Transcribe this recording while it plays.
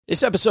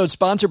This episode is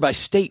sponsored by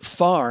State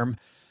Farm.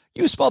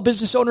 You a small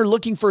business owner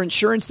looking for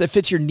insurance that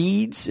fits your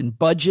needs and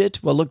budget?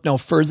 Well, look no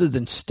further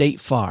than State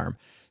Farm.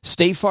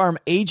 State Farm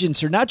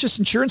agents are not just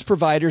insurance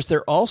providers,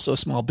 they're also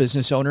small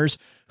business owners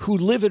who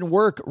live and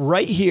work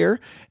right here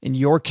in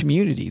your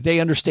community. They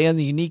understand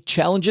the unique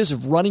challenges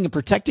of running and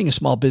protecting a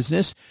small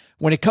business.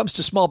 When it comes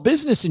to small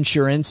business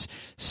insurance,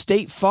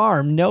 State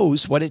Farm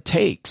knows what it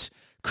takes.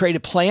 Create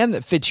a plan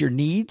that fits your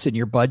needs and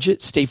your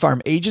budget. State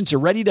Farm agents are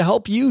ready to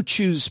help you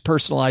choose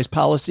personalized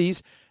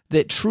policies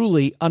that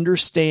truly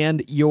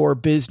understand your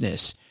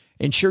business.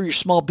 Insure your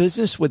small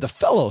business with a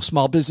fellow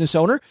small business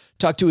owner.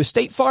 Talk to a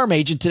State Farm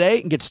agent today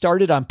and get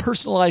started on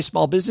personalized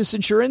small business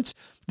insurance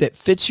that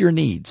fits your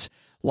needs.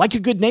 Like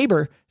a good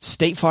neighbor,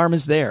 State Farm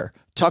is there.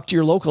 Talk to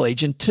your local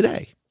agent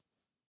today.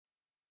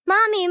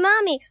 Mommy,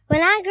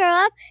 when I grow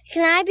up,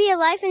 can I be a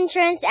life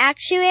insurance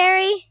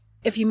actuary?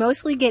 If you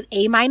mostly get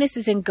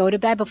A-minuses and go to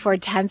bed before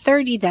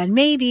 10:30, then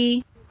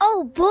maybe.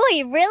 Oh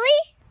boy, really?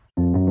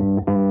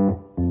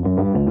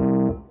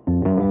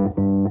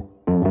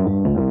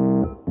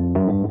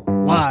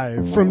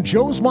 Live from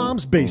Joe's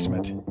mom's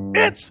basement,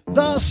 it's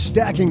the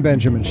Stacking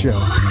Benjamin Show.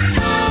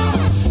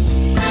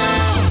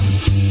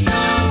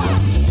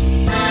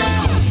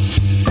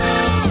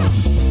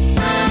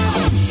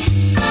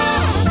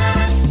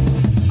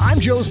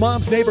 I'm Joe's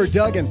mom's neighbor,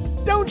 Doug, and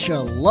don't you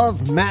love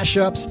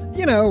mashups?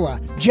 You know,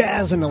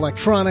 jazz and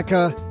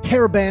electronica,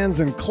 hair bands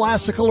and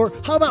classical, or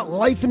how about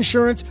life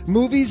insurance,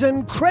 movies,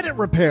 and credit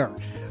repair?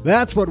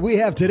 That's what we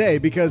have today,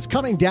 because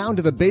coming down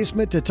to the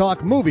basement to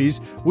talk movies,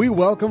 we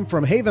welcome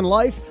from Haven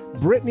Life,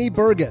 Brittany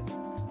Burgett.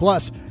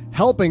 Plus,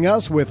 helping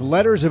us with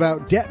letters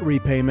about debt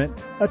repayment,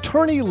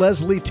 attorney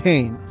Leslie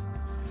Tane.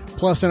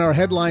 Plus, in our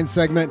headline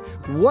segment,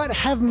 what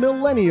have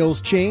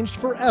millennials changed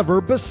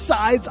forever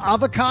besides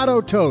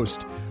avocado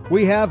toast?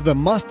 We have the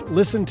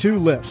must-listen-to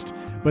list.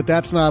 But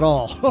that's not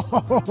all.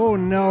 Oh,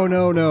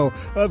 no.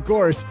 Of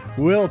course,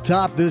 we'll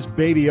top this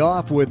baby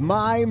off with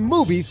my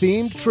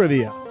movie-themed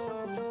trivia.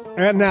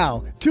 And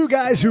now, two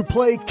guys who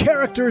play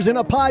characters in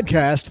a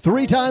podcast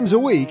 3 times a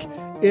week.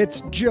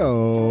 It's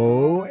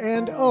Joe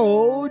and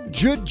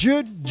O-G.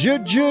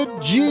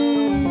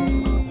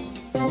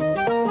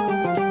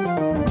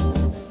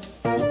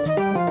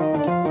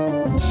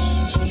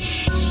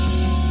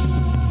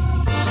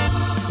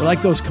 We're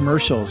like those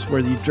commercials where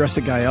you dress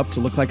a guy up to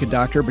look like a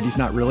doctor, but he's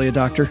not really a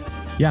doctor.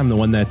 Yeah, I'm the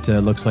one that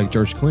looks like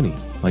George Clooney,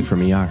 like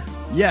from ER.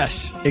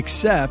 Yes,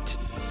 except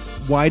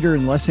wider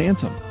and less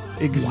handsome.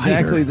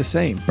 Exactly Wider. The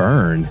same.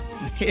 Burn.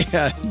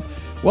 Yeah.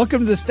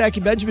 Welcome to the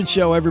Stacking Benjamin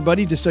Show,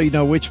 everybody, just so you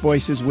know which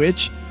voice is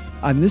which.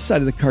 On this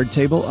side of the card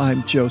table,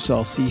 I'm Joe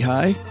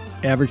Saul-Sehy,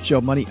 Average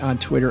Joe Money on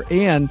Twitter,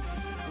 and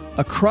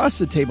across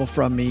the table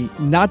from me,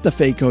 not the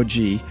fake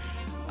OG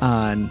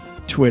on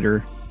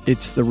Twitter,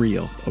 it's the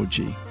real OG.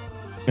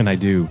 And I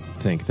do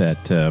think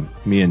that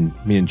me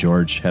and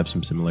George have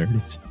some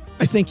similarities.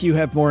 I think you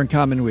have more in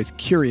common with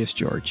Curious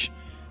George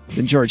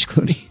than George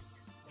Clooney.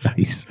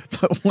 Nice.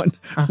 But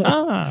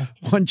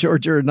one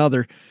George or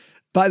another.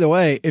 By the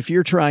way, if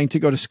you're trying to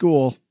go to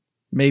school,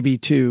 maybe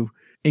to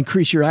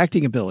increase your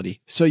acting ability,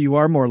 so you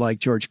are more like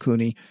George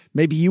Clooney,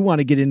 maybe you want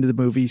to get into the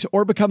movies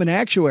or become an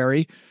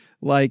actuary,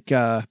 like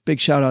big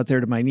shout out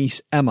there to my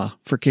niece Emma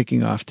for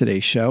kicking off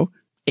today's show,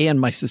 and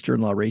my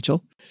sister-in-law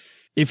Rachel.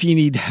 If you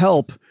need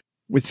help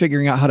with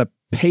figuring out how to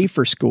pay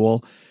for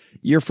school,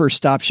 your first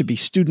stop should be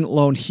Student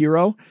Loan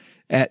Hero.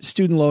 At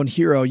Student Loan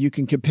Hero, you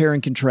can compare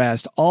and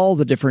contrast all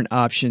the different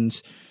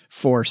options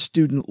for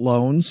student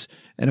loans.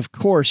 And of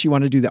course, you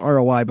want to do the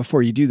ROI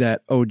before you do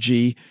that,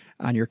 OG,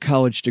 on your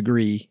college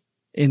degree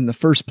in the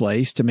first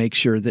place to make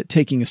sure that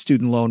taking a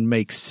student loan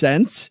makes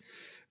sense.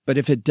 But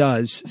if it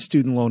does,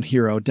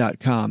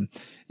 studentloanhero.com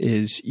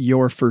is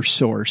your first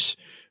source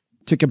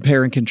to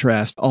compare and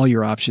contrast all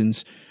your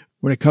options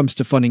when it comes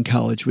to funding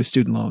college with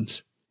student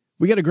loans.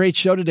 We got a great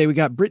show today. We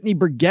got Brittany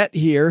Burgett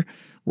here.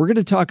 We're going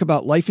to talk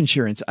about life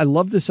insurance. I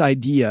love this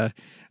idea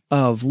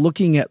of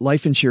looking at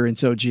life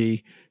insurance, OG,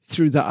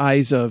 through the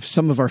eyes of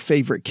some of our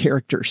favorite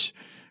characters,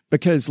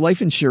 because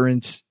life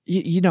insurance,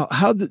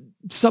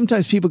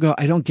 sometimes people go,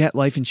 I don't get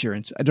life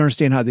insurance. I don't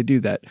understand how they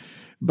do that.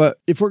 But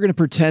if we're going to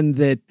pretend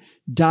that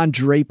Don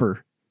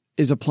Draper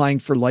is applying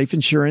for life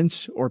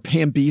insurance, or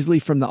Pam Beasley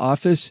from The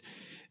Office,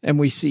 and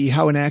we see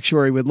how an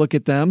actuary would look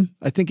at them,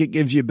 I think it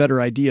gives you a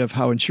better idea of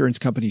how insurance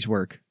companies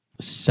work.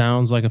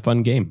 Sounds like a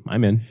fun game.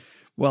 I'm in.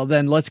 Well,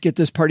 then let's get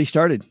this party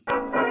started.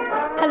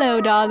 Hello,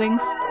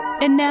 darlings.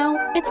 And now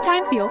it's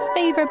time for your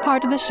favorite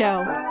part of the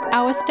show,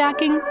 our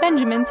Stacking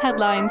Benjamin's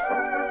headlines.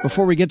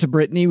 Before we get to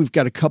Brittany, we've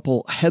got a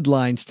couple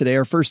headlines today.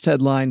 Our first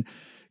headline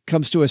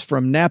comes to us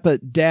from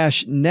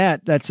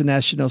NAPA-Net. That's the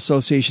National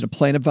Association of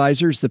Plan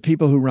Advisors, the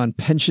people who run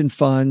pension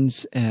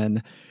funds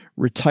and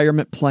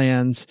retirement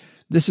plans.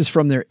 This is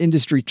from their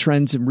Industry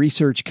Trends and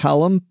Research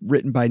column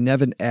written by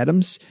Nevin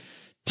Adams.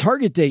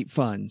 Target date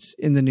funds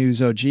in the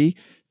news, OG.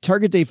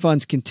 Target date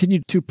funds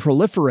continue to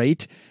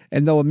proliferate,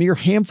 and though a mere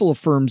handful of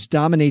firms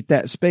dominate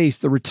that space,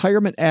 the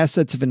retirement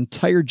assets of an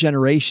entire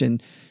generation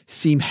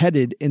seem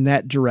headed in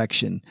that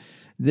direction.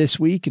 This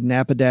week,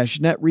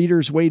 Napa-Net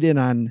readers weighed in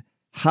on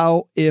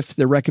how, if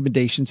their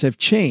recommendations have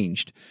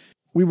changed.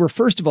 We were,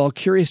 first of all,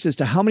 curious as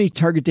to how many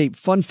target date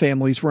fund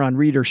families were on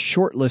readers'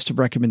 short list of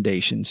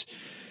recommendations.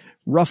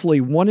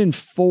 Roughly 1 in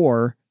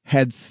 4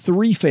 had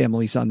 3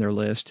 families on their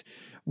list,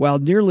 while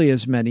nearly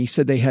as many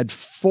said they had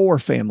 4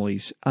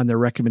 families on their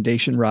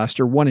recommendation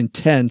roster. 1 in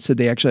 10 said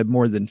they actually had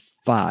more than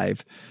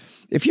 5.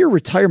 If you're a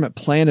retirement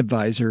plan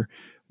advisor,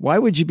 why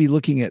would you be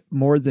looking at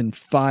more than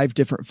 5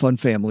 different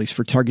fund families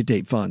for target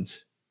date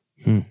funds?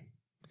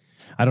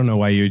 I don't know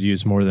why you'd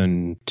use more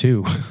than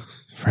 2,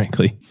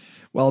 frankly.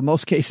 Well, in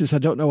most cases, I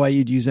don't know why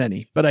you'd use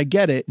any, but I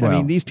get it. Well, I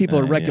mean, these people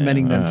are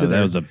recommending them to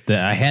their...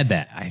 I had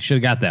that. I should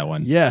have got that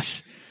one.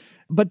 Yes.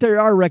 But they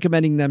are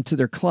recommending them to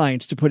their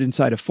clients to put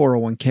inside a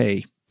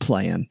 401k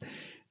plan.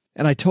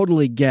 And I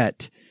totally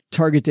get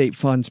target date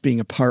funds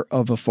being a part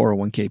of a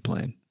 401k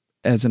plan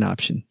as an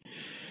option.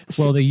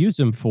 Well, they use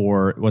them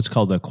for what's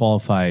called a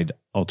qualified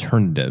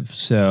alternative.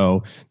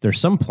 So there's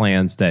some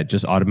plans that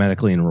just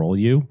automatically enroll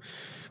you,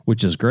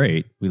 which is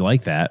great. We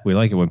like that. We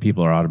like it when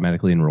people are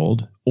automatically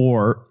enrolled.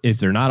 Or if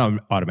they're not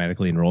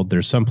automatically enrolled,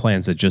 there's some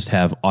plans that just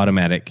have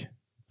automatic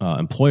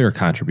employer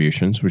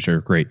contributions, which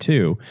are great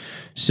too.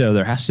 So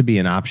there has to be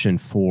an option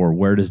for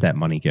where does that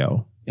money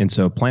go? And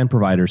so plan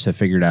providers have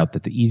figured out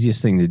that the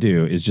easiest thing to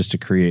do is just to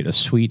create a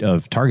suite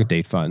of target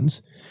date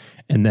funds.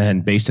 And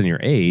then based on your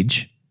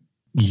age,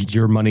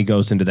 your money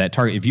goes into that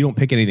target. If you don't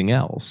pick anything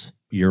else,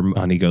 your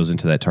money goes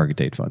into that target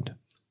date fund.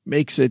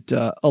 Makes it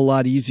a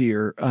lot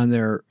easier on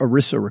their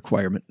ERISA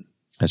requirement.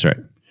 That's right.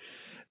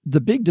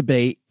 The big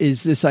debate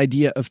is this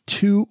idea of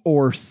to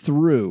or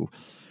through.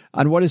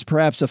 On what is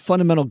perhaps a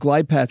fundamental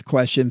glide path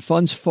question,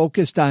 funds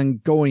focused on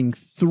going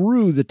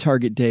through the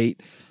target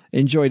date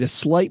enjoyed a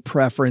slight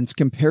preference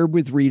compared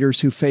with readers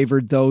who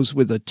favored those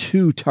with a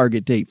to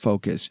target date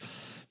focus.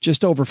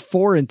 Just over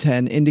 4 in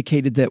 10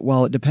 indicated that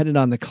while it depended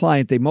on the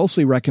client, they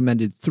mostly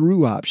recommended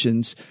through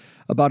options.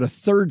 About a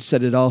third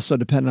said it also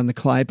depended on the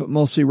client, but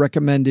mostly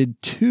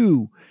recommended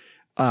 2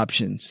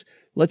 options.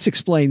 Let's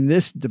explain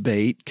this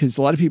debate because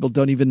a lot of people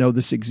don't even know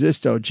this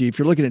exists, OG. If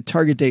you're looking at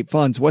target date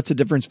funds, what's the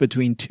difference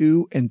between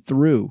to and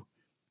through?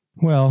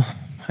 Well,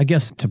 I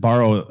guess to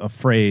borrow a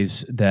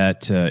phrase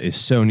that is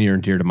so near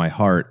and dear to my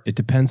heart, it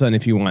depends on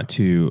if you want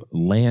to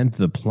land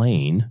the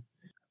plane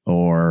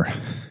or...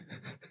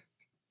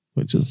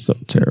 which is so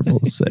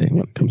terrible to say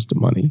when it comes to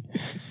money.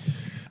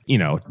 You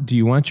know, do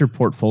you want your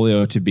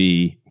portfolio to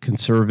be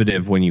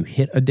conservative when you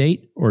hit a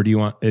date, or do you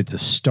want it to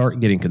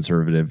start getting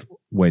conservative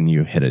when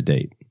you hit a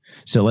date?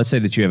 So let's say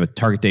that you have a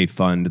target date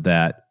fund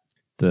that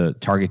the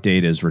target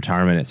date is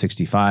retirement at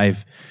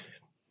 65.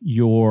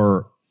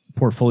 Your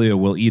portfolio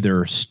will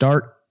either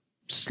start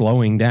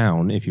slowing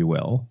down, if you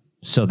will,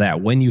 so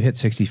that when you hit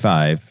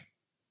 65,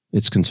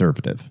 it's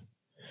conservative.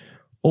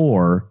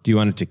 Or do you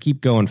want it to keep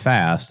going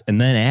fast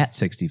and then at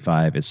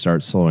 65, it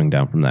starts slowing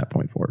down from that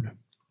point forward?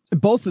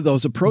 Both of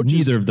those approaches.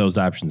 Neither of those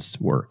options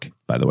work,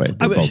 by the way.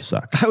 They both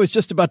suck. I was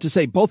just about to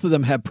say both of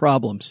them have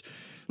problems.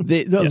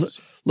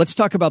 Yes. Let's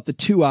talk about the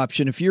 2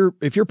 option. If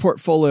your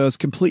portfolio is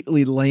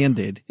completely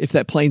landed, if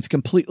that plane's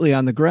completely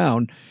on the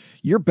ground,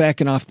 you're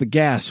backing off the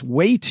gas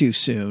way too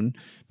soon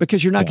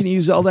because you're not going to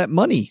use all that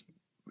money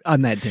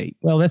on that date.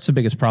 Well, that's the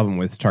biggest problem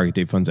with target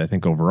date funds, I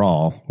think,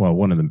 overall. Well,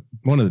 one of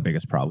the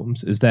biggest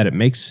problems is that it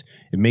makes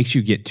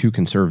you get too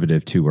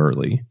conservative too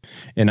early.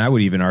 And I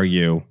would even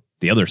argue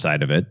the other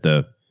side of it,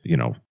 the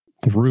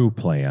through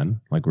plan,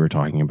 like we were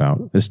talking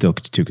about, is still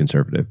too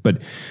conservative. But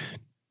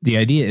the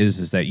idea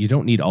is that you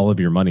don't need all of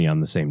your money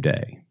on the same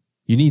day.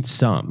 You need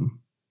some.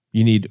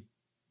 You need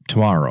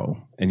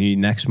tomorrow, and you need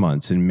next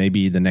month, and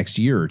maybe the next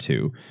year or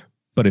two.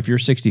 But if you're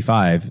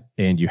 65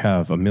 and you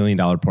have $1 million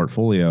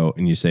portfolio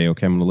and you say,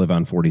 okay, I'm going to live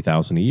on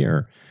 $40,000 a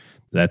year,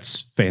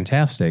 that's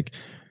fantastic.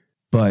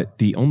 But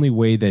the only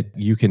way that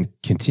you can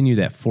continue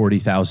that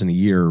 $40,000 a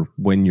year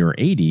when you're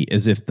 80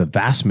 is if the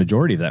vast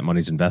majority of that money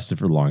is invested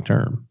for the long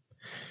term.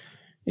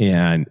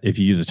 And if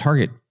you use a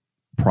target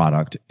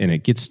product and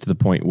it gets to the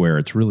point where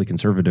it's really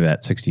conservative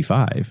at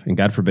 65, and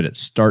God forbid it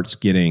starts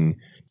getting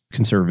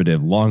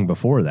conservative long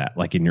before that,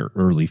 like in your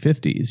early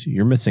 50s,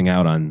 you're missing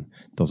out on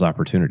those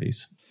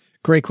opportunities.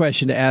 Great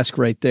question to ask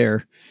right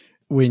there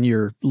when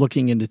you're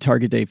looking into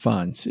target date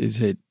funds.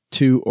 Is it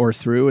to or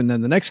through? And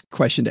then the next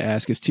question to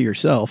ask is to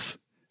yourself.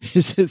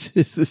 Is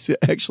this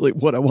actually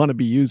what I want to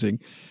be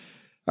using?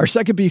 Our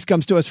second piece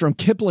comes to us from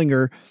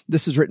Kiplinger.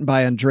 This is written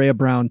by Andrea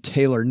Brown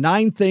Taylor.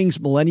 9 things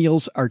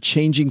millennials are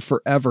changing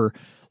forever,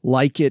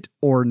 like it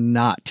or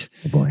not.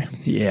 Oh boy.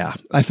 Yeah,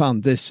 I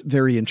found this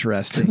very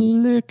interesting.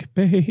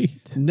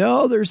 Clickbait.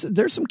 No,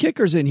 there's some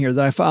kickers in here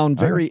that I found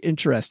very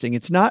interesting.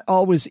 It's not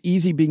always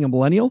easy being a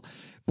millennial.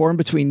 Born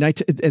between and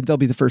they'll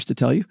be the first to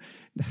tell you.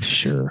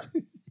 Sure.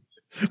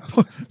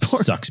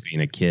 Sucks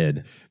being a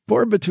kid.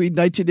 Born between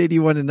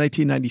 1981 and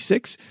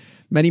 1996.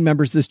 Many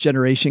members of this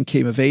generation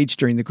came of age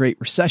during the Great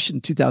Recession,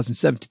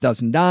 2007,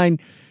 2009.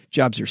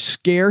 Jobs are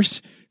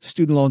scarce.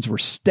 Student loans were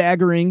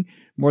staggering.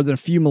 More than a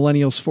few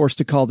millennials forced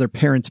to call their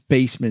parents'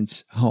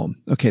 basements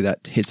home. Okay,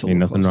 that hits a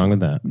little Ain't nothing wrong with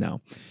that.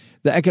 No.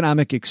 The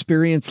economic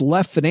experience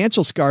left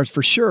financial scars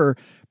for sure,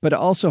 but it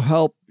also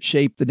helped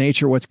shape the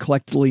nature of what's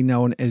collectively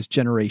known as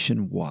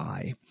Generation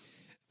Y.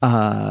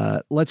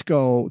 Let's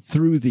go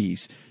through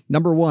these.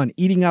 Number 1,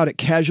 eating out at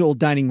casual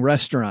dining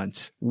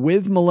restaurants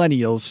with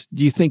millennials.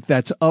 Do you think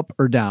that's up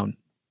or down?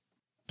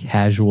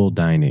 Casual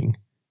dining.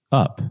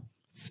 Up.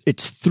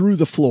 It's through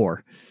the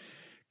floor.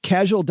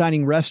 Casual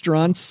dining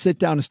restaurants,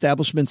 sit-down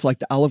establishments like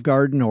the Olive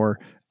Garden or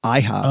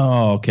IHOP.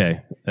 Oh,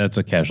 okay. That's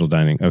a casual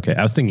dining. Okay.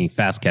 I was thinking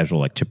fast casual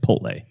like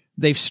Chipotle.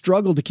 They've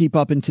struggled to keep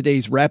up in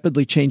today's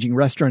rapidly changing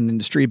restaurant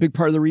industry. A big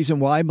part of the reason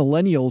why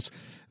millennials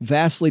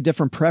vastly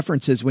different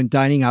preferences when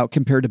dining out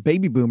compared to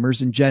baby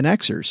boomers and Gen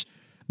Xers.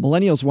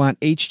 Millennials want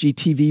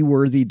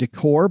HGTV-worthy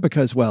decor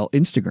because, well,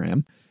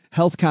 Instagram.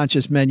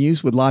 Health-conscious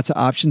menus with lots of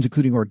options,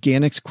 including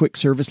organics, quick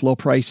service, low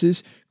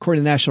prices,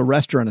 according to the National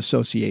Restaurant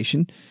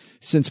Association,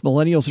 since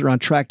millennials are on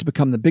track to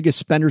become the biggest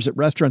spenders at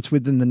restaurants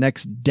within the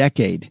next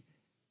decade.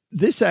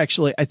 This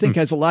actually, I think,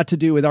 has a lot to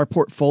do with our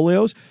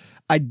portfolios.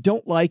 I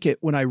don't like it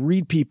when I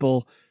read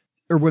people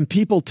or when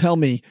people tell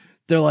me,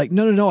 they're like,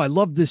 no, I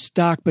love this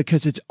stock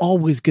because it's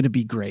always going to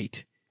be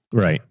great.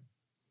 Right.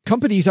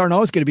 Companies aren't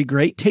always going to be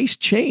great. Tastes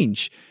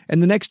change,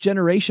 and the next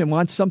generation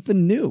wants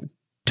something new.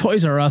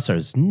 Toys R Us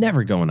is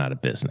never going out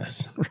of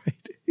business.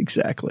 Right.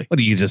 Exactly. What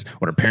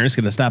are parents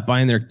going to stop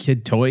buying their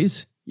kid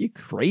toys? You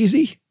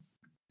crazy?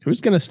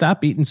 Who's going to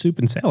stop eating soup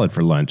and salad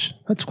for lunch?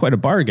 That's quite a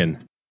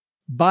bargain.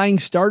 Buying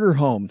starter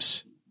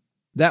homes.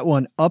 That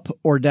one up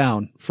or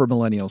down for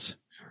millennials?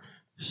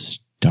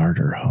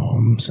 Starter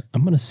homes.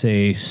 I'm going to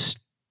say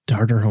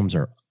starter homes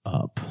are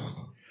up.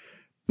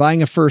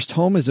 Buying a first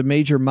home is a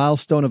major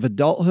milestone of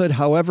adulthood.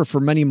 However, for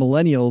many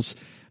millennials,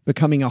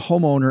 becoming a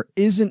homeowner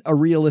isn't a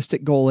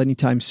realistic goal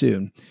anytime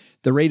soon.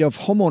 The rate of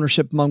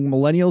homeownership among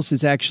millennials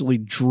has actually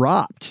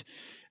dropped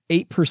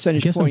 8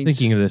 percentage points. I'm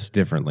thinking of this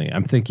differently.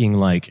 I'm thinking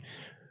like,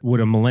 would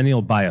a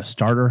millennial buy a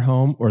starter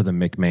home or the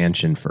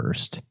McMansion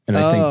first? And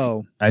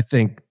I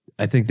think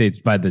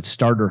they'd buy the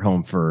starter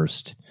home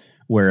first,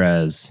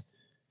 whereas,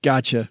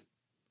 gotcha.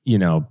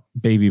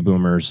 Baby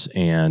boomers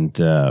and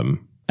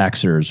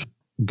Xers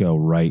go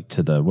right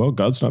to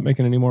God's not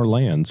making any more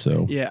land.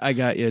 So yeah, I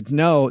got you.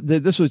 No,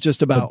 this was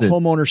just about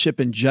home ownership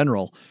in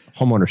general.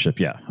 Home ownership,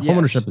 yeah. Yes. Home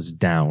ownership is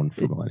down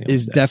for millennials.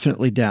 Is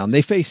definitely down.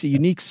 They face a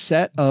unique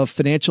set of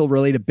financial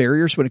related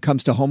barriers when it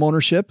comes to home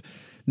ownership.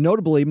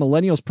 Notably,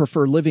 millennials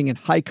prefer living in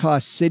high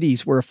cost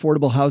cities where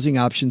affordable housing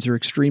options are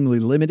extremely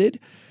limited.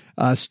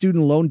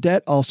 Student loan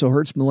debt also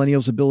hurts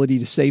millennials' ability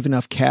to save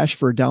enough cash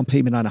for a down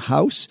payment on a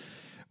house.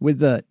 With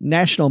the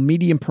national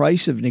median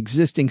price of an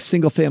existing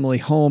single-family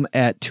home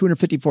at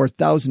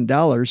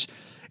 $254,000,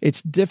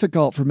 it's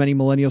difficult for many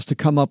millennials to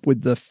come up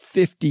with the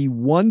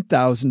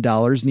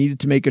 $51,000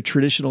 needed to make a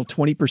traditional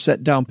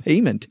 20% down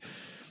payment.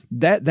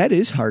 That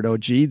is hard,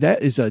 OG.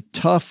 That is a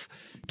tough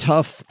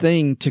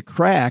thing to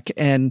crack.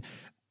 And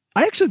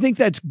I actually think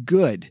that's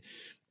good.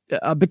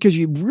 Because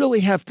you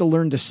really have to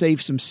learn to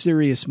save some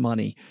serious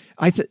money.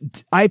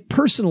 I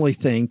personally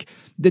think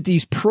that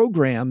these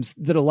programs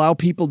that allow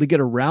people to get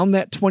around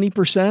that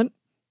 20%,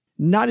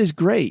 not as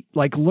great.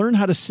 Like learn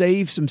how to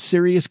save some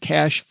serious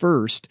cash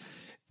first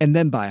and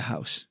then buy a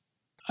house.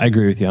 I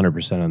agree with you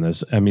 100% on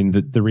this. I mean,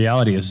 the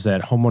reality is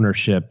that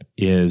homeownership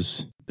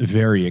is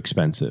very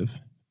expensive,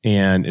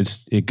 and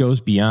it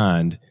goes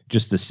beyond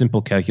just the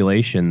simple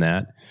calculation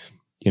that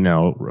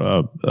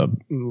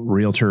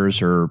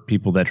realtors or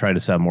people that try to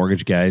sell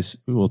mortgage guys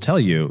will tell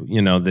you,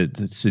 that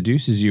it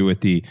seduces you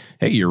with the,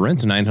 hey, your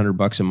rent's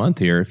 $900 a month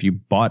here. If you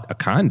bought a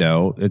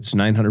condo, it's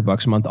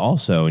 $900 a month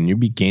also, and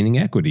you'd be gaining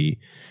equity.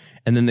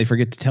 And then they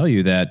forget to tell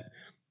you that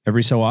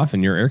every so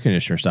often your air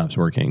conditioner stops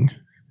working,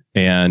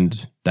 and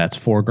that's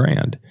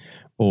 $4,000.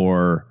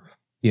 Or,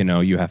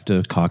 you have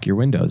to caulk your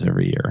windows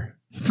every year.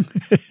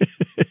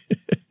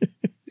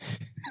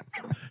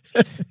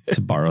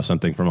 To borrow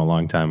something from a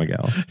long time ago.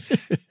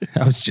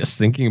 I was just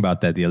thinking about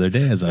that the other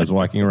day as I was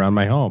walking around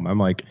my home. I'm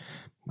like,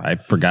 I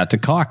forgot to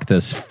caulk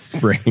this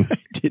spring. I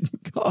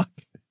didn't caulk.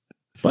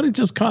 But it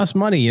just costs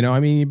money. You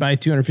buy a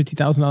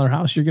 $250,000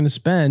 house, you're going to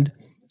spend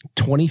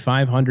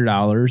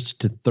 $2,500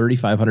 to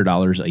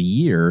 $3,500 a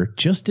year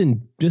just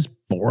in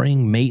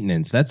boring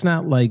maintenance. That's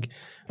not like,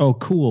 oh,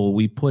 cool,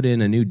 we put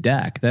in a new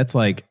deck. That's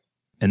like,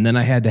 and then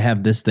I had to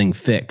have this thing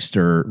fixed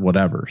or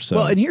whatever. So,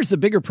 well, and here's the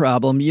bigger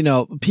problem.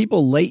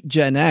 People late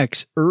Gen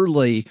X,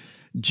 early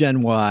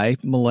Gen Y,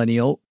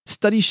 millennial,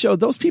 studies show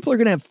those people are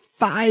going to have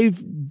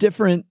 5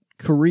 different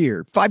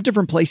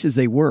places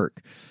they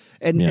work.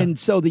 And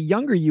so the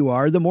younger you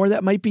are, the more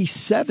that might be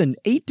 7,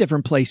 8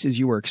 different places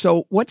you work.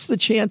 So what's the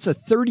chance a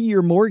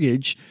 30-year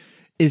mortgage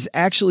is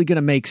actually going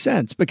to make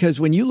sense? Because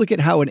when you look at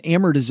how an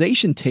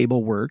amortization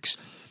table works,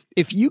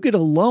 if you get a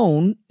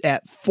loan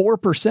at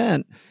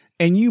 4%,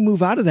 and you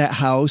move out of that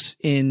house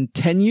in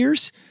 10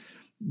 years,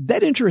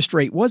 that interest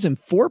rate wasn't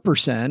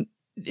 4%.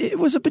 It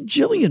was a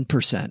bajillion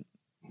percent.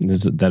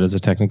 That is a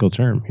technical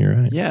term. You're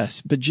right.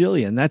 Yes,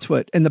 bajillion. That's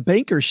what, and the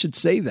bankers should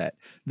say that.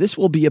 This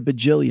will be a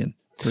bajillion.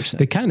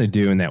 They kind of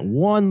do in that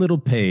one little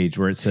page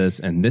where it says,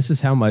 and this is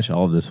how much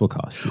all of this will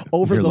cost you.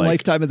 Over the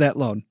lifetime of that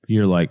loan.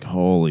 You're like,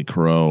 holy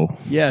crow.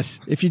 Yes.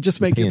 If you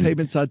just make your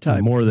payments on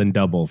time. More than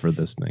double for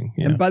this thing.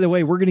 Yeah. And by the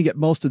way, we're going to get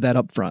most of that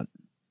up front.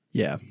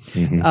 Yeah.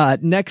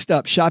 Next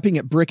up, shopping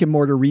at brick and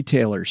mortar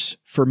retailers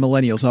for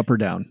millennials, up or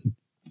down?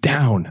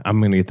 Down. I'm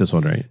going to get this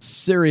one right.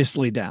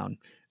 Seriously down.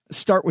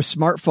 Start with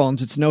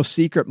smartphones. It's no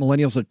secret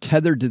millennials are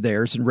tethered to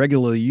theirs and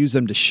regularly use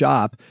them to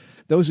shop.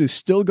 Those who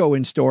still go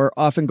in store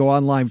often go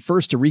online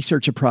first to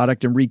research a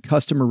product and read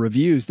customer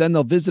reviews. Then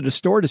they'll visit a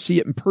store to see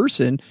it in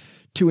person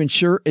to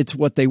ensure it's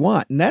what they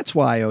want. And that's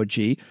why, OG,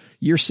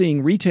 you're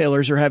seeing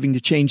retailers are having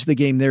to change the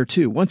game there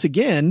too. Once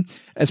again,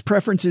 as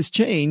preferences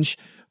change,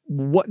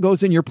 what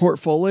goes in your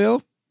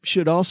portfolio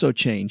should also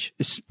change,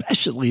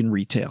 especially in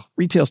retail.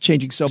 Retail's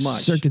changing so much.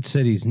 Circuit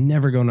City's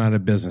never going out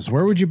of business.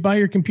 Where would you buy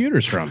your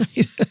computers from?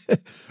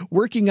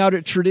 Working out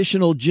at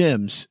traditional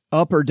gyms,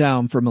 up or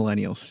down for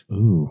millennials?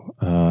 Ooh,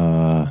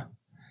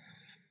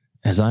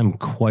 as I'm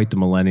quite the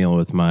millennial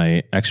with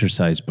my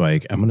exercise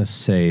bike, I'm going to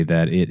say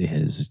that it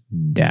is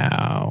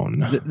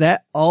down.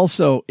 That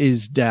also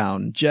is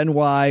down. Gen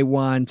Y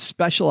wants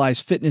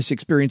specialized fitness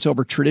experience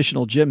over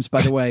traditional gyms,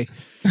 by the way.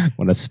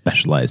 What a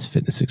specialized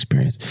fitness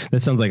experience.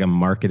 That sounds like a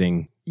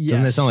marketing. Yes.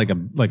 Doesn't that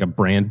sound like a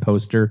brand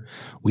poster?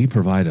 We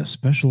provide a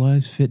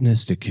specialized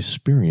fitness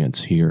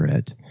experience here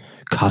at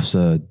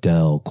Casa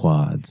del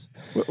Quads.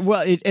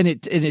 Well,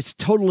 it's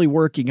totally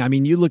working. I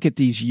mean, you look at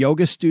these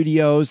yoga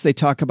studios they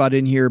talk about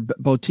in here,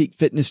 boutique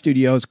fitness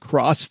studios,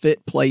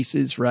 CrossFit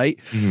places, right?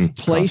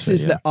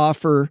 Places that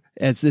offer,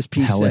 as this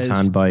piece says,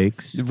 Peloton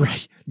bikes,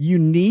 right?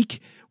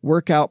 Unique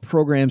workout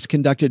programs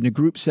conducted in a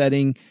group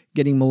setting,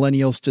 getting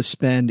millennials to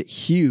spend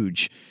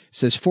huge. It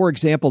says, for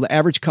example, the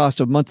average cost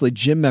of monthly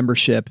gym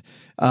membership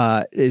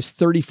is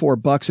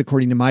 $34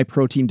 according to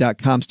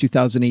MyProtein.com's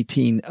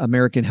 2018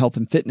 American Health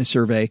and Fitness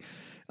Survey.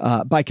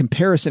 By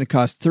comparison, it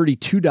costs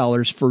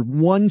 $32 for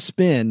one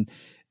spin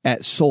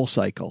at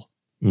SoulCycle.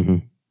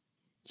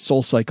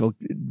 SoulCycle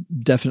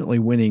definitely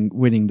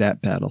winning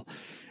that battle.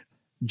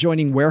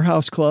 Joining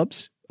warehouse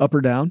clubs, up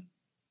or down?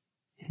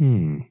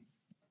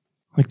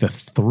 Like the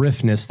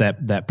thriftness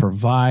that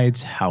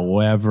provides.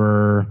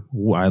 However,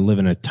 I live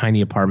in a tiny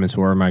apartment,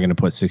 so where am I going to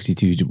put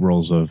 62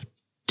 rolls of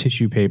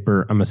tissue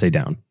paper? I'm going to say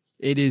down.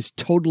 It is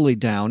totally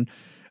down.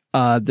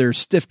 There's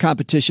stiff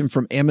competition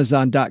from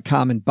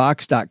Amazon.com and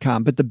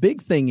Box.com. But the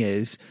big thing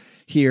is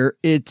here,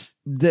 it's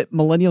that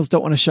millennials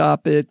don't want to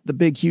shop at the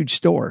big, huge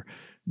store.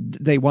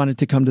 They want it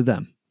to come to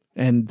them.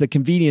 And the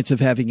convenience of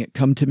having it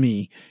come to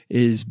me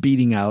is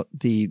beating out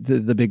the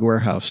big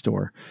warehouse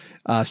store.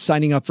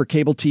 Signing up for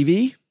cable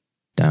TV?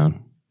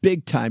 Down.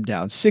 Big time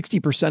down.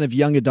 60% of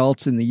young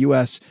adults in the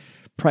U.S.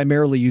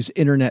 primarily use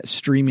internet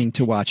streaming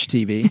to watch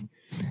TV.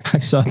 I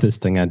saw this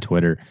thing on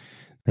Twitter.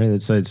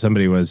 It said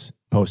somebody was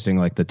posting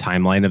like the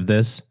timeline of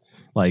this,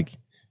 like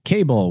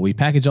cable, we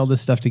package all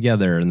this stuff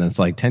together. And then it's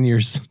like 10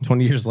 years,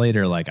 20 years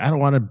later, like, I don't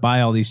want to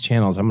buy all these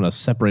channels. I'm going to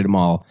separate them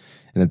all.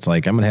 And it's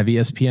like, I'm going to have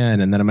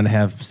ESPN and then I'm going to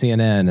have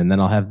CNN and then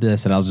I'll have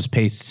this and I'll just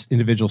pay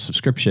individual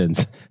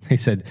subscriptions. They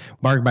said,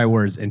 mark my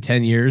words, in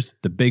 10 years,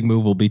 the big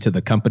move will be to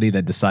the company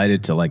that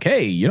decided to like,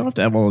 hey, you don't have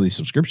to have all these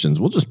subscriptions.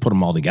 We'll just put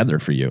them all together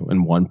for you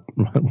in one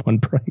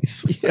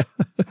price. Yeah.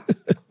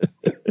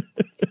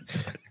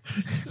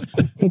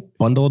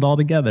 Bundle it all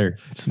together.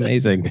 It's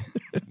amazing.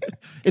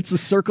 It's the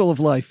circle of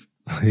life.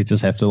 You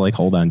just have to like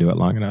hold on to it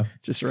long enough.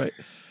 Just right.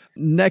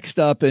 Next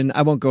up, and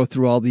I won't go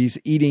through all these,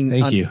 eating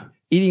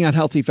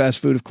unhealthy fast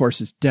food, of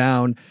course, is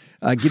down.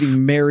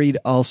 Getting married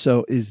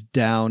also is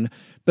down.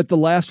 But the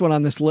last one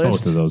on this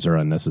list. Both of those are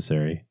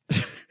unnecessary.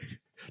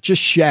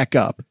 Just shack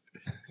up.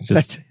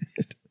 That's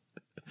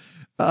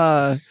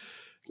it.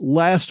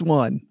 Last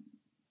one,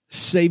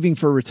 saving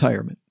for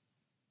retirement.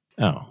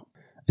 Oh,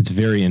 it's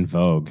very in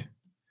vogue,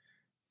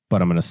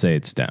 but I'm going to say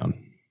it's down.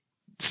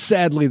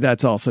 Sadly,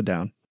 that's also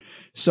down.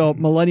 So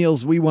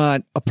millennials, we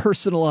want a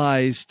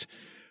personalized,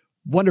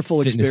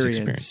 wonderful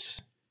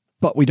experience,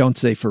 but we don't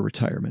save for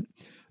retirement.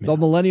 Yeah. Though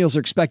millennials are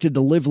expected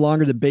to live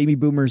longer than baby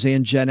boomers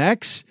and Gen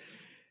X,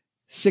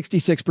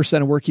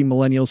 66% of working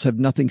millennials have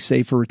nothing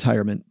saved for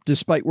retirement,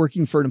 despite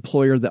working for an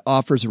employer that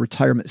offers a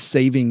retirement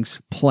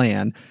savings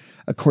plan,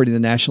 according to the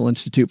National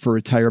Institute for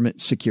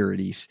Retirement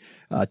Securities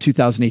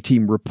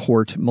 2018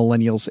 report,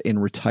 Millennials in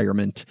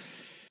Retirement.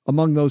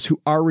 Among those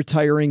who are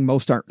retiring,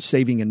 most aren't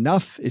saving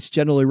enough. It's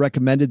generally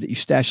recommended that you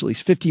stash at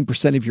least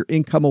 15% of your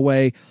income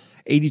away.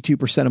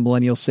 82% of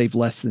millennials save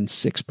less than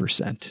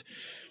 6%.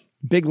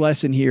 Big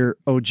lesson here,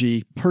 OG,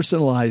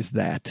 personalize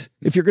that.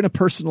 If you're going to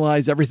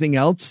personalize everything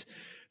else,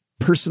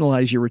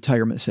 personalize your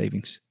retirement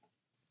savings.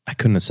 I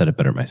couldn't have said it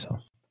better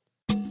myself.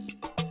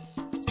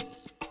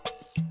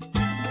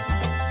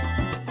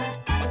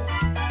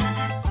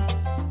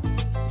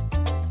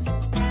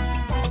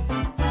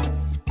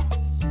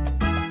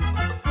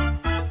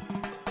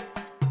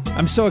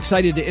 I'm so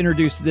excited to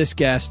introduce this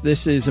guest.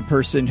 This is a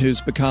person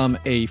who's become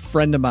a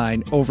friend of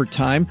mine over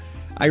time.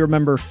 I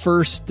remember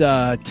first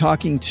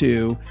talking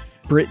to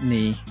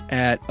Brittany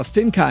at a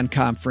FinCon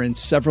conference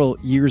several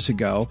years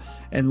ago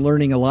and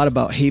learning a lot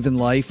about Haven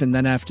Life. And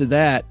then after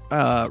that,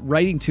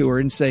 writing to her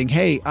and saying,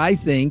 hey, I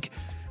think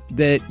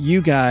that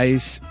you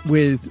guys,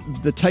 with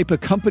the type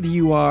of company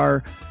you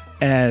are,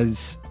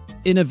 as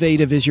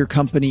innovative as your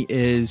company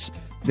is,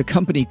 the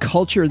company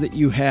culture that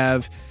you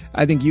have,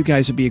 I think you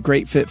guys would be a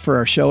great fit for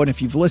our show. And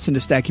if you've listened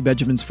to Stacking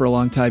Benjamins for a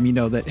long time, you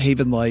know that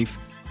Haven Life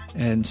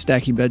and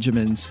Stacking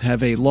Benjamins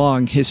have a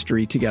long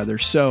history together.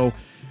 So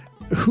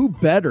who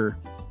better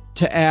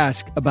to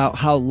ask about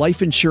how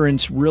life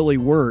insurance really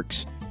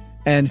works,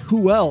 and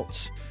who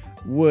else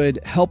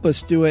would help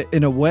us do it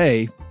in a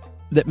way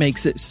that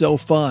makes it so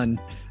fun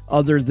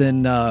other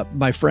than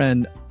my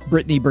friend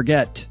Brittany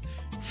Burgett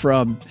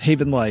from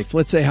Haven Life.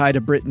 Let's say hi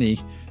to Brittany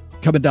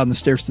coming down the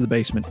stairs to the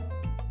basement.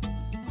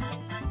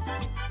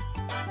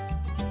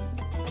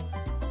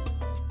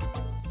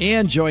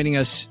 And joining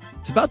us,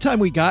 it's about time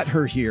we got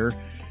her here.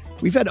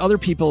 We've had other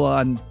people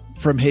on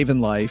from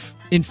Haven Life,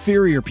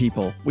 inferior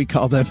people, we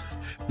call them.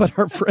 But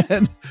our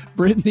friend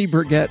Brittany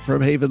Burgett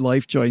from Haven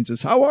Life joins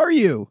us. How are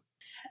you?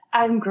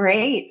 I'm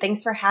great.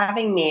 Thanks for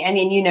having me. I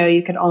mean,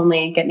 you could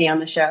only get me on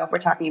the show if we're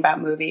talking about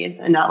movies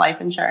and not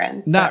life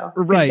insurance. Not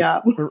so,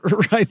 right. Good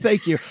job. Right.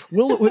 Thank you.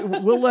 We'll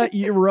let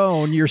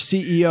Yaron, your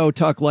CEO,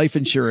 talk life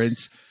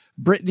insurance.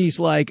 Brittany's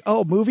like,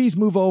 oh, movies,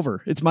 move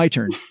over. It's my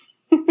turn.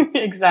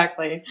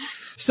 Exactly.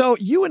 So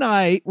you and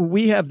I,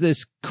 we have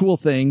this cool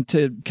thing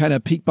to kind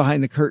of peek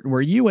behind the curtain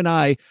where you and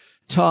I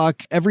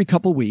talk every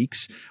couple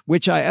weeks,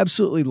 which I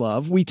absolutely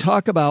love. We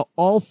talk about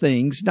all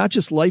things, not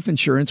just life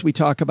insurance. We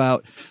talk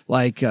about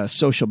like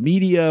social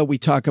media. We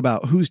talk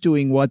about who's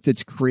doing what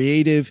that's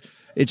creative.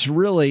 It's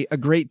really a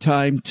great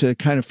time to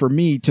kind of, for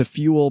me, to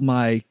fuel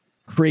my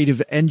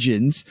creative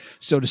engines,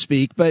 so to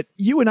speak. But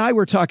you and I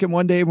were talking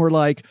one day and we're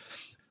like,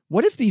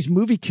 what if these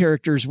movie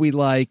characters we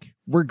like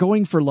were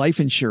going for life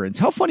insurance?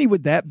 How funny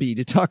would that be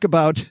to talk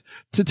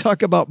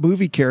about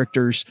movie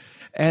characters?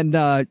 And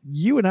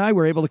you and I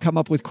were able to come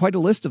up with quite a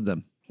list of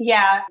them.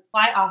 Yeah,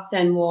 I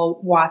often will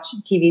watch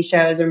TV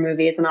shows or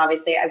movies. And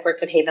obviously, I've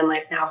worked at Haven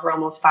Life now for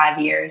almost 5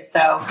 years.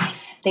 So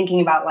thinking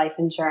about life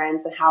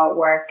insurance and how it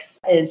works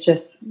is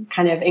just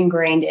kind of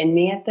ingrained in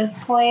me at this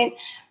point.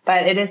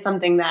 But it is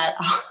something that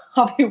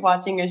I'll be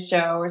watching a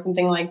show or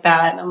something like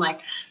that. And I'm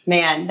like,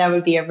 man, that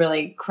would be a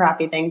really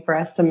crappy thing for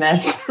us to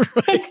miss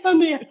like on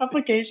the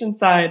application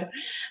side.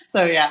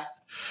 So, yeah.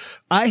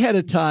 I had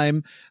a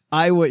time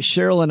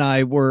Cheryl and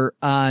I were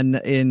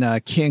in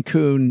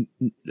Cancun,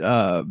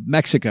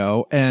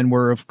 Mexico, and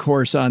we're of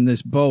course on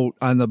this boat,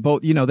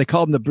 they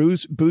call them the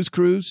booze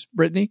cruise,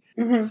 Brittany.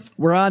 Mm-hmm.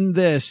 We're on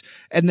this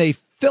and they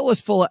fill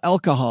us full of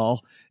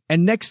alcohol.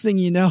 And next thing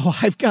you know,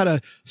 I've got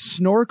a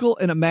snorkel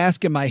and a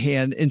mask in my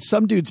hand and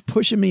some dude's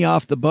pushing me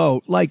off the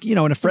boat, like, in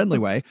a friendly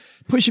way,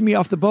 pushing me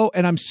off the boat,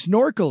 and I'm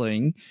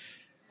snorkeling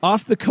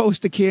off the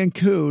coast of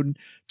Cancun,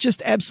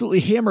 just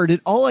absolutely hammered.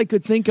 And all I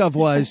could think of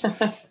was,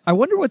 I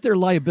wonder what their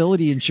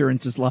liability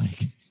insurance is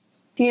like.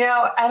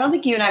 I don't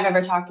think you and I have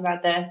ever talked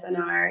about this in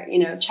our,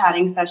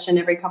 chatting session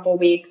every couple of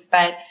weeks,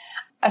 but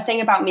a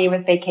thing about me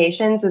with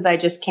vacations is I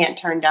just can't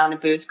turn down a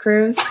booze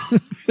cruise.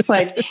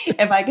 Like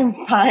if I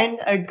can find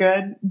a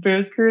good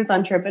booze cruise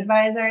on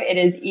TripAdvisor, it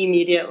is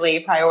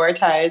immediately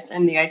prioritized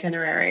in the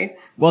itinerary.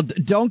 Well,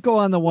 don't go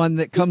on the one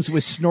that comes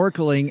with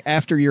snorkeling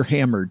after you're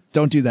hammered.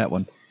 Don't do that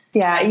one.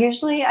 Yeah,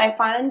 usually I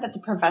find that the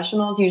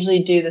professionals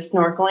usually do the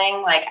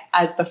snorkeling like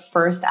as the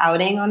first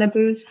outing on a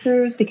booze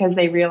cruise because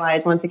they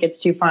realize once it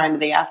gets too far into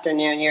the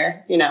afternoon,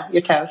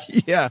 you're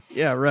toast. Yeah,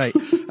 right.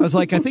 I was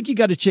like, I think you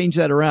got to change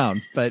that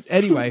around. But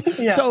anyway,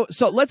 yeah.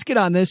 So let's get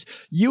on this.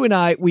 You and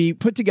I, we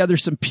put together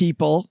some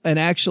people and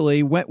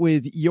actually went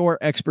with your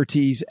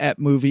expertise at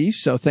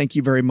movies. So thank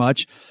you very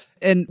much.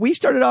 And we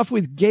started off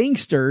with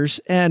gangsters,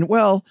 and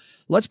well,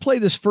 let's play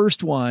this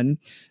first one.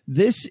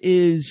 This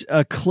is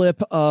a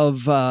clip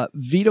of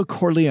Vito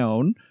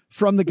Corleone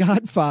from The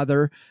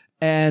Godfather,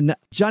 and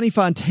Johnny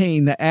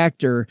Fontaine, the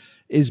actor,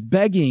 is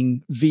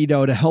begging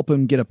Vito to help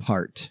him get a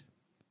part.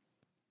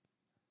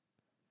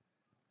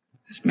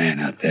 This man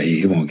out there,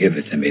 he won't give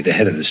it to me. The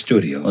head of the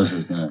studio. What's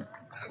his name?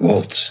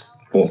 Waltz.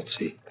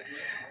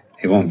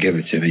 He won't give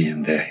it to me,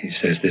 and he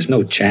says there's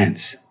no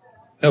chance.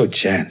 No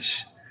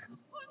chance.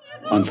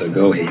 A month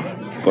ago, he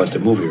bought the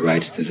movie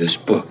rights to this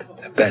book,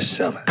 a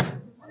bestseller.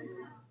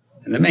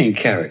 And the main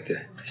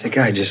character is a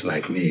guy just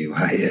like me.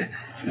 Why,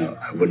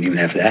 I wouldn't even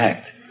have to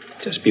act.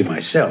 Just be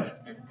myself.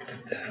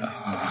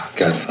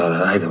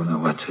 Godfather, I don't know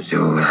what to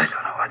do.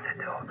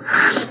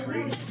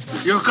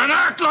 You can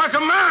act like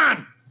a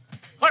man!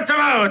 What's the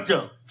matter with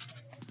you?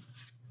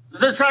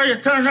 Is this how you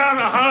turned out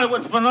a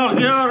Hollywood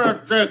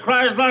Pinocchio that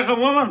cries like a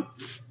woman?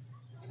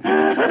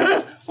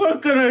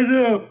 What can I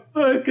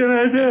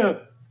do?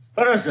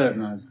 What is that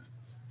nonsense?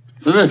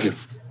 Ridiculous.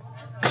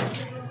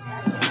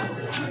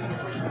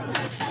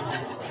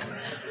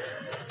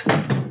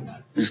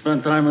 You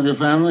spend time with your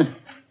family?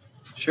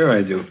 Sure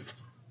I do.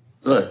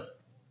 Good.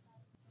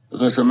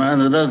 Because a man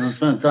that doesn't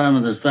spend time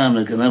with his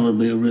family can never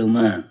be a real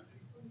man.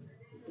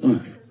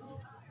 You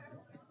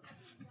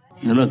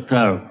look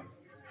terrible.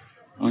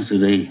 I want you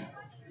to eat.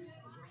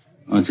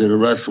 I want you to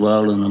rest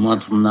well, and a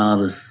month from now,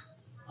 this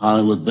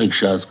Hollywood big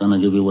shot's gonna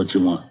give you what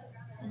you want.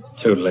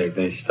 Too late.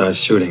 They start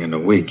shooting in a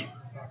week.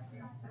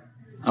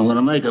 I'm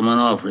gonna make him an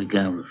offer he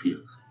can't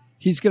refuse.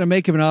 He's going to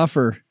make him an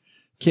offer.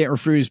 Can't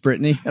refuse,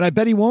 Brittany. And I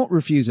bet he won't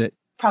refuse it.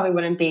 Probably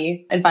wouldn't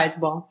be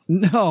advisable.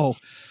 No.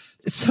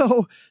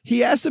 So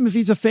he asked him if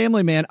he's a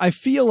family man. I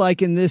feel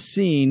like in this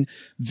scene,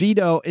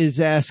 Vito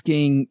is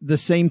asking the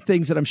same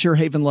things that I'm sure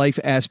Haven Life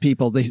asks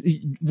people.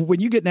 When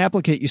you get an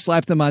applicant, you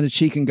slap them on the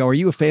cheek and go, are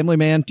you a family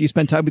man? Do you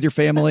spend time with your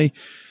family?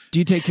 Do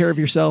you take care of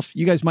yourself?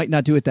 You guys might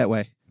not do it that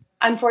way.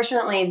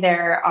 Unfortunately,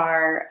 there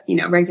are,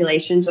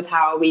 regulations with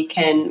how we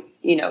can,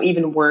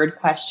 even word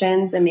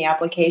questions in the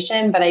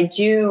application. But I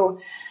do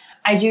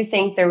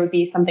think there would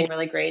be something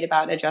really great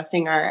about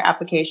addressing our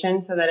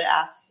application so that it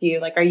asks you,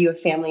 like, are you a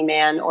family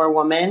man or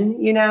woman?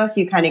 So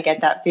you kind of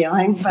get that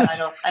feeling. But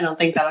I don't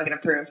think that'll get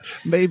approved.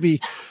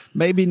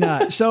 Maybe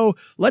not. So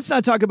let's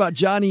not talk about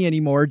Johnny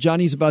anymore.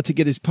 Johnny's about to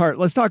get his part.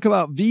 Let's talk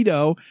about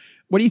Vito.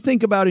 What do you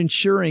think about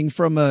insuring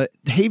from a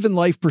Haven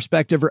Life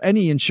perspective or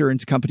any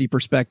insurance company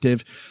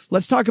perspective?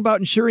 Let's talk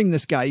about insuring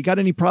this guy. You got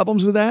any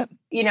problems with that?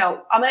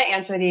 I'm going to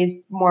answer these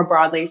more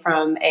broadly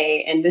from a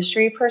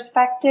industry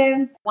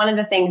perspective. One of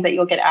the things that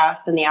you'll get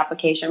asked in the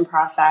application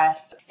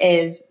process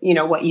is,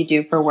 what you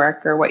do for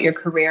work or what your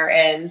career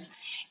is.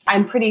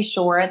 I'm pretty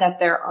sure that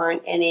there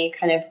aren't any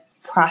kind of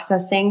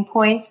processing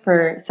points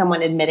for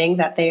someone admitting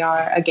that they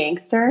are a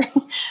gangster.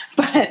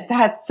 But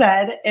that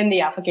said, in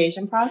the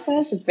application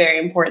process, it's very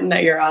important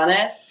that you're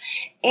honest.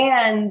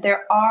 And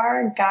there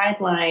are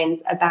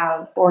guidelines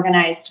about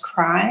organized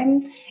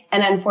crime.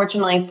 And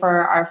unfortunately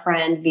for our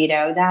friend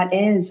Vito, that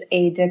is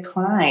a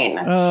decline.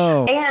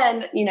 Oh.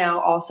 And,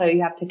 also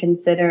you have to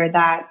consider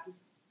that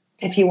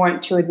if he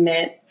weren't to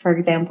admit, for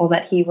example,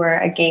 that he were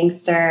a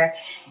gangster,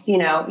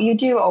 you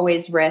do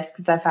always risk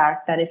the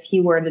fact that if he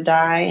were to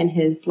die in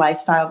his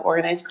lifestyle of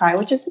organized crime,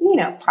 which is,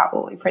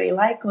 probably pretty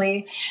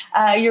likely,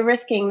 you're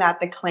risking that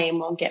the claim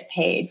won't get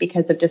paid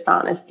because of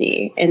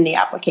dishonesty in the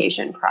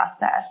application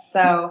process.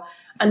 So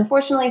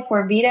unfortunately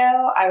for Vito,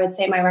 I would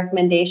say my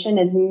recommendation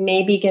is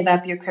maybe give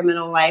up your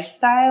criminal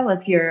lifestyle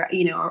if you're,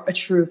 a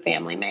true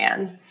family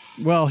man.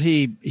 Well,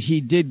 he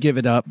did give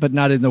it up, but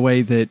not in the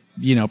way that,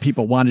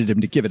 people wanted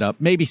him to give it up.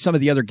 Maybe some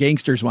of the other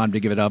gangsters wanted him to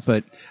give it up,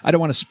 but I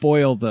don't want to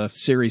spoil the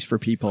series for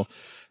people.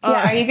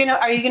 Yeah,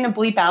 are you gonna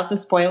bleep out the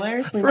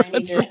spoilers? We might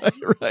need to.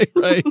 Right.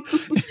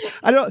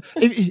 I don't.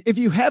 If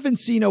you haven't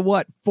seen a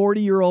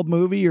 40-year-old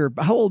movie, or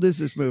how old is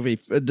this movie?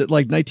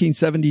 Like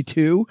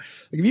 1972.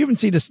 If you haven't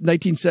seen a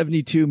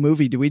 1972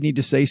 movie, do we need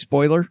to say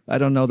spoiler? I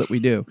don't know that we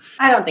do.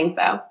 I don't think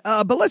so.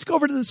 But let's go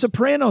over to The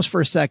Sopranos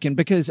for a second,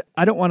 because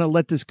I don't want to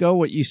let this go.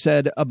 What you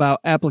said about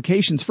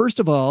applications. First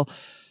of all,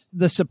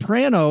 The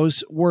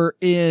Sopranos were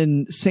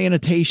in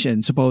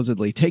sanitation,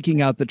 supposedly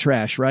taking out the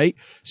trash, right?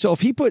 So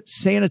if he put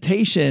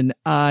sanitation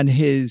on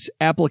his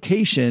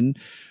application,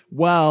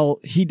 while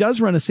he does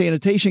run a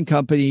sanitation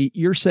company,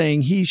 you're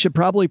saying he should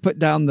probably put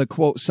down the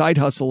quote side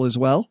hustle as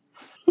well?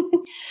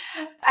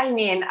 I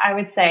mean, I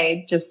would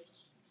say,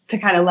 just to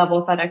kind of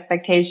level set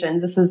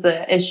expectations, this is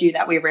an issue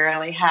that we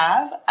rarely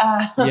have.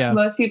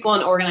 Most people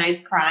in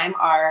organized crime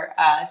are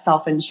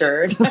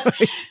self-insured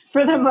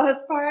for the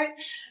most part.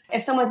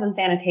 If someone's in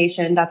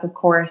sanitation, that's, of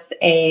course,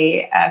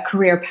 a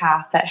career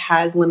path that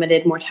has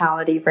limited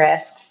mortality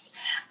risks.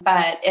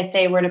 But if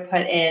they were to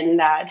put in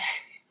that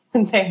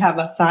they have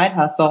a side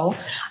hustle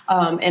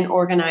in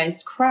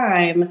organized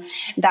crime,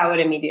 that would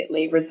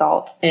immediately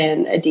result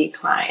in a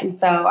decline.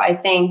 So I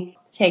think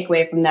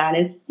takeaway from that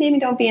is maybe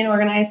don't be in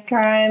organized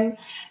crime.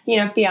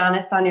 Be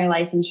honest on your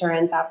life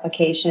insurance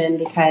application,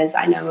 because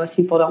I know most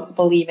people don't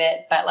believe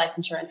it, but life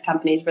insurance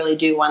companies really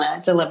do want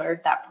to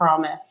deliver that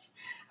promise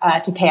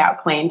to pay out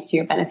claims to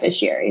your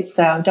beneficiaries.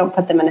 So don't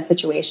put them in a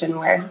situation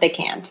where they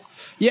can't.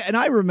 Yeah. And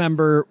I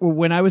remember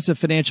when I was a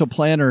financial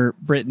planner,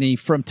 Brittany,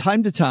 from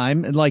time to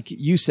time, and like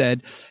you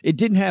said, it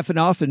didn't happen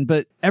often,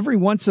 but every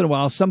once in a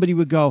while, somebody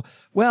would go,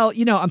 well,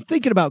 I'm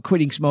thinking about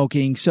quitting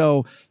smoking,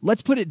 so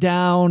let's put it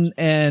down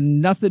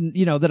and nothing,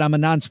 that I'm a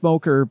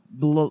non-smoker,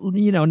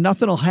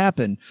 nothing will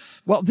happen.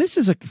 Well, this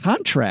is a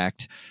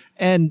contract.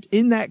 And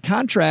in that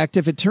contract,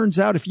 if it turns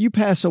out if you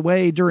pass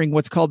away during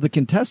what's called the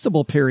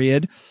contestable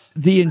period,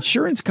 the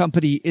insurance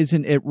company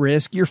isn't at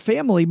risk. Your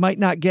family might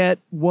not get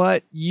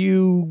what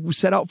you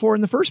set out for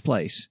in the first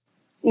place.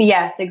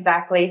 Yes,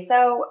 exactly.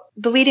 So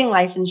the leading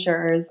life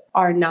insurers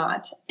are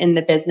not in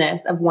the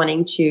business of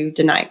wanting to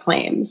deny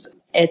claims.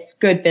 It's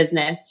good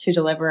business to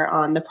deliver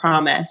on the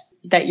promise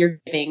that you're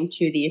giving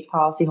to these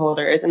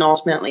policyholders and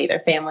ultimately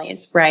their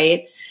families,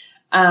 right?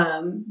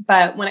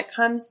 But when it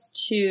comes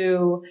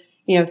to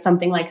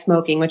something like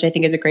smoking, which I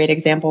think is a great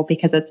example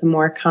because it's a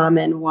more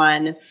common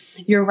one.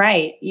 You're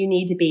right. You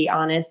need to be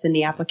honest in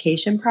the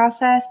application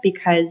process,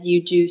 because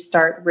you do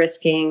start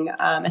risking,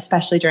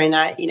 especially during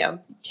that,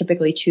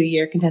 typically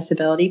 2-year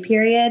contestability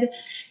period,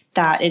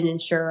 that an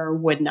insurer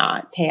would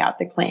not pay out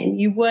the claim.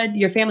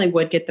 Your family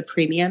would get the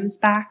premiums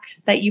back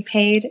that you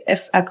paid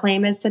if a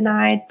claim is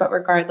denied, but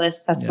regardless,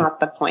 that's not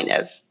the point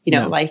of,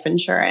 life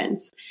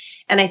insurance.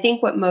 And I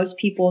think what most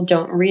people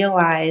don't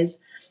realize,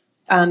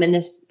 and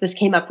this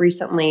came up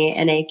recently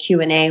in a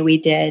Q&A we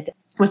did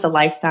with a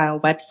lifestyle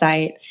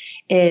website,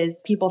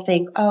 is people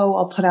think, oh,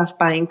 I'll put off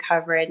buying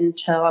coverage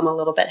until I'm a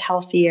little bit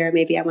healthier.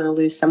 Maybe I want to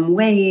lose some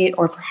weight,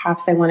 or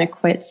perhaps I want to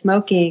quit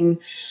smoking.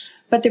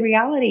 But the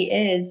reality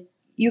is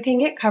you can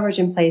get coverage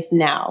in place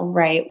now,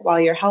 right?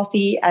 While you're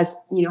healthy, as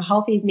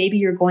healthy as maybe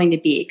you're going to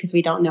be, because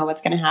we don't know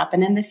what's going to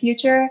happen in the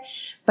future.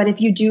 But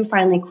if you do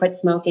finally quit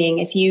smoking,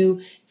 if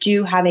you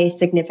do have a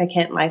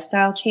significant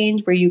lifestyle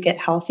change where you get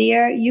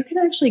healthier, you can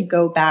actually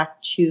go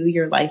back to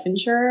your life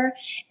insurer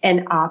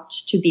and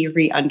opt to be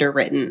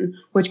re-underwritten,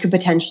 which could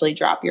potentially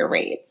drop your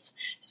rates.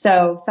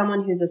 So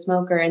someone who's a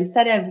smoker,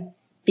 instead of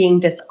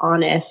being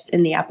dishonest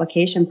in the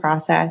application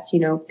process,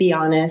 be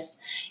honest,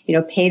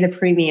 pay the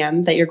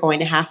premium that you're going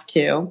to have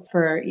to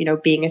for,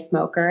 being a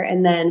smoker.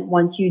 And then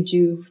once you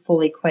do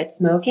fully quit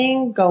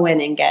smoking, go in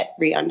and get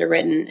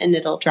re-underwritten, and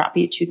it'll drop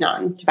you to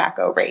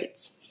non-tobacco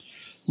rates.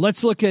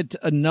 Let's look at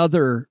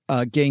another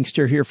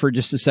gangster here for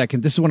just a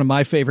second. This is one of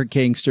my favorite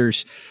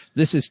gangsters.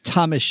 This is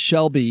Thomas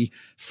Shelby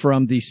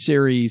from the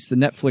series, the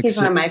Netflix. He's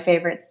one of my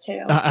favorites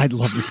too. I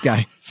love this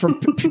guy from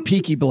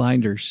Peaky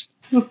Blinders.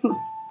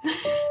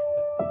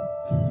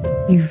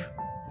 You've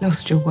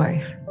lost your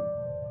wife.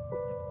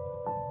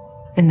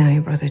 And now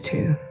your brother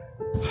too.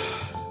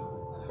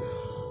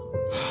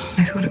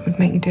 I thought it would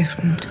make you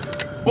different.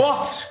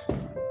 What?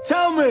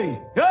 Tell me!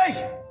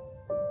 Hey!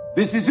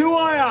 This is who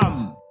I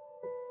am!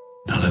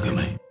 Now look at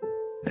me.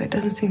 But it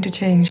doesn't seem to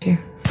change you.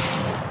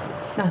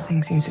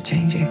 Nothing seems to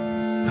change you.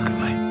 Look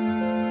at me.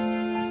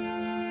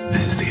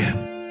 This is the end.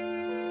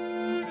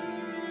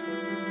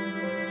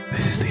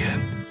 This is the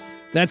end.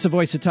 That's the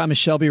voice of Thomas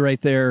Shelby right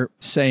there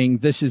saying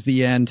this is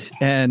the end.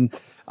 And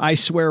I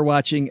swear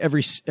watching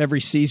every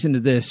season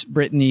of this,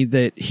 Brittany,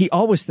 that he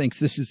always thinks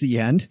this is the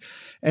end.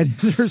 And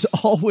there's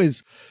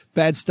always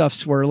bad stuff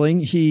swirling.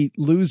 He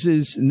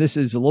loses, and this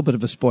is a little bit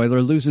of a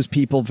spoiler, loses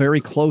people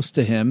very close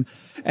to him.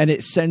 And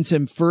it sends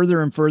him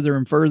further and further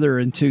and further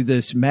into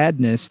this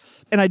madness.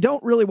 And I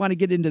don't really want to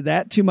get into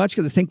that too much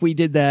because I think we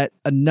did that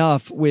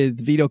enough with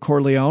Vito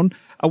Corleone.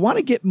 I want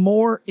to get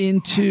more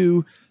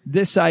into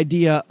this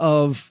idea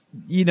of,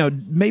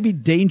 maybe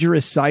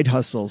dangerous side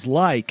hustles,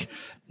 like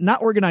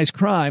not organized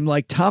crime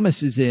like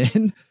Thomas is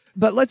in,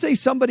 but let's say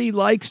somebody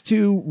likes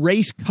to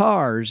race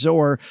cars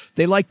or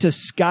they like to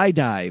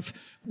skydive.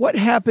 What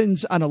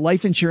happens on a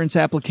life insurance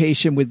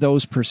application with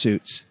those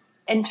pursuits?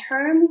 In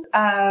terms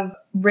of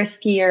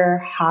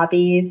riskier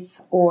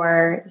hobbies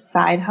or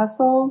side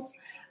hustles,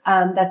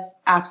 that's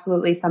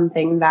absolutely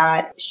something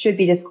that should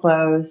be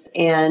disclosed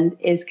and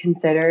is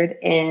considered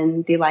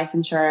in the life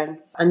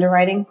insurance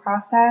underwriting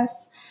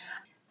process.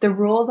 The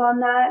rules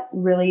on that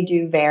really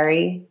do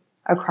vary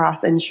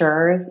across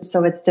insurers,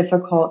 so it's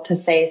difficult to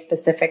say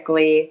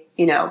specifically,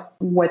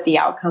 what the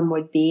outcome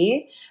would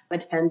be. It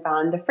depends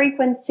on the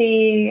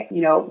frequency,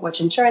 which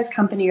insurance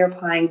company you're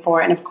applying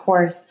for, and of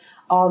course,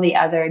 all the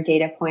other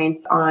data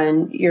points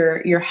on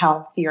your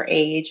health, your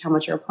age, how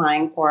much you're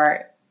applying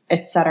for,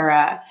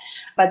 etc.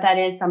 But that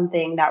is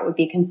something that would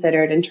be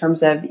considered in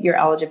terms of your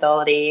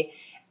eligibility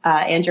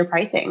and your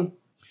pricing.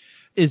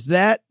 Is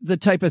that the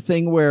type of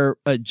thing where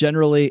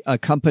generally a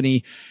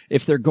company,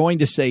 if they're going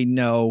to say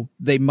no,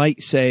 they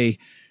might say,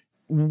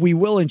 we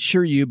will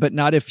insure you, but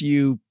not if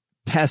you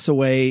pass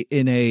away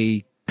in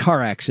a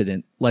car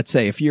accident? Let's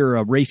say if you're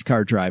a race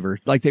car driver,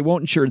 like they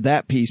won't insure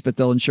that piece, but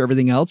they'll insure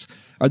everything else.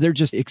 Are there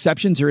just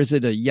exceptions, or is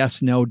it a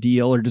yes, no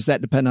deal, or does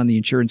that depend on the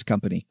insurance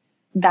company?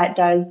 That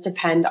does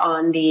depend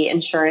on the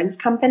insurance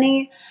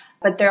company.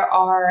 But there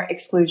are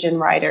exclusion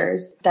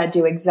riders that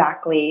do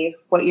exactly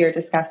what you're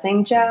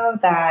discussing, Joe,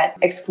 that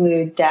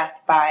exclude death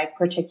by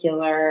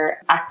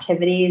particular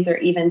activities, or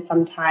even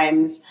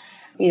sometimes,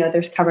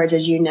 there's coverage,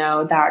 as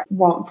that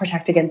won't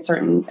protect against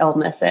certain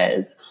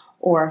illnesses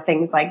or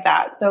things like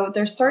that. So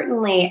there's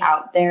certainly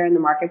out there in the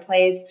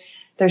marketplace,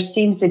 there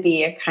seems to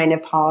be a kind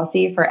of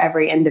policy for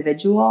every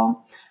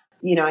individual.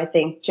 I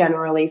think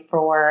generally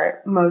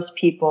for most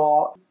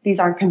people, these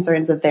aren't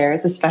concerns of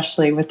theirs,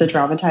 especially with the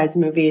dramatized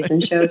movies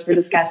and shows we're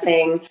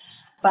discussing.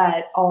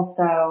 But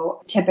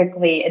also,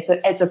 typically, it's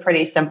a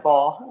pretty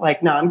simple,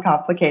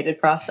 non-complicated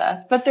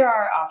process. But there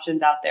are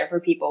options out there for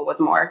people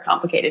with more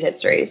complicated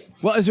histories.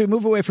 Well, as we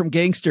move away from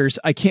gangsters,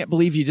 I can't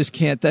believe you just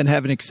can't then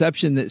have an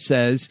exception that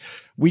says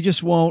we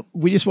just won't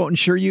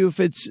insure you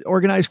if it's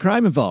organized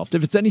crime involved.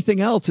 If it's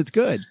anything else, it's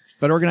good,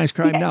 but organized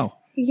crime, no.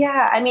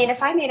 Yeah,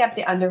 if I made up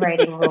the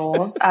underwriting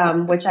rules,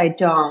 which I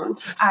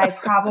don't, I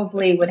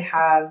probably would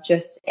have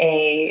just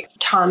a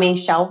Tommy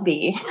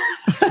Shelby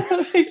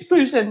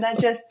exclusion that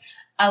just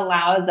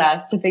allows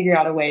us to figure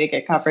out a way to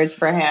get coverage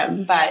for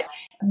him. But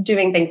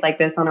doing things like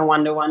this on a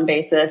one-to-one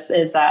basis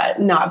is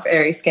not a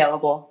very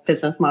scalable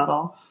business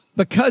model.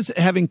 Because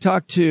having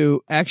talked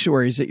to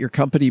actuaries at your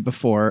company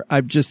before,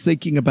 I'm just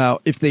thinking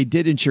about if they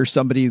did insure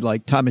somebody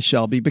like Thomas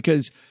Shelby,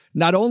 because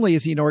not only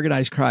is he an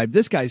organized crime,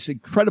 this guy's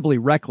incredibly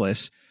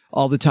reckless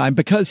all the time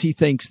because he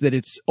thinks that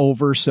it's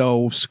over.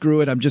 So screw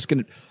it.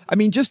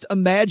 Just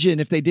imagine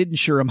if they did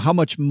insure him, how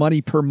much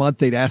money per month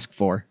they'd ask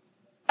for.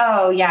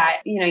 Oh yeah.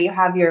 You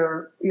have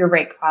your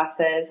rate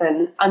classes,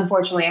 and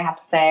unfortunately I have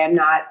to say I'm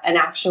not an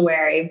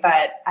actuary,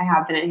 but I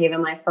have been at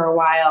Haven Life for a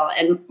while.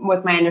 And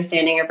with my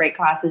understanding of rate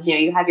classes,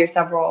 you have your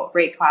several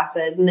rate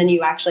classes, and then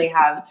you actually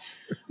have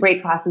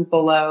rate classes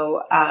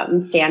below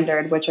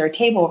standard, which are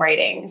table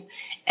ratings.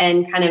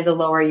 And kind of the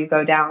lower you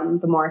go down,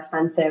 the more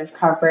expensive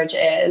coverage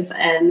is.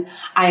 And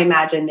I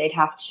imagine they'd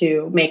have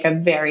to make a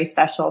very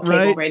special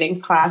table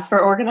ratings class for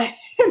organized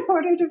in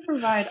order to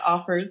provide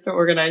offers to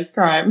organized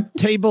crime.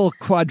 Table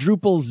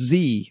quadruple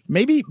Z.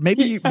 Maybe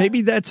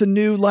that's a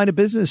new line of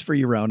business for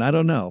you, Roan. I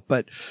don't know.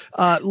 But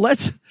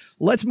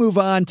let's move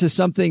on to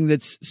something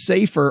that's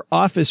safer,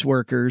 office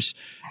workers.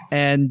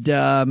 And,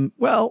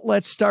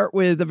 let's start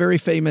with a very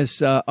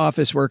famous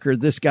office worker.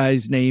 This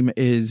guy's name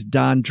is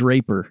Don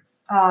Draper.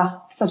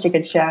 Such a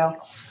good show.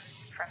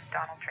 From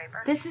Donald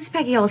Draper. This is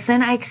Peggy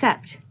Olson. I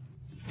accept.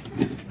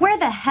 Where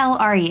the hell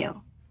are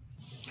you?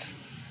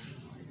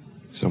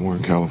 Somewhere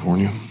in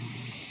California.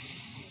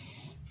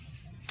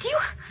 Do you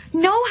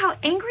know how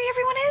angry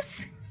everyone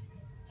is?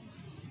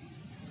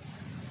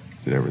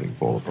 Did everything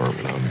fall apart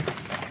without me?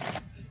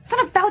 It's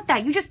not about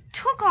that. You just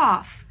took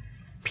off.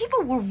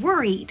 People were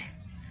worried.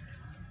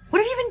 What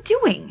have you been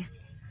doing?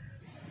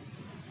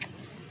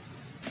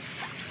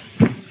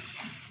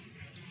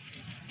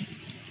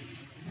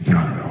 I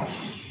don't know.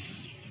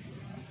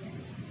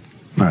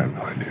 I have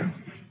no idea.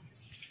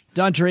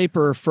 Don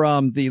Draper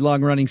from the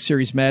long-running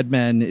series Mad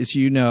Men, as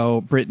you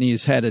know, Brittany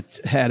has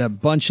had a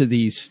bunch of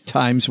these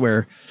times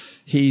where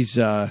he's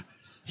a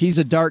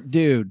dark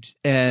dude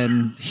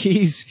and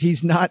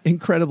he's not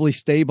incredibly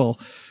stable.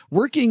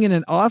 Working in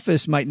an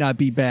office might not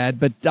be bad,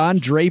 but Don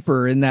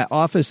Draper in that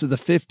office of the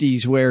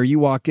 50s where you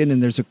walk in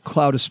and there's a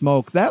cloud of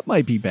smoke, that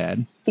might be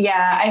bad.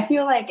 Yeah, I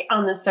feel like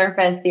on the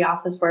surface, the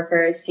office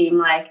workers seem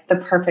like the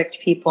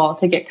perfect people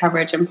to get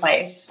coverage in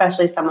place,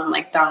 especially someone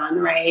like Don,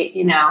 right?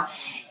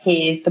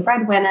 He's the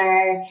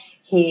breadwinner.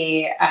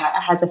 He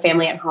has a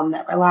family at home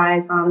that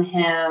relies on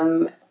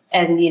him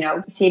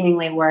and,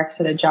 seemingly works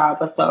at a job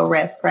with low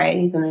risk, right?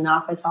 He's in an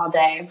office all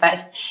day.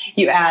 But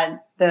you add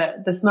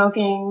the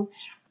smoking,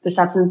 the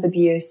substance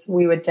abuse,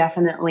 we would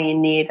definitely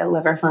need a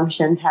liver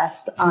function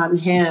test on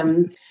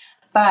him.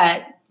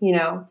 But,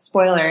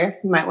 spoiler,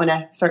 you might want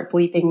to start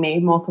bleeping me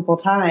multiple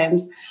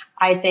times.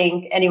 I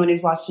think anyone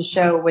who's watched the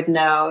show would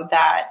know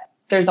that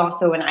there's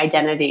also an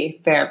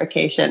identity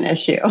verification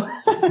issue.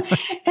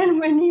 And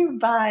when you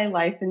buy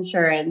life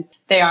insurance,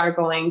 they are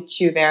going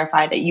to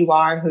verify that you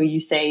are who you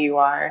say you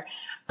are,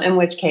 in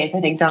which case I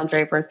think Don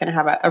Draper is going to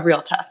have a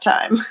real tough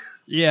time.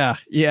 Yeah.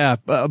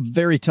 A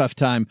very tough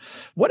time.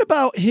 What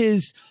about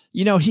his,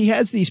 he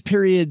has these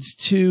periods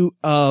too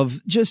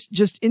of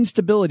just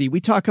instability. We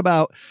talk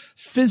about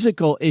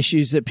physical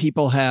issues that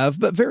people have,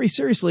 but very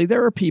seriously,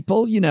 there are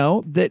people,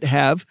 that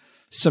have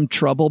some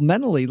trouble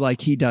mentally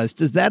like he does.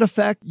 Does that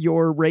affect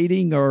your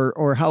rating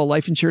or how a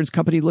life insurance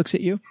company looks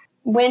at you?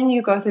 When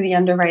you go through the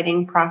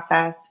underwriting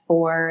process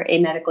for a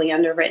medically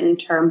underwritten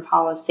term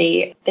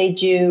policy,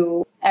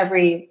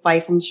 every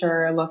life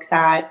insurer looks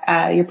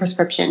at your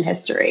prescription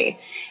history.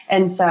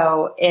 And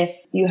so if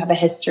you have a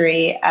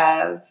history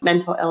of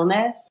mental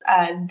illness,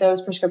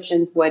 those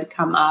prescriptions would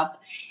come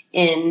up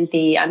in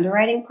the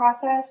underwriting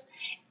process.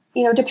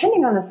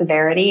 Depending on the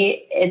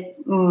severity,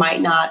 it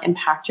might not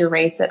impact your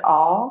rates at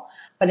all.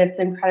 But if it's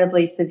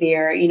incredibly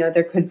severe,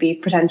 there could be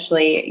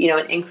potentially,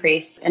 an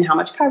increase in how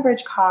much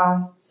coverage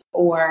costs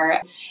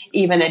or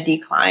even a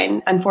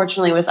decline.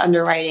 Unfortunately, with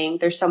underwriting,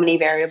 there's so many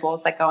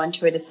variables that go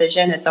into a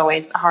decision. It's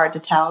always hard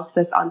to tell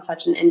because it's on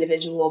such an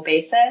individual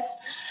basis.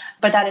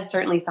 But that is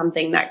certainly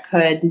something that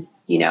could,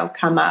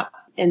 come up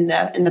in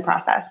the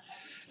process.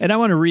 And I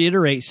want to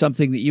reiterate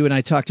something that you and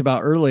I talked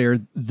about earlier.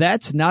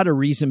 That's not a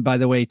reason, by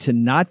the way, to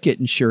not get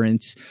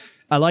insurance.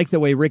 I like the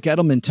way Rick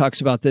Edelman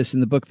talks about this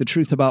in the book, The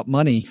Truth About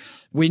Money.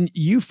 When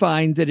you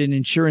find that an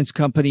insurance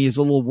company is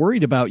a little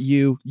worried about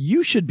you,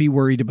 you should be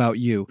worried about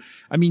you.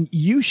 I mean,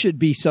 you should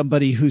be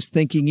somebody who's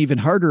thinking even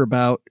harder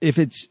about if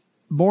it's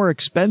more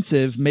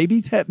expensive,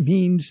 maybe that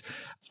means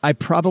I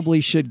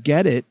probably should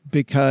get it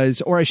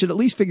or I should at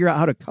least figure out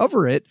how to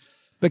cover it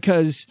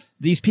because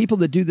these people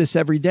that do this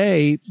every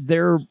day,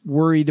 they're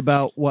worried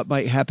about what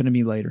might happen to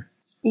me later.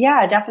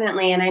 Yeah,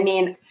 definitely. And I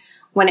mean,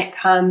 when it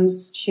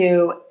comes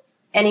to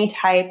any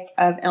type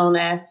of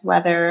illness,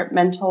 whether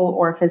mental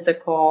or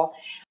physical,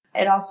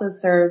 it also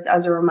serves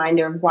as a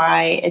reminder of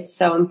why it's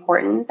so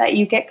important that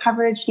you get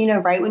coverage,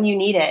 right when you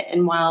need it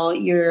and while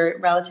you're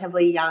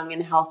relatively young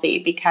and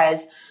healthy,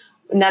 because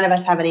none of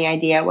us have any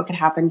idea what could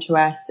happen to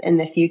us in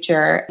the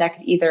future that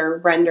could either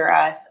render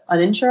us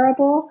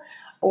uninsurable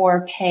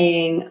or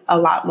paying a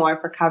lot more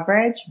for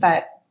coverage.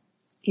 But,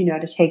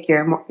 to take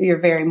your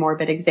very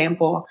morbid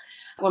example,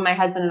 when my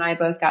husband and I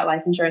both got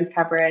life insurance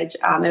coverage,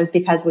 it was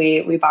because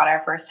we bought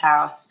our first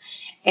house.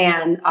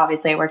 And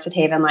obviously I worked at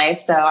Haven Life,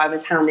 so I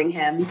was hounding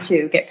him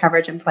to get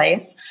coverage in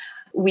place.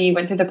 We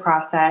went through the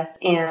process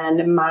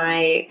and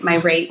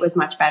my rate was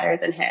much better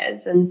than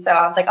his. And so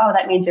I was like, oh,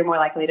 that means you're more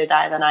likely to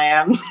die than I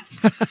am.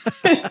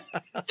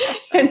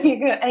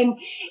 and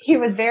he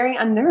was very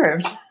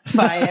unnerved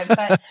by it.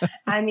 But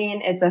I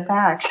mean, it's a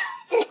fact.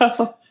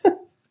 So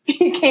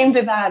he came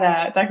to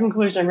that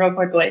conclusion real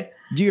quickly.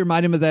 Do you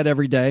remind him of that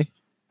every day?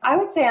 I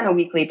would say on a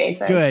weekly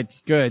basis. Good.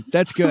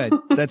 That's good.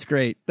 That's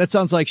great. That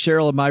sounds like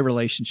Cheryl and my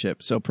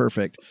relationship. So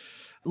perfect.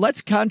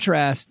 Let's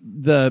contrast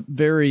the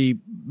very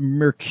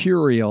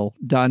mercurial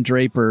Don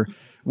Draper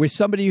with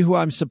somebody who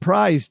I'm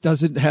surprised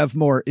doesn't have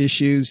more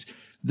issues.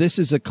 This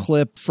is a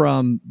clip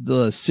from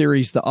the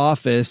series The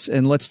Office,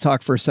 and let's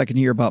talk for a second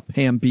here about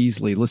Pam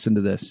Beasley. Listen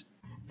to this.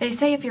 They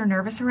say if you're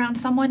nervous around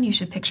someone, you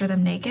should picture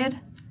them naked.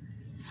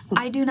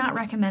 I do not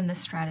recommend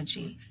this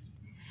strategy.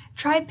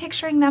 Try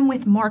picturing them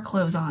with more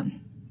clothes on.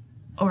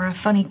 Or a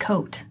funny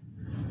coat.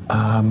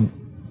 Are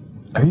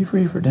you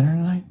free for dinner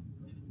tonight?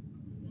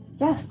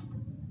 Yes.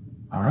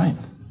 All right.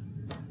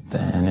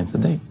 Then it's a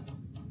date.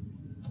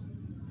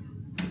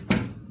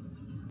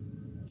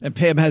 And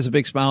Pam has a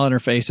big smile on her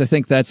face. I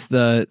think that's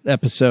the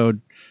episode,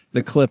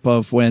 the clip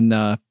of when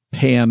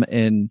Pam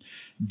and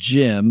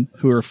Jim,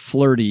 who are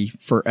flirty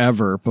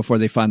forever before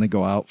they finally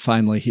go out,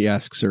 finally he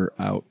asks her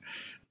out.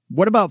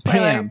 What about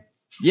Pam?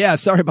 Yeah,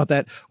 sorry about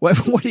that. What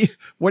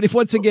if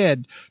once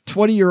again,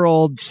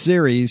 20-year-old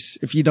series,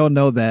 if you don't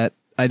know that,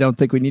 I don't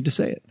think we need to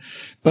say it.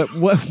 But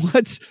what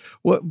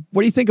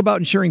do you think about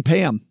insuring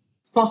Pam?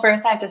 Well,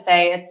 first I have to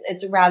say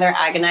it's rather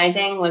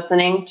agonizing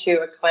listening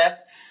to a clip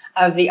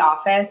of The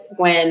Office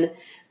when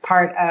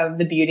part of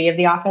the beauty of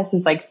The Office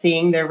is like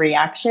seeing their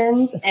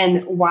reactions.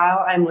 And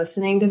while I'm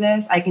listening to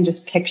this, I can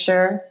just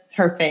picture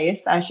her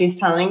face as she's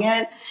telling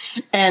it.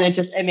 And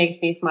it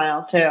makes me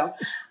smile too.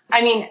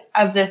 I mean,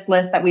 of this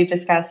list that we've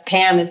discussed,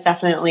 Pam is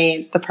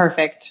definitely the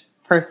perfect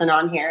person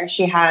on here.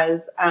 She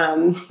has,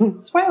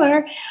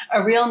 spoiler,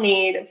 a real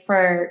need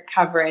for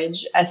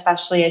coverage,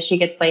 especially as she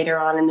gets later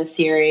on in the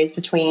series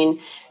between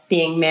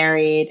being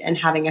married and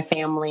having a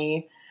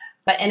family.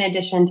 But in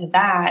addition to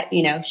that,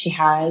 she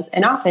has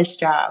an office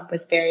job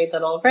with very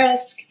little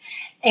risk.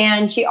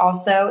 And she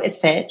also is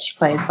fit. She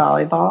plays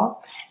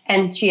volleyball.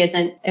 And she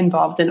isn't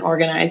involved in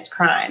organized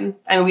crime.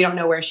 I mean, we don't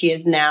know where she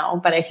is now,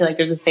 but I feel like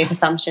there's a safe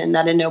assumption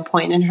that at no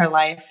point in her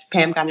life,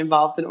 Pam got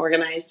involved in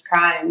organized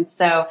crime.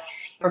 So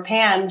for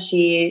Pam,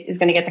 she is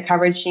going to get the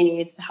coverage she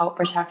needs to help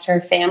protect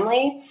her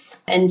family.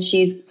 And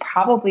she's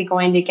probably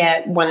going to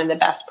get one of the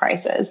best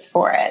prices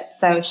for it.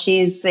 So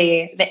she's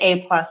the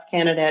A+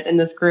 candidate in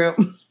this group.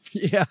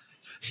 Yeah.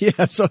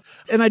 So,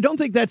 and I don't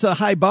think that's a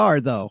high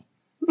bar though.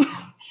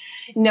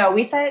 No,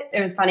 we said it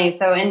was funny.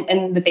 So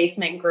in the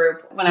basement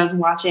group, when I was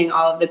watching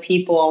all of the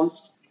people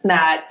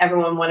that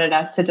everyone wanted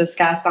us to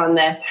discuss on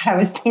this, I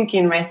was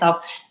thinking to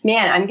myself,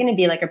 man, I'm going to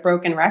be like a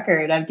broken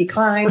record of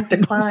decline,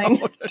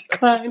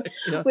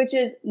 yeah. Which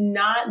is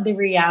not the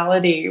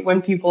reality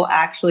when people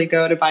actually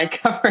go to buy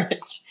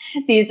coverage.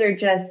 These are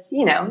just,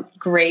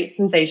 great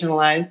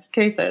sensationalized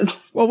cases.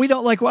 Well, we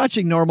don't like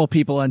watching normal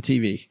people on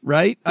TV,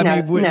 right?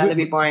 That'd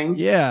be boring.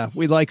 Yeah,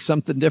 we like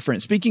something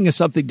different. Speaking of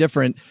something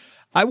different,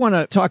 I want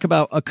to talk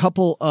about a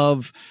couple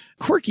of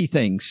quirky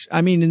things.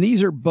 I mean, and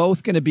these are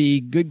both going to be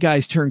good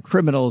guys turn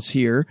criminals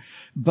here.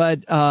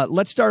 But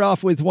let's start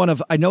off with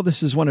I know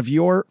this is one of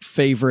your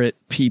favorite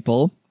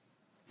people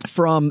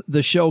from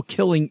the show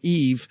Killing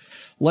Eve.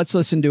 Let's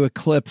listen to a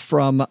clip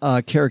from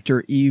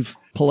character Eve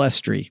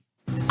Palestri.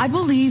 I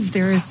believe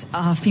there is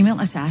a female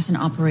assassin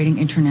operating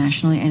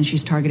internationally, and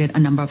she's targeted a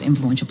number of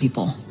influential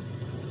people.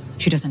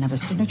 She doesn't have a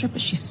signature, but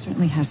she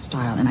certainly has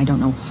style, and I don't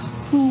know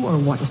who or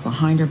what is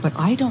behind her, but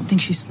I don't think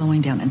she's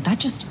slowing down, and that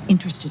just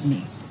interested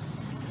me,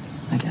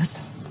 I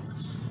guess.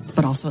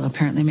 But also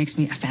apparently makes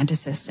me a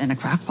fantasist and a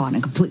crackpot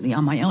and completely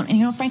on my own.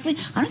 And frankly,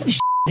 I don't give a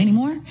shit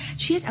anymore.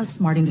 She is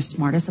outsmarting the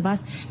smartest of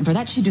us, and for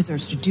that she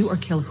deserves to do or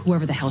kill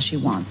whoever the hell she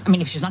wants. I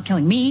mean, if she's not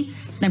killing me,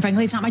 then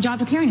frankly it's not my job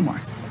to care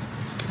anymore.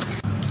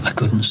 I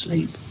couldn't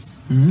sleep.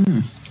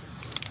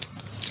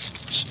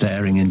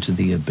 Staring into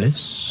the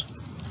abyss.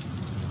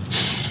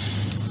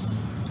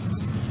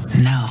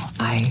 No,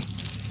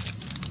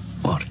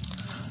 What?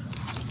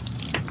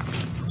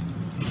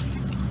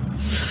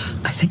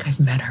 I think I've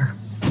met her.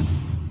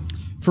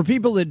 For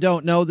people that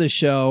don't know the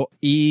show,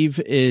 Eve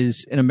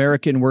is an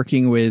American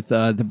working with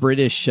the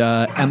British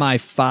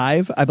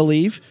MI5, I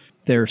believe,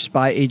 their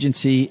spy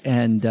agency.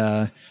 And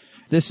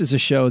this is a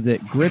show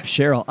that grips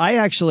Cheryl. I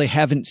actually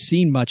haven't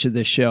seen much of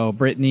this show,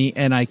 Brittany,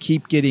 and I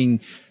keep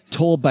getting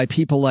told by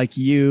people like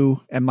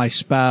you and my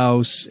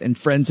spouse and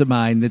friends of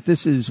mine that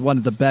this is one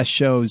of the best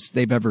shows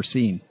they've ever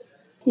seen.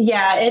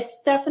 Yeah,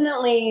 it's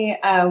definitely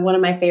one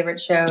of my favorite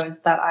shows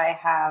that I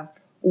have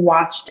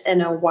watched in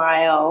a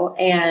while.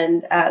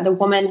 And the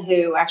woman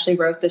who actually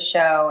wrote the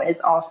show is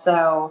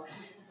also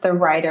the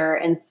writer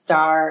and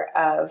star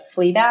of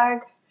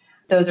Fleabag.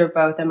 Those are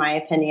both, in my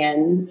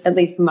opinion, at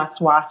least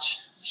must-watch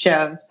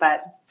shows,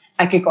 but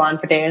I could go on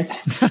for days.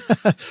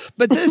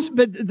 But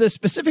the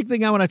specific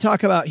thing I want to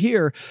talk about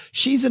here,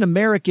 she's an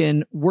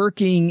American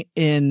living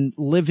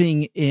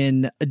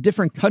in a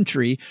different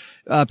country.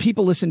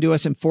 People listen to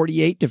us in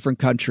 48 different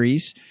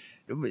countries.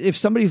 If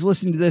somebody's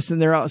listening to this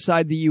and they're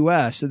outside the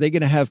U.S., are they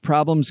going to have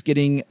problems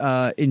getting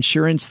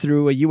insurance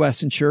through a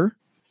U.S. insurer?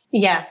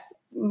 Yes.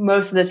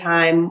 Most of the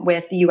time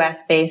with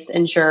US-based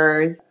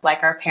insurers,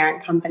 like our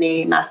parent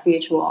company, Mass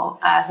Mutual,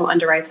 who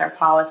underwrites our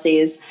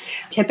policies,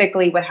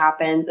 typically what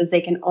happens is they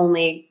can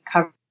only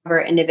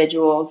cover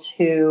individuals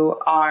who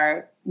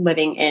are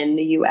living in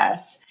the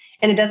US.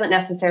 And it doesn't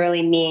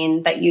necessarily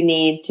mean that you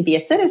need to be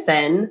a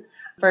citizen.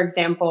 For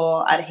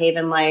example, at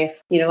Haven Life,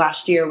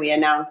 last year we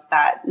announced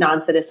that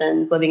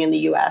non-citizens living in the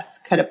US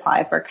could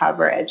apply for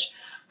coverage.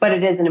 But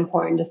it is an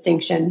important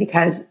distinction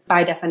because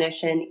by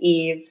definition,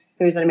 Eve,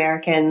 who's an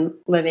American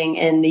living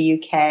in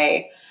the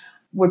UK,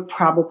 would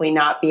probably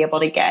not be able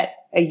to get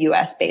a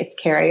US-based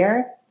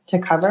carrier to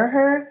cover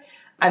her.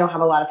 I don't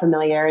have a lot of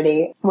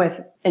familiarity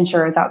with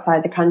insurers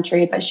outside the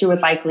country, but she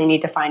would likely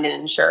need to find an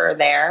insurer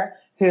there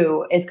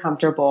who is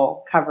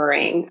comfortable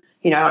covering,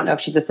 I don't know if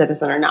she's a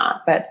citizen or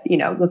not, but,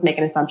 let's make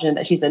an assumption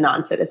that she's a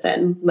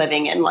non-citizen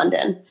living in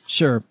London.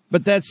 Sure.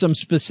 But that's some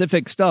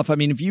specific stuff. I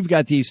mean, if you've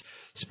got these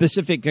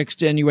specific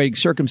extenuating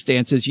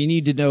circumstances, you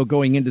need to know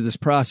going into this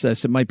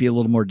process, it might be a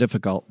little more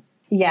difficult.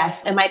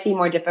 Yes, it might be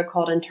more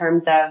difficult in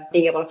terms of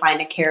being able to find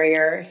a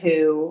carrier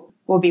who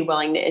will be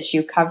willing to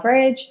issue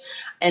coverage,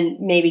 and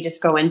maybe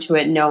just go into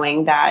it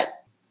knowing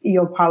that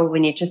you'll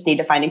probably just need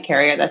to find a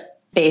carrier that's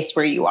based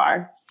where you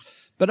are.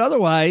 But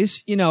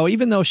otherwise,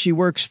 even though she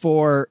works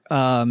for,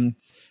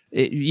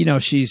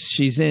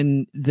 she's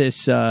in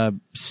this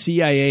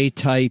CIA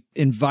type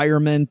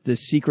environment,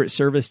 this Secret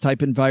Service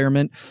type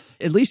environment,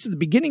 at least at the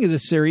beginning of the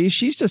series,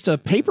 she's just a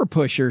paper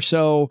pusher.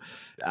 So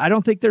I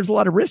don't think there's a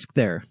lot of risk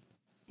there.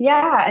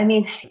 Yeah, I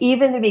mean,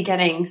 even the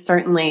beginning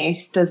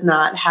certainly does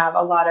not have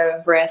a lot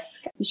of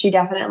risk. She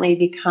definitely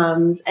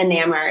becomes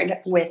enamored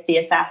with the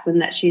assassin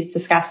that she's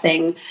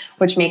discussing,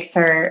 which makes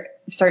her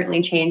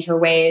certainly change her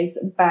ways.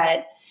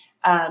 But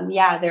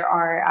there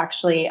are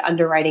actually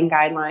underwriting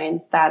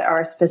guidelines that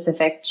are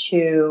specific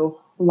to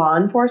law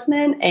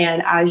enforcement.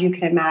 And as you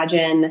can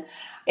imagine,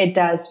 it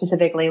does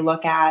specifically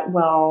look at,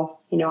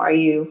 are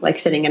you like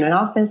sitting in an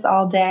office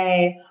all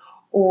day?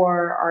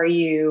 Or are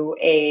you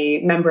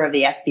a member of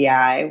the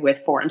FBI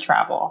with foreign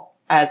travel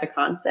as a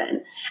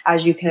constant?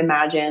 As you can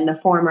imagine, the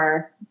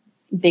former,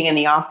 being in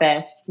the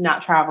office,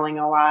 not traveling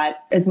a lot,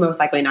 is most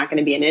likely not going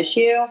to be an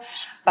issue.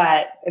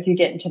 But if you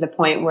get to the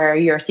point where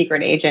you're a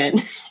secret agent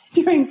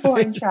doing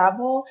foreign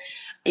travel,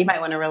 you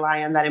might want to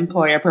rely on that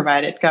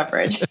employer-provided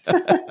coverage.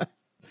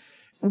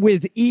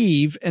 With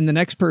Eve and the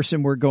next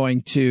person we're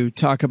going to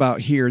talk about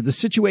here, the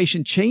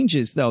situation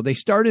changes, though. They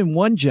start in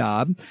one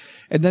job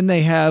and then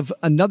they have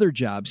another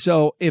job.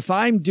 So if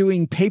I'm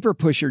doing paper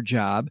pusher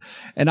job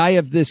and I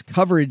have this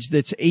coverage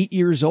that's 8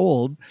 years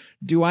old,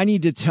 do I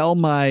need to tell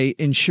my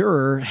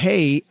insurer,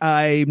 hey,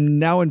 I'm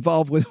now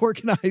involved with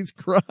organized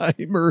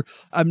crime, or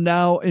I'm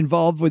now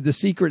involved with the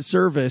Secret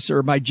Service,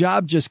 or my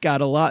job just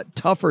got a lot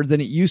tougher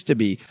than it used to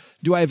be?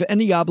 Do I have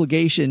any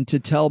obligation to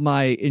tell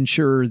my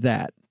insurer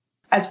that?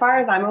 As far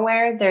as I'm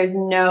aware, there's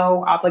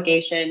no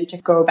obligation to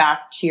go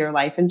back to your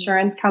life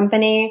insurance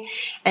company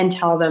and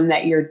tell them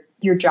that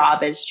your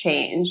job has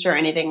changed or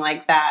anything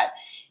like that.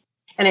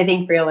 And I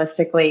think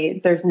realistically,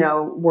 there's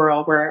no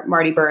world where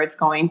Marty Bird's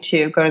going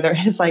to go to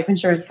his life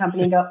insurance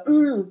company and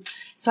go,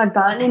 so I've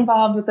gotten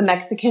involved with the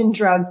Mexican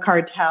drug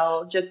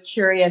cartel. Just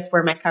curious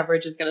where my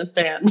coverage is going to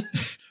stand.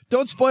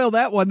 Don't spoil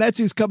that one. That's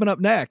who's coming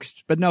up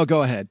next. But no,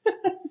 go ahead.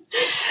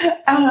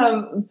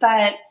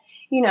 But,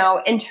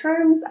 in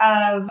terms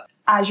of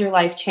as your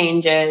life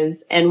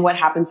changes and what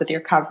happens with your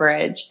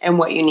coverage and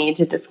what you need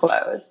to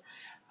disclose,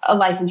 a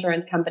life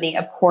insurance company,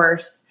 of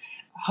course,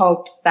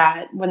 hopes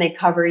that when they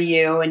cover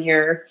you and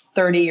you're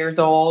 30 years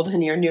old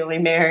and you're newly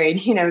married,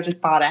 just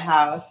bought a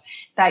house,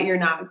 that you're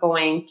not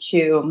going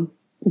to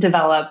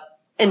develop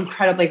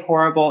incredibly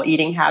horrible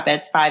eating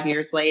habits 5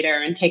 years later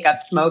and take up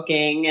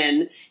smoking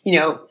and,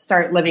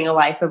 start living a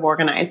life of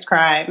organized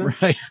crime.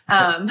 Right.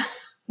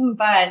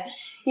 But,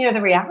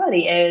 the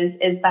reality is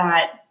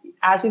that,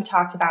 as we've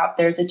talked about,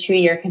 there's a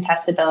 2-year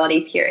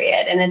contestability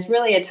period, and it's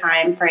really a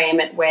time frame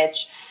at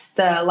which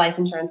the life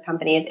insurance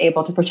company is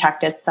able to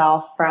protect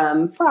itself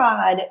from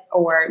fraud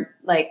or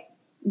like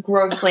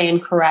grossly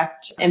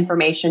incorrect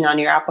information on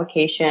your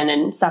application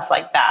and stuff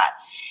like that.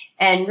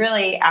 And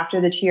really, after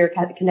the 2-year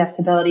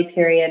contestability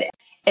period,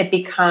 it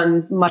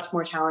becomes much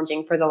more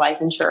challenging for the life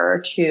insurer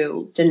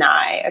to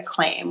deny a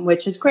claim,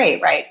 which is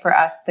great, right, for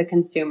us, the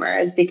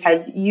consumers,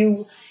 because you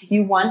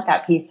want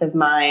that peace of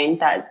mind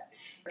that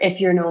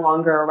if you're no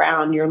longer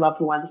around, your loved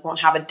ones won't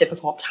have a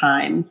difficult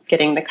time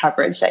getting the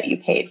coverage that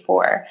you paid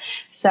for.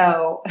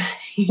 So,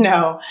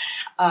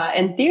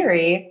 in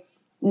theory,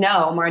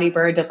 no, Marty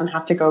Bird doesn't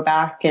have to go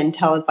back and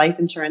tell his life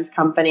insurance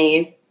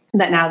company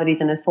that now that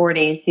he's in his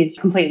 40s, he's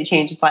completely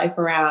changed his life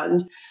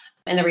around.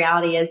 And the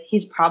reality is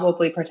he's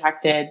probably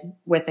protected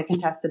with the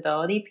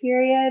contestability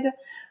period.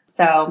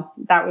 So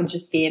that would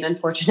just be an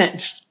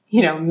unfortunate,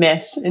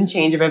 miss and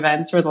change of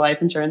events for the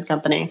life insurance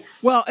company.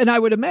 Well, and I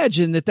would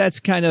imagine that that's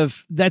kind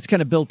of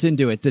built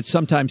into it, that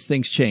sometimes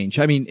things change.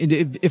 I mean,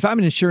 if I'm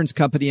an insurance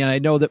company and I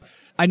know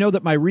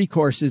that my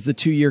recourse is the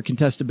 2-year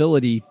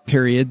contestability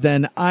period,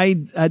 then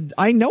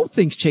I know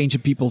things change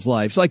in people's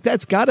lives. Like,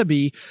 that's got to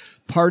be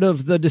part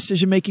of the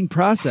decision-making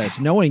process,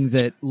 knowing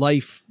that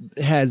life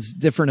has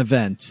different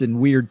events and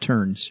weird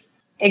turns.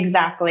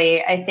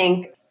 Exactly. I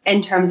think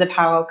in terms of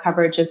how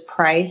coverage is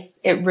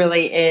priced, it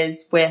really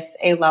is with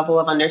a level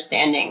of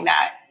understanding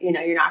that,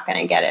 you're not going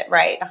to get it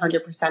right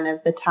 100%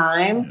 of the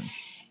time.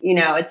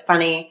 It's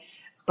funny,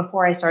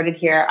 before I started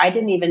here, I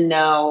didn't even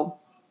know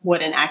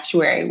what an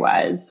actuary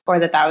was, or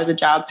that was a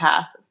job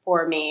path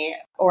for me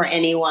or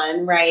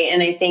anyone, right?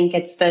 And I think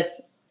it's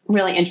this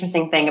really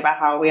interesting thing about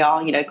how we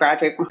all,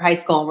 graduate from high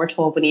school and we're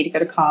told we need to go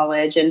to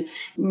college, and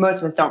most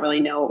of us don't really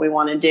know what we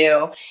want to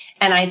do.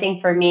 And I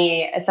think for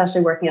me,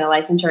 especially working in a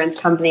life insurance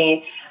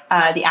company,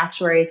 the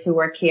actuaries who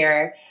work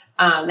here,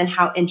 and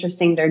how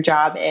interesting their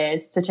job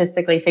is,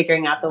 statistically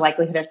figuring out the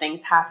likelihood of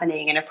things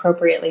happening and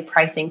appropriately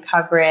pricing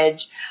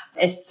coverage,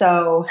 is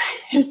so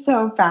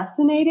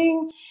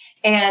fascinating.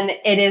 And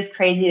it is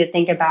crazy to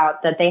think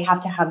about that they have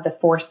to have the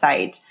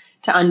foresight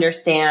to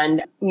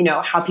understand,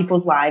 how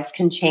people's lives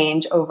can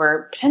change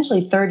over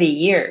potentially 30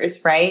 years,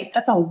 right?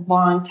 That's a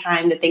long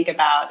time to think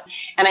about.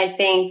 And I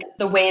think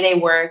the way they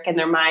work and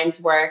their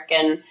minds work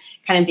and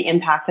kind of the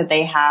impact that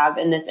they have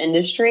in this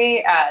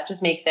industry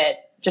just makes it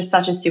just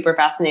such a super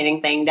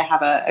fascinating thing to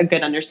have a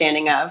good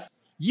understanding of.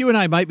 You and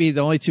I might be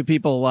the only two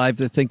people alive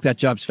that think that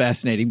job's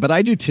fascinating, but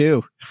I do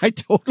too. I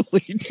totally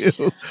do.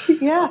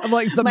 Yeah. I'm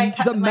like the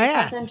math.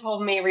 My cousin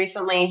told me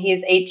recently,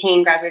 he's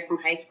 18, graduated from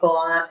high school,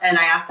 and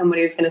I asked him what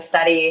he was going to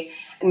study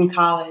in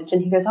college,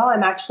 and he goes, "Oh, I'm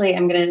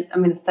going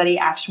to study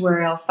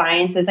actuarial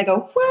sciences." I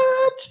go,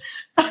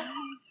 "What?"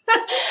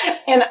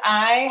 And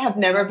I have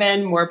never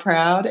been more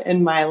proud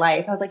in my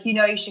life. I was like,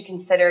 you should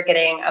consider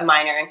getting a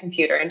minor in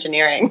computer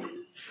engineering.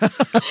 And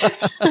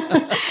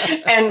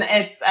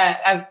it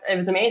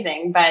was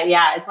amazing. But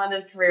yeah, it's one of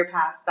those career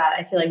paths that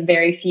I feel like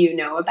very few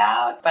know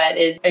about, but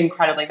is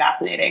incredibly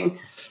fascinating.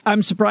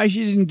 I'm surprised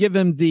you didn't give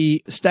him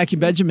the Stacking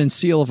Benjamin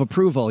seal of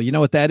approval. You know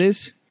what that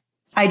is?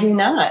 I do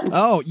not.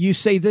 Oh, you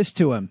say this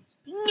to him.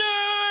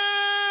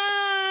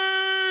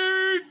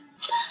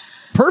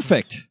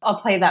 Perfect. I'll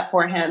play that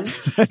for him.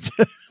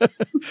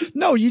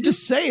 No, you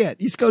just say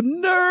it. You just go,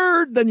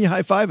 nerd. Then you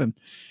high five him.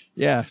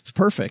 Yeah, it's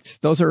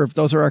perfect. Those are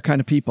our kind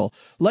of people.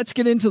 Let's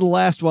get into the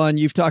last one.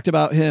 You've talked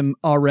about him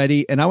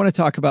already, and I want to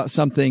talk about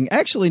something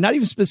actually not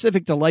even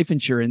specific to life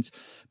insurance,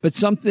 but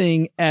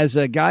something as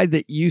a guy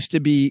that used to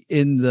be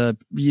in the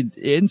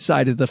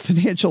inside of the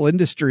financial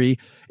industry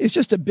is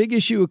just a big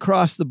issue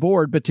across the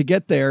board. But to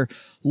get there,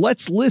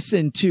 let's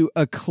listen to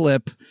a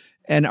clip.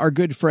 And our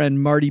good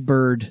friend, Marty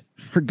Bird,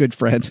 her good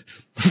friend,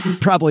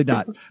 probably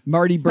not,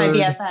 Marty Bird.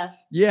 My BFF.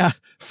 Yeah.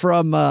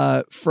 From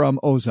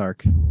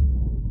Ozark.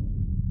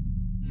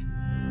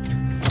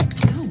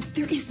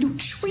 There is no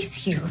choice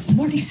here.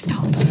 Marty,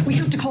 stop. We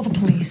have to call the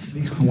police.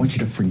 I want you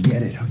to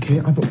forget it, okay?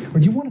 Or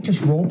do you want to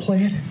just role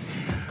play it?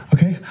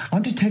 Okay?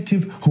 I'm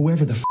Detective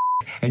whoever the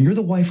and you're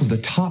the wife of the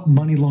top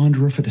money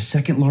launderer for the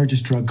second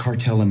largest drug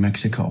cartel in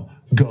Mexico.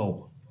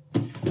 Go.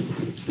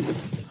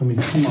 I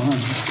mean, come on.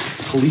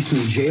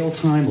 Policeman jail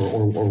time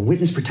or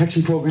witness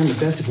protection program, the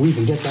best if we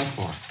even get that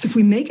far. If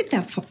we make it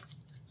that far,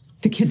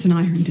 the kids and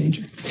I are in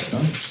danger.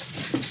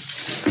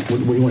 What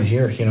do you want to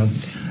hear?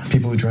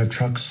 People who drive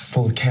trucks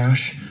full of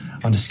cash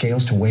onto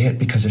scales to weigh it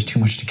because there's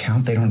too much to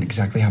count. They don't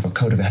exactly have a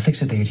code of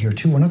ethics that they adhere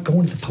to. We're not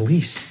going to the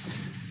police.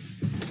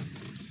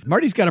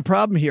 Marty's got a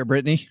problem here,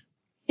 Brittany.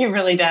 He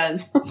really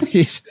does.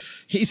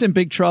 He's in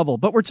big trouble.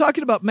 But we're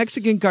talking about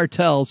Mexican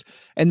cartels,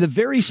 and the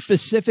very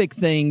specific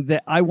thing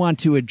that I want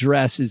to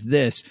address is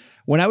this.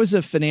 When I was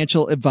a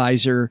financial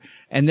advisor,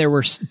 and there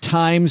were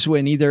times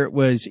when it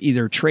was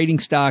trading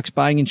stocks,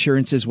 buying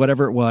insurances,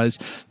 whatever it was,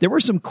 there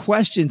were some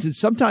questions, and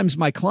sometimes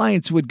my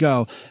clients would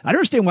go, I don't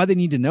understand why they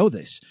need to know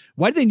this.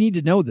 Why do they need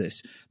to know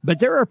this? But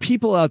there are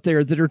people out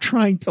there that are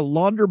trying to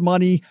launder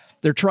money.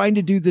 They're trying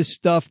to do this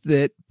stuff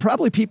that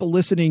probably people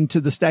listening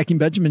to the Stacking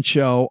Benjamin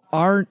show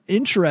aren't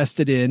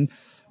interested in,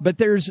 but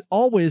there's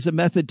always a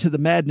method to the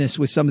madness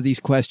with some of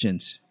these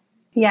questions.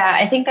 Yeah,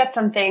 I think that's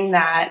something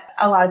that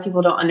a lot of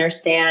people don't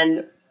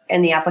understand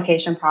in the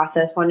application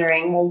process,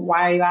 wondering, well,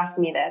 why are you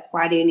asking me this?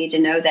 Why do you need to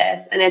know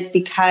this? And it's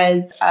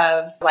because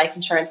of life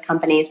insurance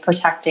companies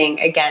protecting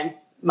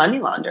against money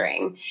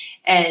laundering.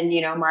 And,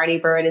 Marty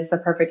Bird is the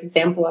perfect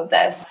example of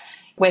this.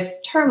 With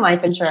term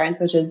life insurance,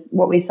 which is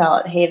what we sell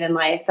at Haven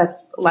Life,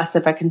 that's less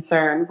of a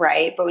concern,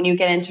 right? But when you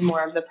get into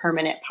more of the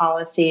permanent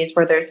policies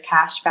where there's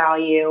cash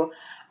value,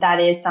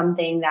 that is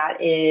something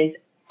that is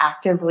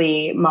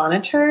actively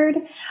monitored.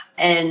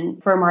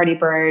 And for Marty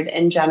Bird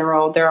in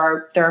general, there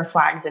are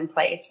flags in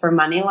place for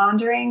money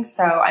laundering.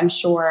 So I'm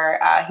sure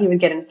he would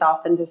get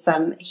himself into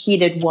some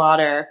heated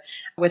water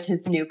with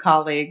his new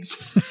colleagues.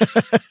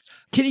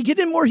 Can he get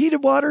in more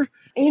heated water?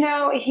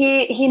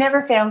 He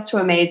never fails to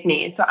amaze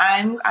me. So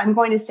I'm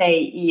going to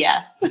say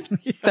yes,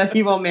 that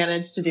he will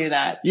manage to do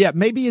that. Yeah,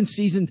 maybe in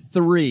season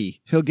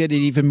 3, he'll get in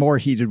even more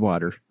heated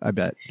water, I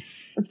bet.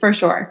 For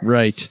sure.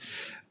 Right.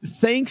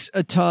 Thanks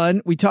a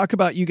ton. We talk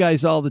about you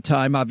guys all the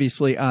time,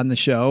 obviously, on the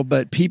show,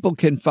 but people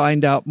can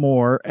find out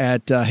more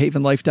at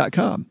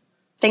havenlife.com.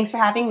 Thanks for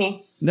having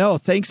me. No,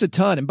 thanks a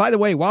ton. And by the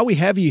way, while we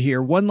have you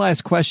here, one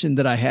last question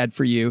that I had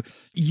for you.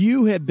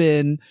 You have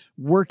been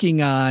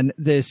working on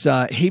this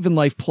Haven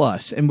Life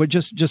Plus, and we're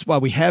just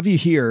while we have you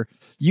here,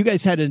 you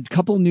guys had a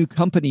couple new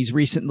companies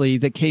recently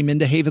that came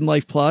into Haven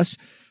Life Plus.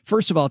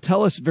 First of all,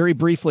 tell us very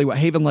briefly what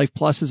Haven Life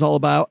Plus is all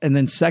about. And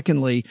then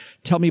secondly,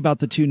 tell me about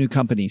the 2 new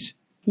companies.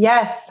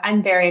 Yes,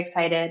 I'm very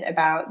excited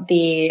about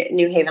the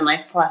new Haven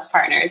Life Plus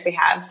partners we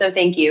have. So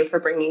thank you for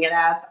bringing it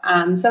up.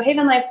 So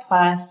Haven Life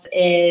Plus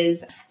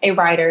is a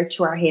rider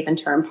to our Haven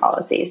term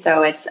policy.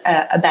 So it's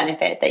a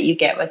benefit that you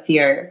get with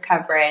your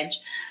coverage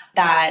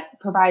that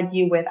provides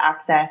you with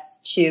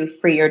access to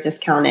free or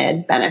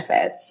discounted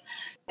benefits.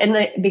 In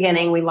the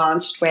beginning, we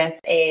launched with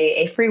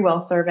a free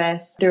will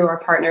service through our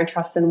partner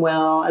Trust and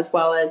Will, as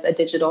well as a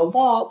digital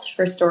vault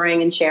for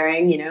storing and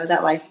sharing,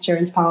 that life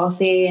insurance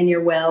policy in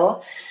your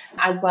will,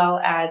 as well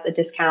as a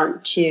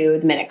discount to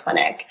the Minute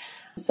Clinic.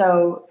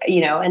 So,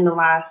 in the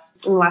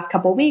last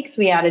couple of weeks,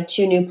 we added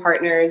 2 new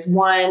partners.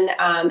 One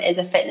is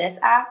a fitness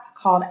app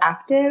called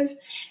Active.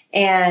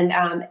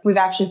 And we've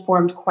actually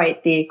formed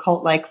quite the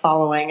cult-like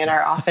following in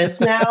our office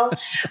now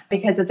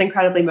because it's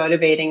incredibly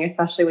motivating,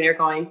 especially when you're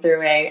going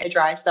through a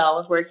dry spell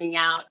with working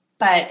out.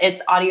 But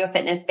it's audio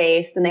fitness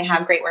based, and they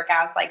have great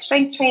workouts like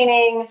strength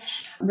training,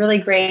 really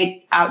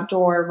great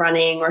outdoor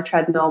running or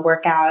treadmill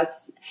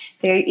workouts.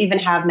 They even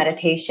have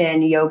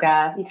meditation,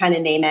 yoga, you kind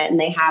of name it, and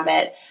they have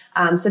it.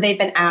 So they've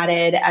been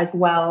added, as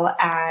well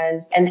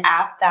as an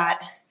app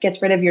that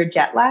gets rid of your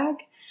jet lag.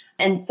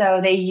 And so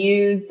they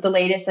use the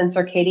latest in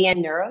circadian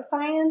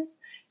neuroscience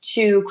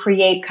to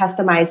create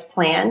customized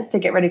plans to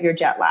get rid of your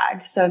jet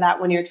lag, so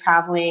that when you're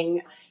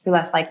traveling, you're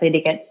less likely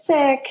to get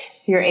sick,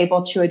 you're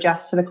able to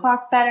adjust to the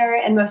clock better,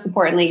 and most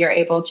importantly, you're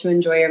able to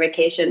enjoy your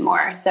vacation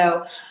more.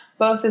 So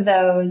both of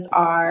those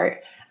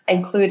are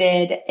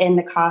included in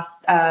the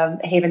cost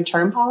of Haven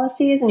term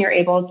policies, and you're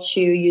able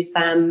to use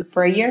them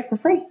for a year for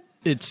free.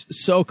 It's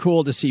so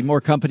cool to see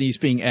more companies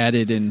being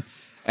added, and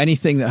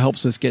anything that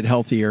helps us get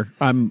healthier.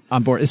 I'm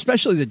on board,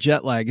 especially the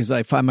jet lag, as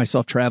I find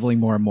myself traveling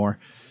more and more.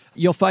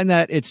 You'll find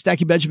that at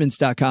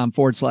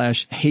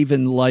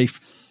stackingbenjamins.com/Haven Life.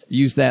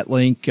 Use that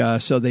link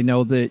so they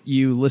know that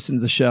you listened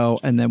to the show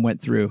and then went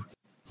through.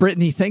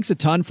 Brittany, thanks a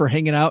ton for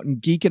hanging out and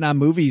geeking on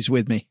movies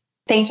with me.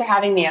 Thanks for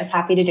having me. I was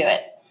happy to do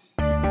it.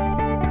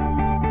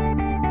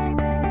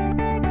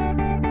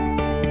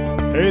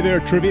 Hey there,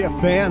 trivia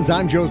fans.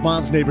 I'm Joe's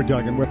mom's neighbor,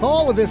 Doug, and with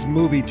all of this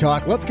movie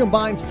talk, let's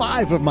combine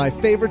 5 of my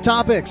favorite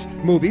topics: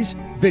 movies,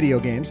 video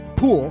games,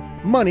 pool,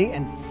 money,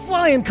 and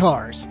flying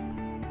cars.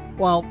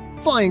 While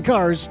flying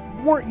cars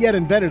weren't yet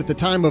invented at the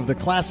time of the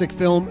classic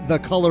film The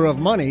Color of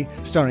Money,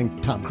 starring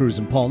Tom Cruise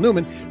and Paul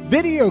Newman,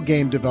 video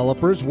game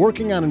developers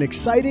working on an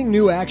exciting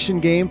new action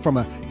game from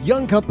a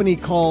young company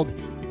called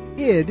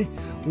id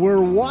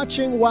were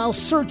watching while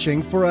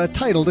searching for a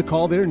title to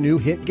call their new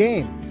hit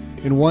game.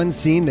 In one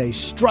scene, they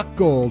struck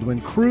gold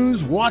when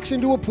Cruise walks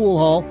into a pool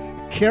hall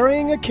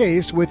carrying a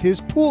case with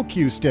his pool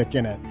cue stick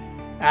in it.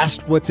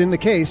 Asked what's in the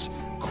case,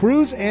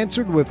 Cruise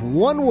answered with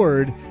one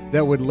word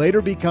that would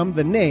later become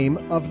the name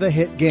of the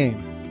hit game.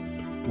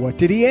 What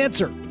did he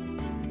answer?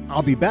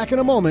 I'll be back in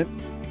a moment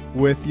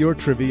with your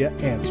trivia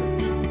answer.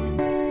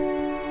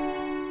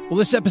 Well,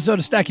 this episode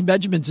of Stacking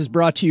Benjamins is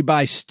brought to you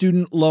by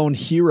Student Loan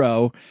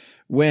Hero.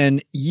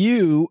 When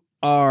you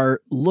are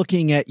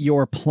looking at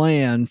your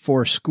plan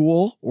for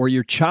school or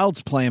your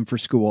child's plan for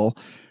school,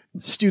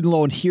 Student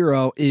Loan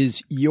Hero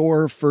is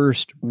your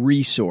first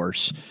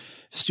resource.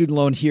 Student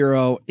Loan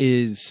Hero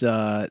is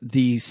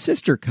the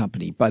sister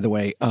company, by the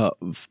way,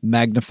 of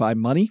Magnify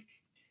Money.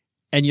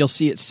 And you'll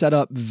see it set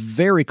up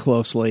very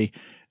closely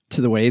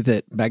to the way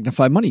that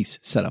Magnify Money's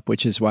set up,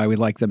 which is why we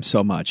like them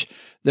so much.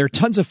 There are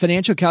tons of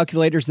financial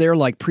calculators there,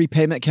 like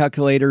prepayment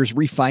calculators,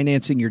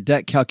 refinancing your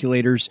debt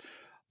calculators,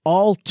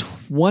 all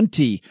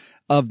 20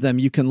 of them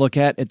you can look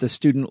at the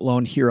Student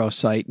Loan Hero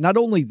site. Not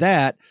only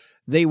that,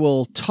 they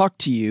will talk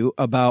to you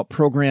about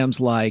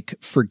programs like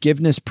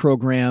forgiveness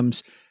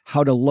programs,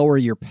 how to lower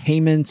your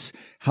payments,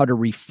 how to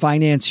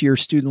refinance your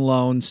student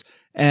loans,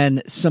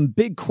 and some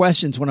big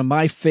questions. One of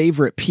my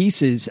favorite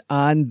pieces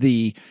on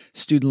the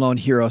Student Loan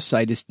Hero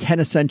site is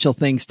 10 essential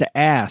things to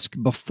ask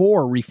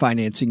before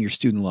refinancing your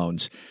student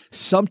loans.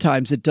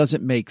 Sometimes it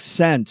doesn't make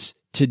sense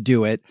to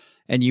do it,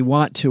 and you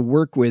want to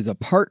work with a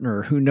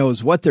partner who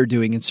knows what they're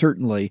doing. And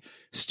certainly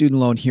Student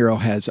Loan Hero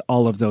has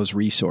all of those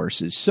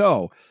resources.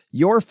 So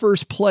your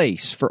first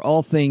place for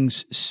all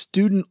things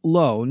student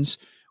loans,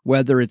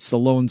 whether it's the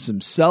loans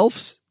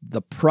themselves,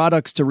 the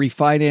products to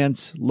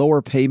refinance,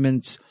 lower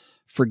payments,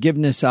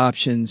 forgiveness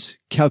options,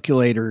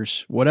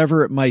 calculators,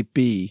 whatever it might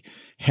be,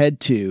 head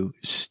to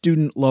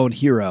Student Loan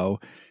Hero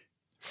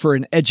for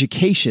an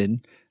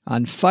education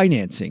on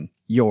financing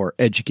your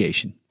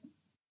education.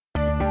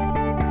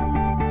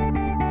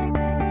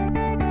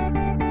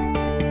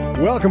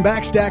 Welcome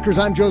back, Stackers.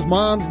 I'm Joe's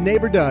mom's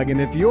neighbor, Doug. And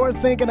if you're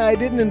thinking I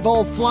didn't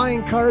involve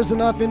flying cars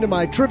enough into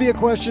my trivia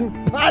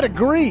question, I'd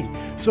agree.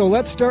 So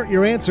let's start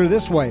your answer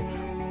this way.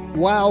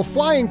 While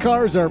flying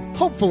cars are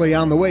hopefully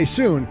on the way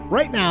soon,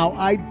 right now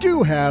I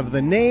do have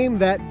the name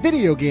that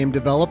video game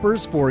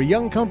developers for a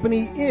young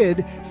company,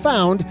 id,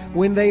 found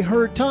when they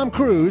heard Tom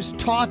Cruise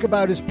talk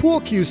about his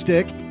pool cue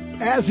stick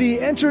as he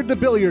entered the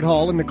billiard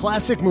hall in the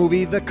classic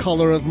movie The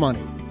Color of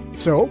Money.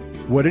 So,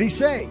 what did he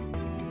say?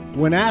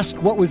 When asked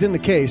what was in the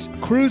case,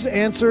 Cruise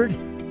answered,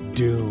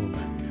 Doom,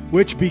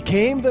 which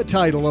became the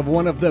title of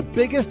one of the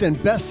biggest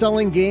and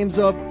best-selling games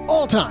of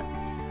all time.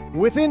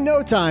 Within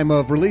no time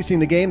of releasing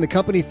the game, the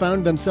company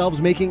found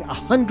themselves making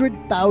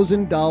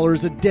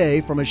 $100,000 a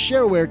day from a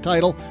shareware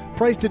title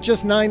priced at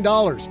just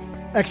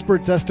 $9.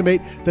 Experts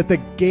estimate that the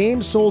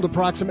game sold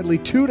approximately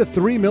 2 to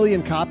 3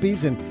 million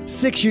copies in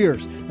 6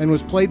 years and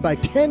was played by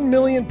 10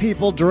 million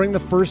people during the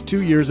first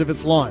 2 years of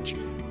its launch.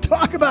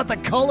 Talk about the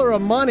color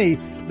of money.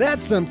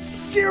 That's some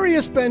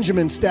serious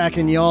Benjamin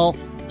stacking, y'all.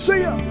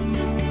 See ya!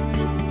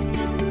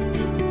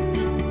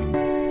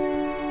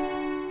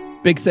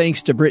 Big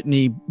thanks to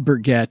Brittany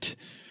Burgett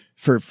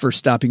for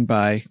stopping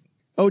by.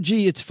 Oh,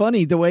 gee, it's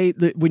funny the way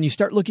that when you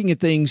start looking at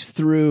things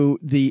through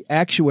the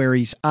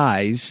actuary's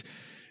eyes,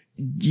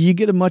 you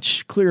get a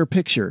much clearer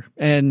picture.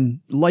 And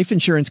life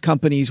insurance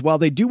companies, while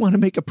they do want to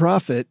make a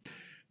profit,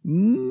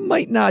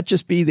 might not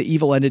just be the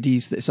evil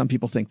entities that some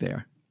people think they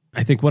are.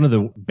 I think one of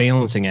the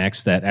balancing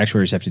acts that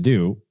actuaries have to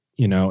do,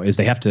 is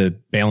they have to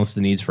balance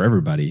the needs for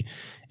everybody.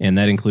 And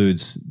that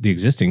includes the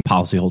existing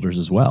policyholders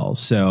as well.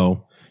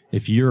 So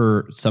if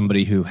you're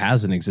somebody who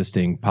has an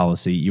existing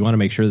policy, you want to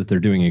make sure that they're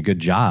doing a good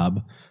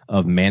job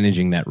of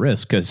managing that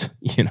risk because,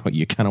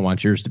 you kind of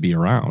want yours to be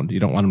around. You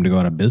don't want them to go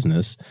out of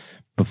business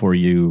before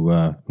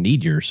you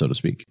need yours, so to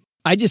speak.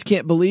 I just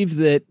can't believe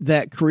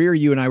that career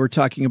you and I were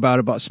talking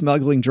about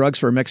smuggling drugs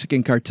for a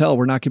Mexican cartel,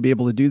 we're not going to be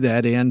able to do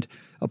that and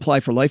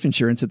apply for life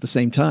insurance at the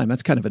same time.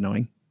 That's kind of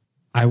annoying.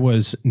 I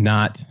was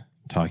not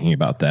talking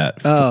about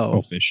that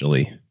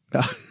officially.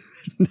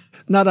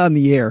 Not on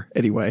the air,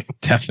 anyway.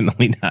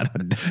 Definitely not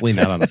on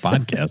the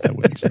podcast. I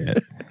wouldn't say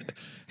it.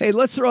 Hey,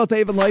 let's throw out the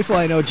Haven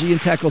Lifeline, OG,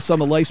 and tackle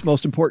some of life's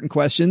most important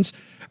questions.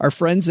 Our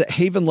friends at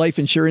Haven Life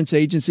Insurance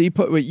Agency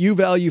put what you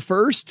value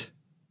first.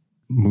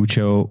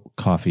 Mucho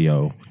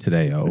coffee-o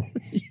today-o.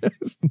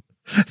 Yes.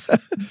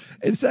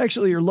 It's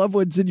actually your loved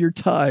ones in your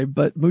time,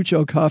 but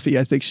mucho coffee,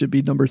 I think, should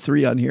be number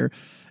 3 on here.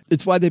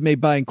 It's why they've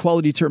made buying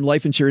quality term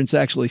life insurance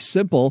actually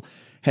simple.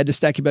 Head to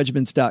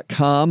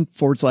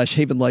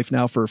stackingbenjamins.com/Haven Life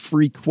now for a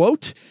free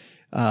quote.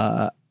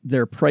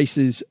 Their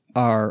prices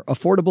are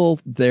affordable.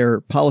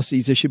 Their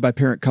policies issued by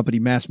parent company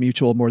Mass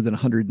Mutual, more than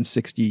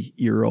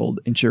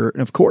 160-year-old insurer.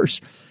 And of course,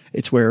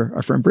 it's where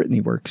our friend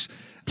Brittany works.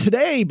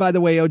 Today, by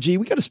the way, OG,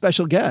 we got a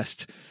special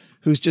guest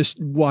who's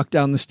just walked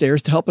down the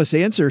stairs to help us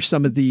answer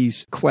some of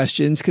these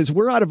questions because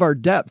we're out of our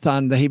depth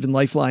on the Haven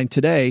Lifeline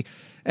today.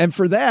 And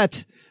for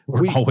that,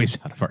 we're always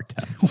out of our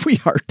depth. We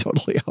are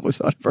totally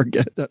always out of our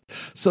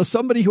depth. So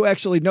somebody who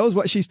actually knows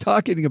what she's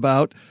talking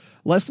about,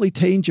 Leslie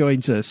Tane,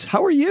 joins us.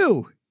 How are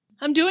you?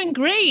 I'm doing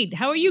great.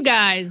 How are you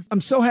guys?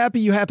 I'm so happy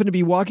you happen to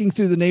be walking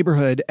through the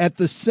neighborhood. At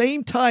the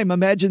same time,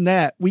 imagine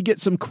that, we get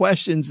some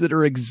questions that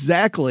are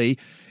exactly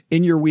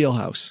in your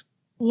wheelhouse.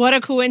 What a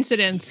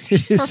coincidence.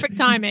 Perfect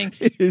timing.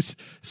 It is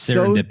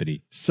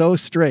serendipity. So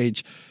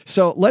strange.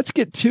 So let's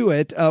get to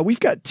it. We've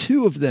got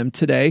 2 of them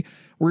today.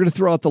 We're going to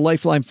throw out the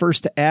lifeline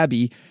first to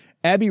Abby.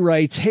 Abby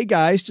writes, hey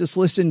guys, just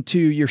listened to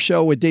your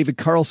show with David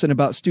Carlson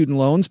about student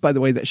loans. By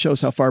the way, that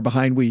shows how far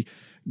behind we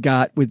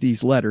got with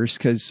these letters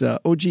because,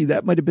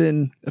 that might have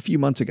been a few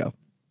months ago.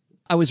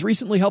 I was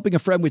recently helping a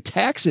friend with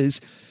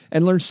taxes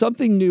and learned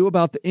something new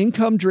about the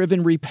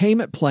income-driven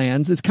repayment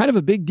plans. It's kind of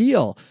a big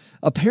deal.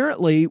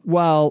 Apparently,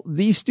 while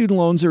these student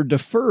loans are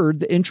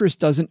deferred, the interest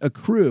doesn't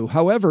accrue.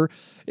 However,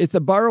 if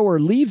the borrower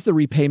leaves the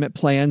repayment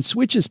plan,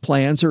 switches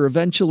plans, or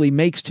eventually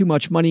makes too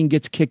much money and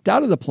gets kicked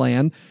out of the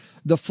plan,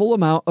 the full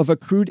amount of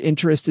accrued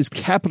interest is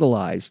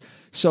capitalized.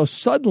 So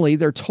suddenly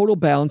their total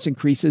balance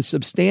increases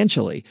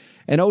substantially.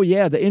 And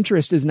the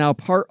interest is now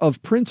part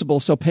of principal,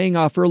 so paying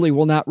off early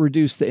will not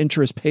reduce the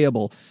interest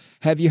payable.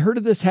 Have you heard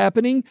of this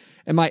happening?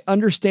 Am I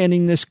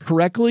understanding this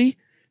correctly?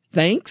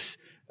 Thanks.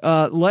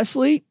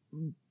 Leslie,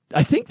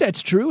 I think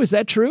that's true. Is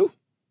that true?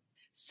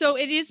 So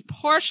it is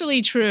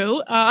partially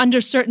true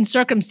under certain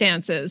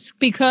circumstances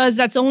because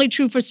that's only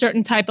true for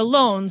certain type of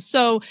loans.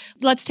 So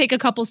let's take a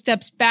couple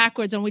steps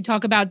backwards and we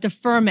talk about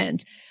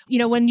deferment.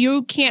 When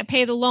you can't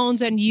pay the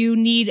loans and you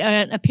need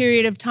a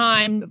period of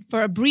time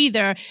for a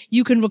breather,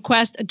 you can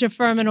request a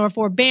deferment or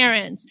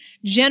forbearance.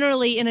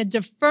 Generally, in a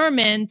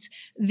deferment,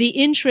 the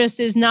interest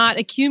is not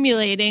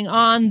accumulating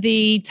on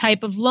the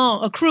type of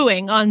loan,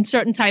 accruing on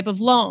certain type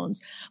of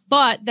loans.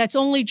 But that's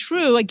only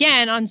true,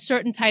 again, on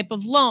certain type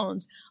of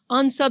loans.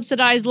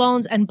 unsubsidized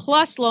loans, and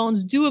plus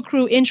loans do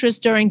accrue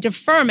interest during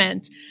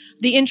deferment.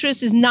 The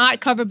interest is not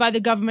covered by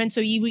the government,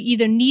 so you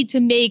either need to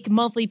make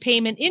monthly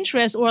payment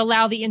interest or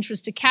allow the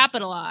interest to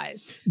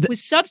capitalize. With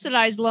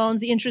subsidized loans,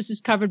 the interest is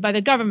covered by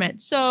the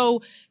government.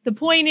 So the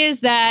point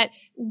is that,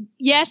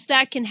 yes,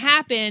 that can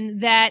happen,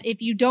 that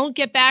if you don't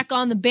get back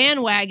on the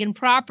bandwagon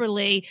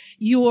properly,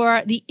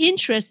 the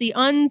interest, the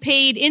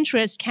unpaid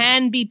interest,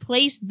 can be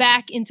placed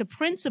back into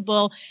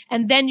principal,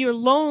 and then your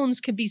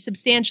loans could be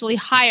substantially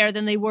higher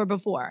than they were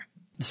before.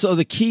 So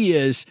the key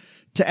is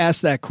to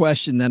ask that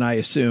question, then, I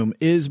assume,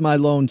 is my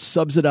loan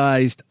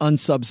subsidized,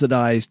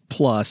 unsubsidized,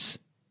 plus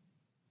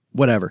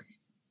whatever?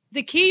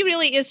 The key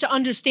really is to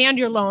understand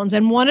your loans.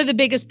 And one of the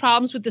biggest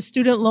problems with the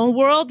student loan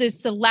world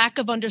is the lack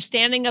of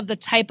understanding of the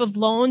type of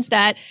loans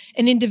that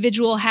an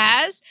individual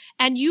has.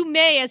 And you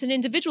may, as an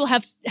individual,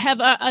 have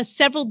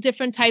several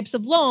different types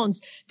of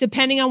loans,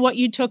 depending on what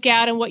you took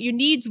out and what your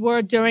needs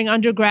were during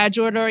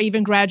undergraduate or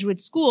even graduate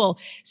school.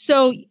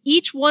 So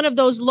each one of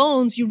those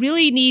loans, you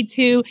really need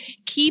to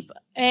keep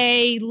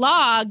a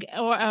log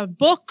or a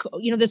book.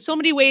 There's so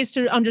many ways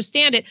to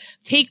understand it.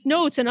 Take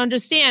notes and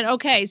understand,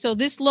 okay, so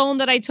this loan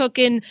that I took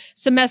in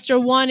semester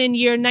 1 in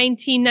year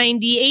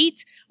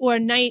 1998 or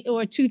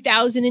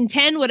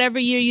 2010, whatever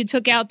year you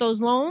took out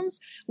those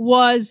loans,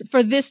 was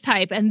for this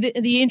type, and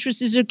the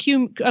interest is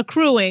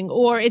accruing,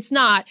 or it's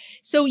not.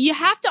 So you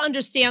have to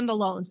understand the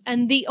loans.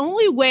 And the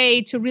only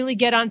way to really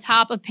get on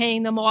top of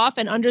paying them off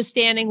and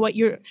understanding what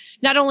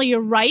not only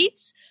your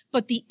rights,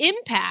 but the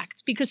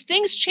impact, because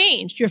things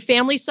change. Your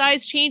family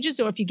size changes,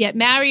 or if you get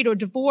married or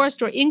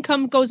divorced, or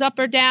income goes up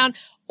or down,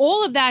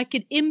 all of that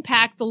could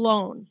impact the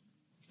loan.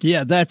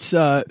 Yeah, that's,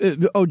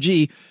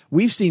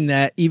 we've seen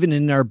that even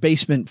in our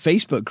basement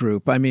Facebook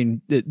group. I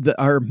mean,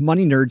 our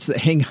money nerds that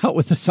hang out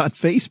with us on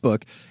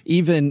Facebook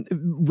even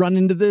run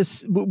into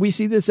this. We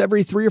see this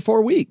every 3 or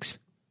 4 weeks.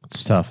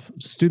 It's tough.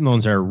 Student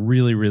loans are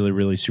really, really,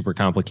 really super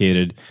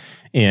complicated.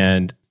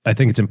 And I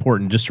think it's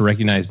important just to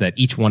recognize that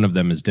each one of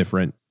them is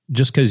different.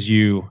 Just because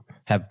you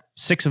have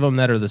 6 of them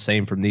that are the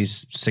same from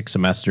these 6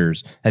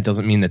 semesters, that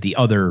doesn't mean that the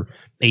other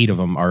 8 of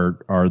them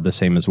are the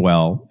same as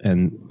well.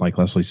 And like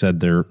Leslie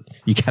said,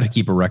 you got to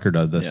keep a record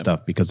of this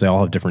stuff because they all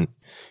have different,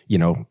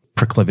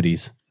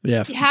 proclivities.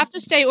 Yeah. You have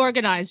to stay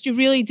organized. You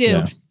really do.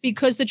 Yeah.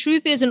 Because the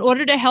truth is, in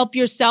order to help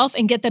yourself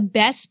and get the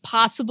best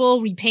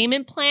possible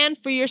repayment plan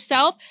for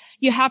yourself,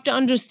 you have to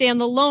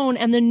understand the loan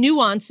and the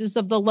nuances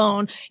of the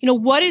loan.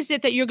 What is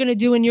it that you're going to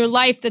do in your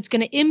life that's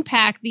going to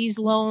impact these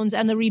loans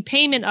and the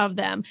repayment of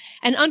them?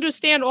 And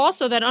understand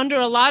also that under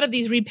a lot of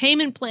these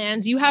repayment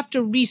plans, you have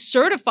to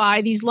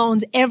recertify these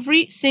loans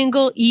every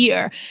single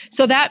year.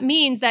 So that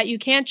means that you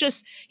can't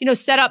just,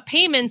 set up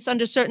payments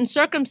under certain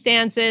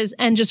circumstances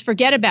and just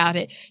forget about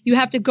it. You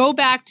have to go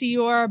back to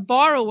your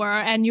borrower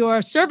and your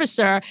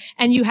servicer,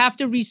 and you have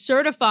to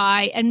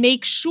recertify and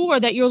make sure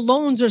that your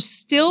loans are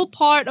still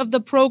part of the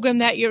program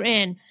that you're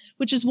in,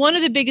 which is one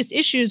of the biggest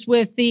issues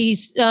with the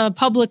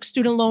public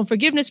student loan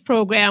forgiveness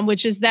program,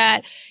 which is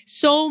that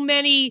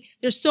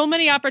there's so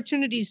many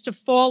opportunities to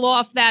fall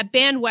off that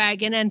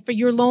bandwagon and for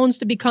your loans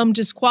to become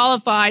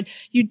disqualified.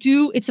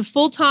 It's a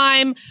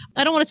full-time,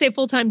 I don't want to say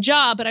full-time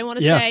job, but I want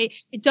to say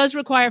it does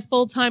require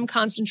full-time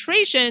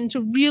concentration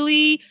to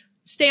really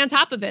stay on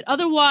top of it.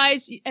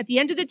 Otherwise, at the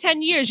end of the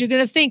 10 years, you're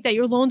going to think that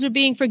your loans are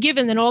being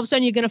forgiven. Then all of a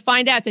sudden, you're going to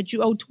find out that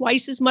you owe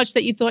twice as much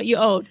that you thought you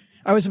owed.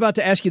 I was about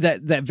to ask you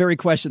that very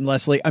question,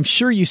 Leslie. I'm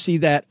sure you see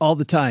that all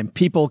the time.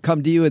 People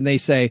come to you and they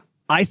say,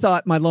 I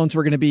thought my loans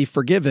were going to be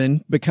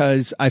forgiven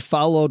because I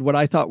followed what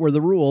I thought were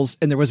the rules.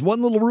 And there was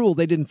one little rule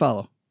they didn't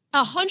follow.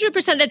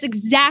 100%. That's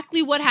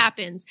exactly what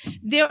happens.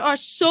 There are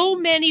so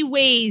many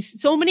ways,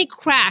 so many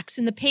cracks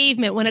in the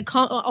pavement when it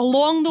comes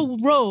along the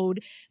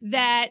road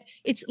that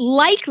it's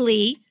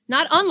likely,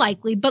 not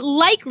unlikely, but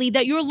likely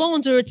that your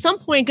loans are at some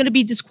point going to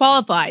be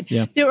disqualified.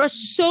 Yeah. There are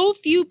so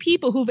few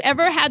people who've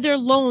ever had their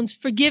loans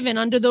forgiven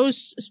under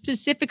those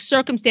specific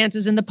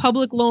circumstances in the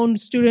public loan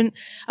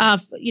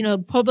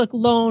public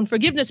loan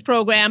forgiveness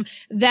program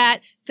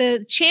that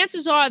the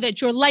chances are that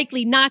you're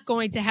likely not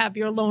going to have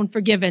your loan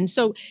forgiven.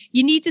 So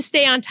you need to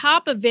stay on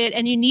top of it,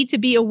 and you need to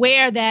be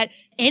aware that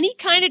any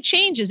kind of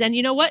changes, and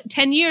you know what?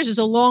 10 years is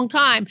a long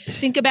time.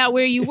 Think about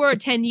where you were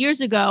 10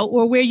 years ago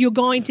or where you're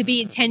going to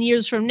be 10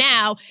 years from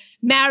now.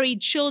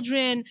 Married,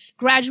 children,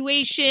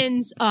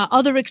 graduations,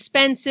 other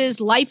expenses,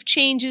 life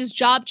changes,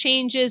 job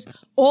changes,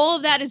 all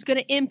of that is going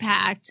to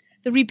impact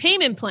the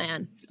repayment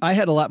plan. I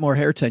had a lot more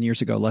hair 10 years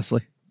ago,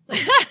 Leslie.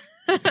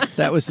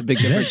 That was the big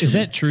difference. Is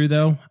that true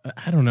though?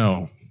 I don't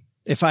know.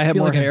 If I have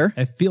more hair,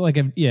 I feel like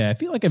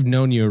I've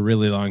known you a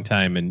really long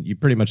time, and you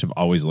pretty much have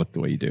always looked the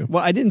way you do.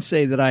 Well, I didn't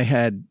say that I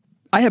had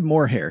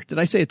more hair. Did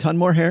I say a ton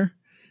more hair?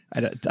 I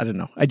don't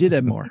know. I did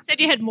have more. You said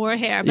you had more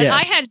hair, but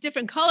I had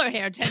different color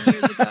hair 10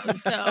 years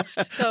ago.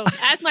 So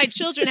as my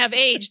children have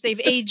aged,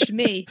 they've aged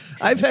me.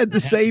 I've had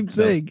the same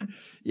thing.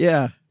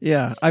 Yeah.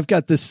 I've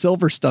got this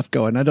silver stuff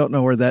going. I don't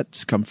know where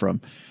that's come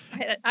from.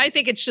 I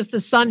think it's just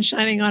the sun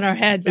shining on our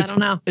heads. I don't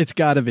know. It's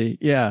got to be.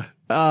 Yeah.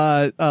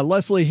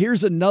 Leslie,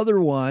 here's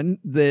another one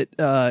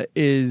that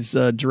is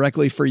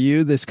directly for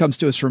you. This comes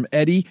to us from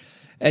Eddie.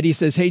 Eddie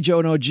says, hey, Joe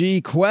and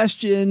OG,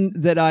 question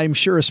that I'm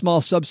sure a small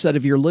subset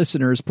of your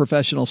listeners,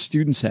 professional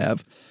students,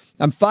 have.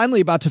 I'm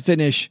finally about to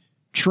finish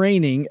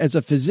training as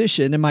a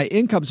physician, and my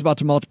income's about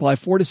to multiply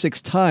 4 to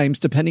 6 times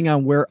depending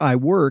on where I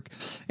work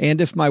and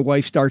if my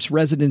wife starts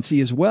residency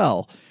as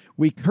well.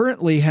 We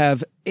currently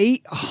have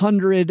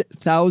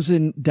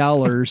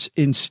 $800,000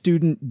 in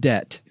student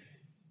debt.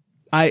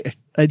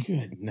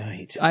 Good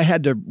night. I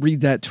had to read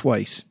that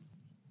twice.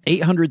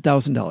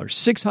 $800,000,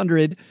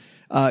 600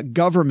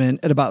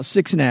 government at about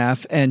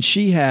 6.5%, and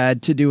she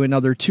had to do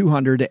another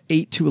 200 at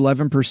 8 to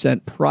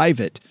 11%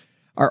 private.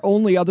 Our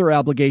only other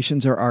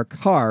obligations are our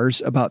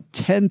cars, about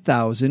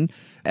 10,000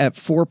 at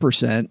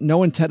 4%.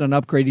 No intent on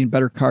upgrading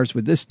better cars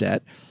with this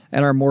debt,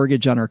 and our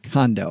mortgage on our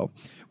condo.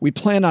 We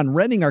plan on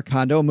renting our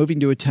condo and moving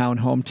to a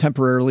townhome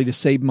temporarily to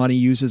save money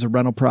used as a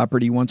rental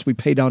property once we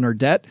pay down our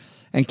debt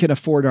and can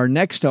afford our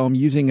next home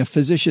using a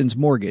physician's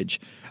mortgage.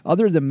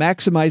 Other than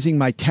maximizing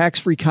my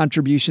tax-free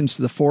contributions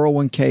to the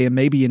 401k and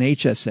maybe an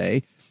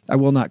HSA, I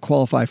will not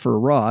qualify for a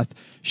Roth.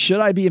 Should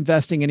I be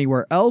investing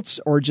anywhere else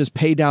or just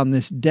pay down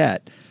this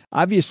debt?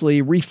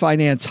 Obviously,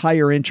 refinance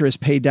higher interest,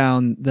 pay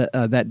down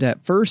that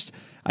debt first.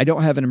 I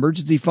don't have an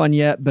emergency fund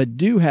yet, but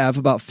do have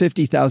about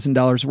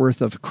 $50,000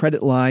 worth of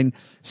credit line,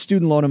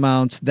 student loan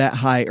amounts that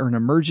high or an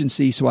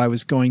emergency. So I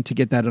was going to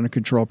get that under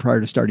control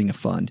prior to starting a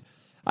fund.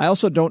 I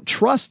also don't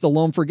trust the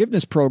loan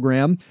forgiveness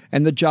program,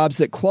 and the jobs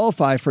that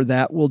qualify for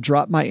that will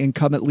drop my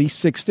income at least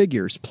 6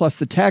 figures. Plus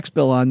the tax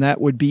bill on that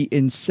would be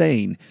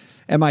insane.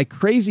 Am I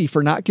crazy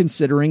for not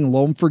considering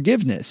loan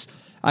forgiveness?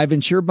 I've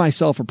insured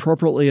myself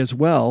appropriately as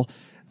well.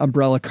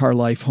 Umbrella, car,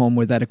 life, home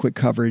with adequate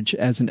coverage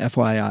as an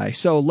FYI.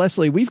 So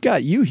Leslie, we've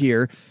got you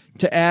here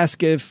to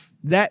ask if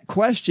that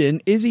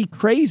question, is he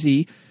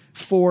crazy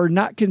for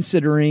not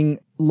considering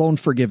loan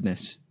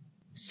forgiveness?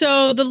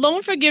 So the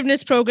loan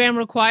forgiveness program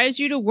requires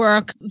you to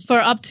work for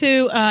up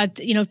to,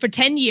 for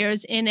 10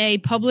 years in a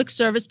public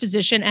service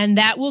position, and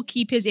that will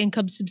keep his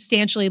income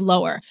substantially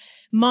lower.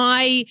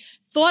 My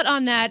thought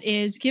on that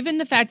is, given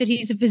the fact that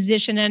he's a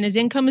physician and his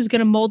income is going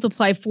to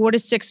multiply 4 to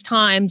 6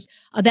 times,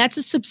 that's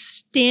a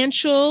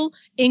substantial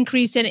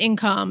increase in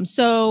income.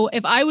 So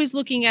if I was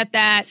looking at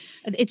that,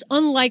 it's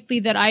unlikely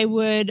that I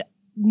would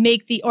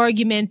make the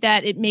argument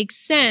that it makes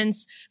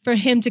sense for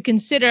him to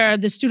consider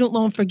the student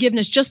loan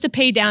forgiveness just to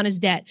pay down his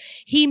debt.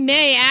 He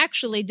may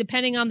actually,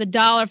 depending on the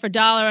dollar for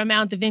dollar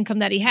amount of income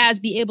that he has,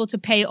 be able to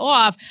pay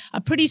off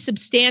a pretty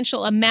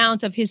substantial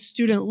amount of his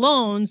student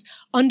loans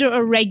under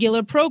a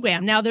regular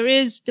program. Now, there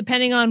is,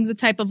 depending on the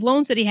type of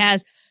loans that he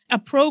has, a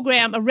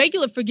program, a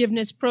regular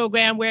forgiveness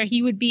program where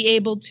he would be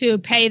able to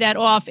pay that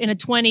off in a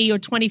 20 or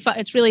 25,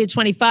 it's really a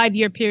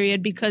 25-year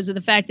period because of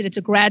the fact that it's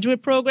a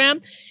graduate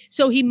program.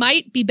 So he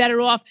might be better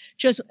off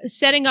just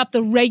setting up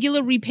the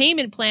regular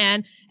repayment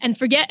plan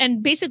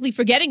and basically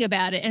forgetting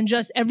about it and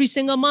just every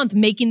single month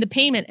making the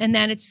payment. And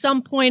then at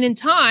some point in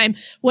time,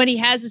 when he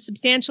has a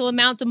substantial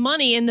amount of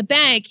money in the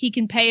bank, he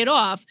can pay it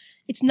off.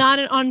 It's not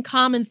an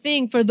uncommon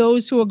thing for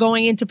those who are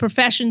going into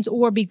professions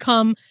or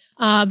become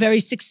very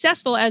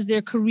successful as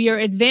their career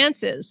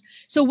advances.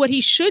 So what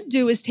he should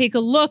do is take a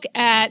look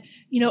at,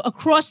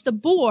 across the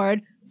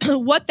board,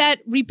 what that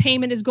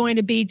repayment is going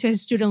to be to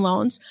his student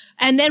loans,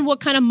 and then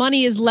what kind of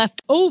money is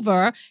left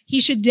over. He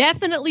should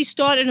definitely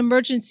start an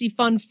emergency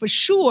fund for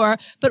sure,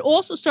 but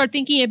also start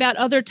thinking about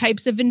other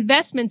types of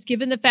investments,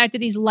 given the fact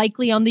that he's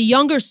likely on the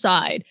younger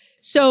side.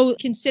 So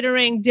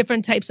considering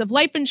different types of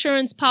life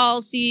insurance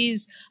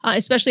policies,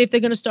 especially if they're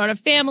going to start a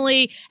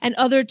family, and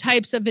other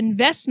types of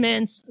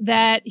investments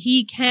that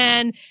he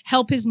can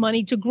help his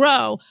money to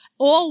grow,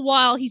 all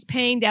while he's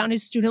paying down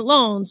his student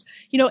loans.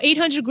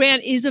 $800,000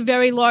 is a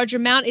very large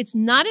amount. It's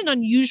not an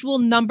unusual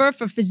number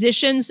for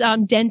physicians,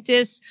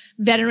 dentists,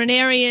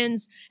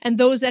 veterinarians, and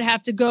those that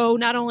have to go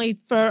not only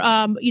for,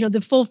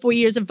 the full 4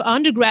 years of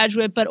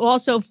undergraduate, but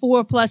also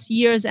 4+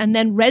 years and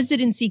then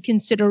residency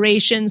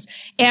considerations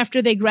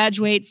after they graduate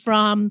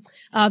from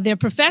their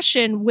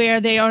profession,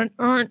 where they aren't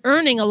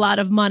earning a lot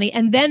of money,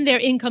 and then their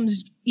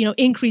incomes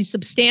increase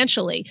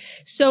substantially.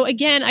 So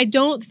again, I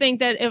don't think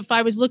that if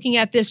I was looking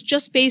at this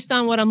just based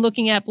on what I'm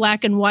looking at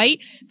black and white,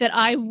 that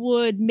I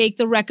would make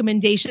the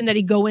recommendation that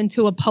he go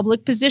into a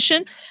public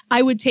position.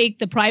 I would take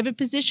the private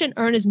position,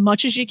 earn as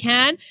much as you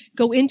can,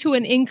 go into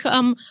an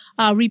income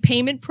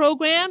repayment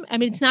program. I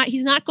mean,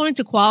 he's not going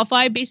to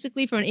qualify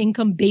basically for an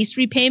income-based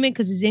repayment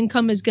because his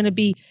income is going to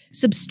be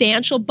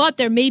substantial, but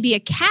there may be a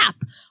cap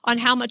on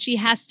how much he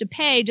has to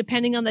pay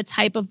depending on the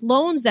type of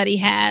loans that he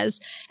has.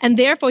 And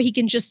therefore, he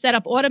can just set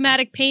up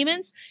automatic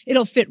payments.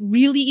 It'll fit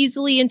really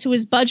easily into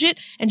his budget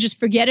and just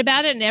forget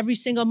about it. And every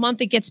single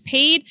month it gets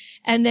paid.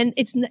 And then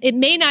it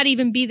may not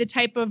even be the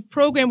type of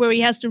program where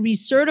he has to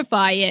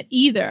recertify it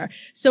either.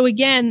 So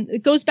again,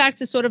 it goes back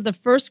to sort of the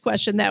first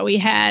question that we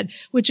had,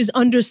 which is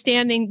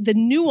understanding the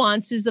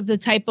nuances of the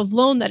type of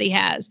loan that he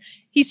has.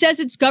 He says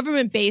it's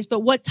government-based,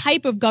 but what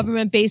type of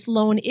government-based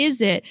loan is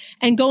it?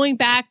 And going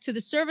back to the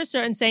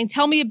servicer and saying,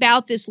 tell me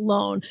about this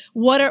loan.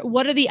 What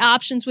are the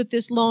options with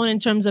this loan in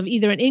terms of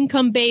either an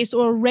income-based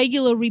or a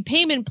regular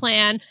repayment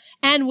plan?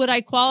 And would I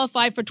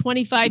qualify for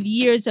 25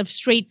 years of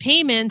straight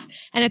payments?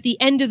 And at the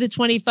end of the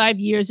 25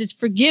 years, it's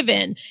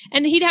forgiven.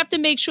 And he'd have to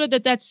make sure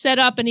that that's set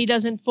up and he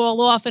doesn't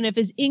fall off. And if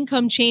his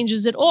income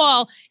changes at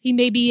all, he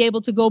may be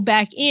able to go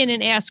back in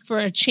and ask for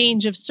a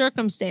change of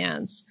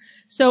circumstance.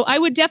 So I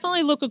would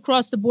definitely look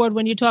across the board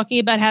when you're talking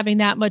about having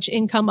that much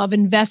income of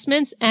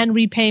investments and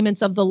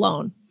repayments of the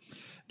loan.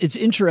 It's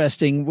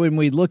interesting when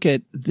we look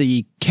at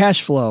the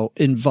cash flow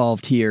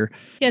involved here.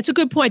 Yeah, it's a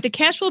good point. The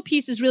cash flow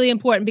piece is really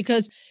important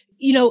because,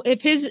 you know,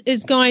 if his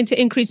is going to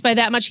increase by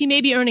that much, he may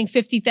be earning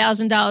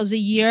 $50,000 a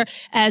year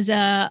as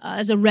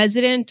a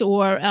resident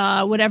or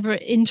whatever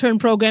intern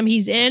program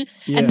he's in.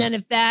 Yeah. And then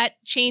if that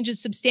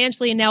changes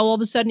substantially and now all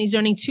of a sudden he's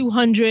earning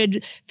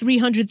 $200,000,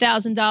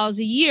 $300,000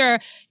 a year,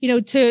 you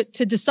know, to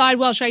decide,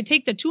 well, should I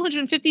take the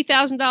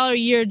 $250,000 a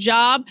year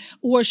job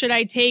or should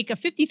I take a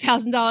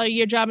 $50,000 a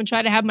year job and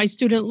try to have my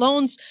student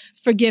loans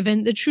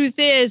forgiven? The truth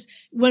is,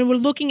 when we're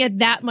looking at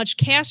that much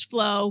cash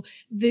flow,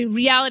 the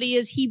reality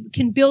is he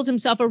can build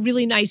himself a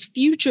really nice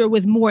future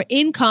with more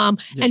income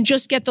and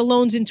just get the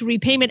loans into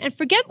repayment and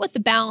forget what the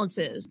balance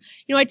is.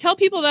 You know, I tell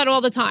people that all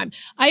the time.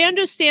 I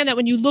understand that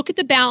when you look at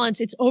the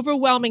balance, it's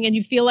overwhelming and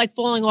you feel like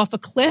falling off a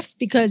cliff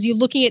because you're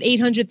looking at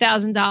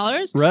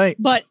 $800,000. Right.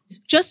 But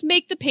just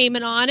make the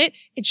payment on it.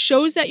 It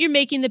shows that you're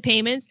making the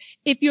payments.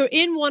 If you're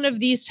in one of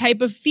these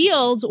type of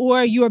fields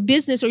or your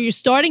business or you're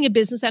starting a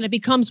business and it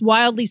becomes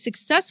wildly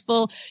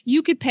successful,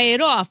 you could pay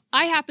it off.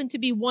 I happen to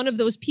be one of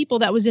those people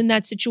that was in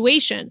that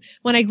situation.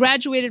 When I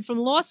graduated from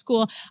law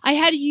school, I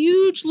had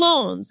huge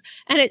loans.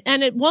 And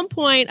at one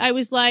point I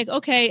was like,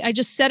 okay, I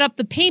just set up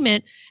the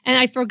payment and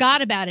I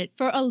forgot about it.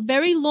 For a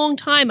very long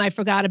time, I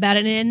forgot about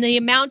it. And the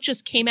amount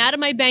just came out of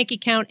my bank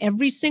account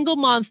every single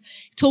month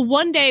till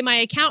one day my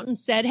accountant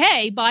said,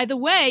 hey, by the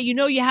way, you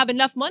know, you have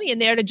enough money in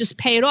there to just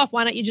pay it off.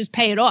 Why don't you just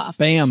pay it off?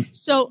 Bam.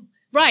 So,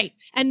 right.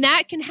 And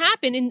that can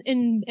happen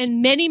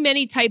in many,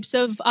 many types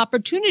of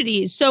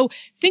opportunities. So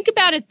think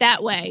about it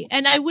that way.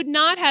 And I would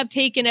not have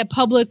taken a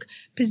public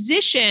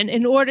position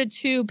in order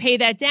to pay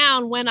that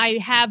down when I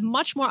have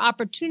much more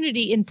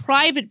opportunity in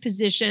private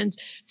positions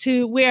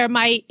to where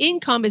my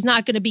income is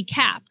not going to be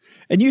capped.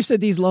 And you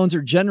said these loans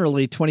are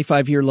generally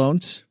 25-year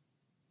loans?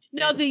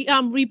 No, the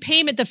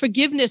repayment, the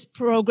forgiveness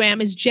program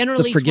is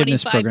generally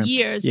 25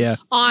 years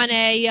on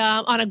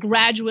a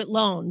graduate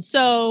loan.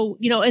 So,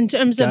 you know, in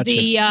terms of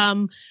the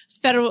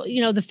federal, you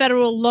know, the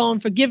federal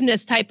loan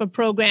forgiveness type of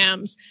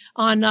programs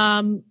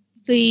on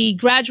the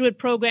graduate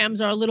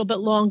programs are a little bit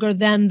longer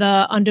than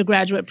the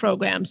undergraduate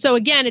program. So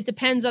again, it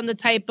depends on the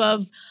type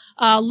of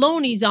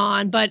loan he's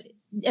on, but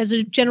as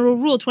a general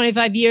rule,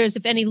 25 years,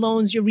 if any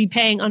loans you're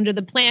repaying under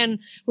the plan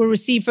were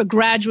received for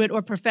graduate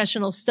or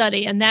professional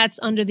study. And that's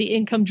under the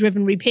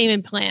income-driven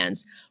repayment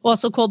plans,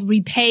 also called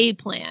repay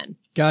plan.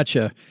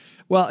 Gotcha.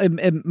 Well,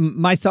 and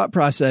my thought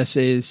process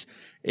is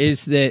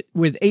that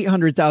with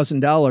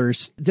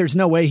 $800,000, there's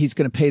no way he's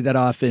going to pay that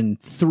off in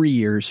 3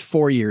 years,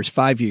 4 years,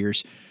 5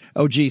 years.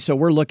 Oh, gee. So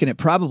we're looking at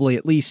probably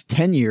at least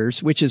 10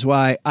 years, which is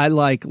why I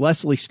like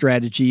Leslie's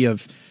strategy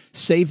of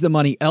save the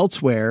money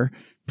elsewhere,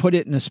 put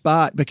it in a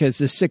spot, because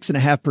the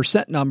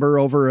 6.5% number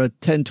over a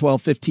 10,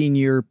 12, 15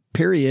 year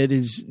period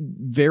is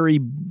very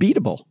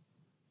beatable.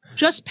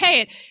 Just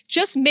pay it.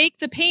 Just make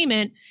the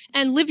payment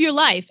and live your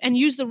life and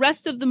use the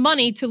rest of the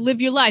money to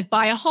live your life.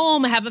 Buy a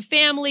home, have a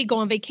family, go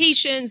on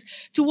vacations,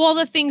 do all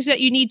the things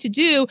that you need to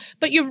do.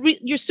 But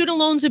your student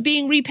loans are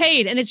being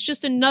repaid and it's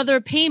just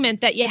another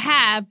payment that you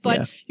have,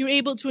 but you're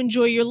able to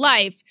enjoy your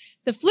life.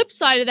 The flip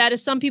side of that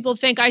is some people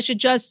think I should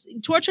just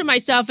torture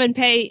myself and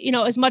pay, you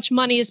know, as much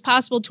money as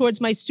possible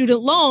towards my student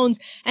loans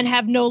and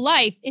have no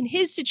life. In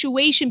his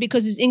situation,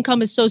 because his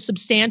income is so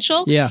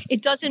substantial,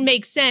 it doesn't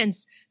make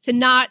sense to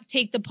not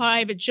take the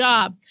private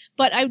job.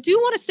 But I do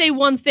want to say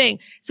one thing.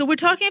 So we're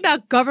talking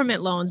about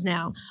government loans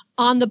now.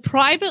 On the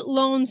private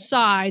loan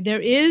side, there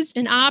is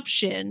an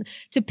option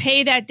to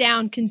pay that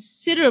down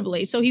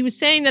considerably. So he was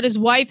saying that his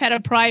wife had a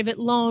private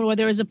loan, or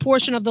there is a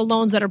portion of the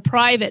loans that are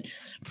private.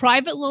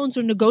 Private loans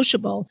are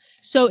negotiable.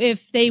 So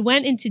if they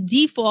went into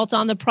default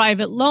on the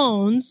private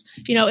loans,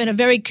 you know, in a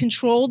very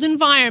controlled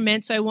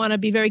environment, so I want to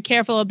be very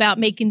careful about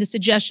making the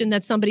suggestion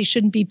that somebody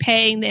shouldn't be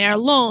paying their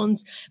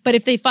loans. But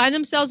if they find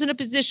themselves in a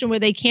position where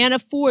they can't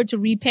afford to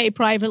repay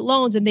private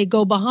loans and they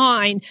go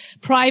behind,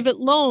 private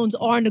loans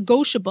are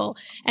negotiable,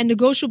 and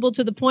negotiable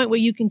to the point where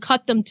you can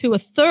cut them to a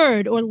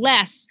third or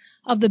less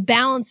of the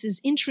balances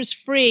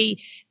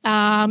interest-free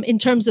in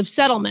terms of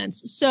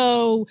settlements.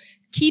 So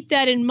keep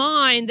that in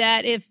mind,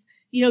 that if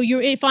you know,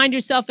 you find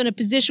yourself in a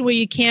position where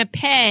you can't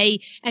pay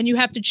and you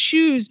have to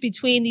choose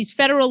between these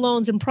federal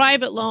loans and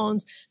private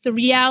loans, the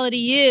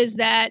reality is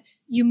that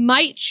you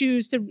might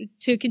choose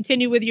to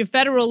continue with your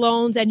federal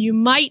loans, and you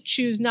might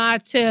choose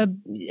not to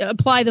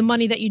apply the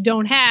money that you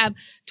don't have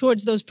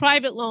towards those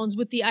private loans,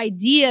 with the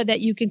idea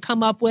that you can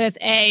come up with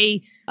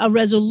a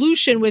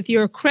resolution with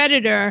your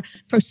creditor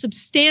for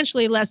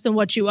substantially less than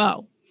what you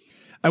owe.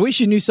 I wish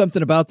you knew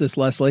something about this,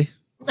 Leslie.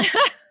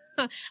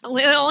 I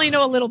only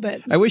know a little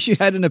bit. I wish you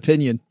had an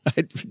opinion.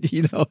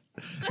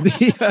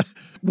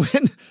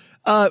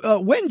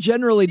 When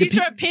generally these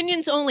are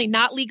opinions only,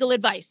 not legal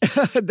advice.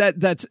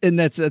 That's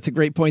a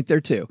great point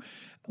there too.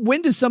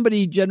 When does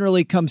somebody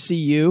generally come see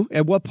you?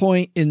 At what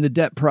point in the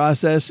debt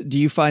process do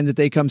you find that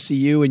they come see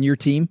you and your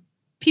team?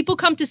 People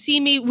come to see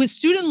me with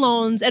student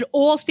loans at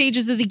all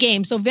stages of the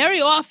game. So very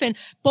often,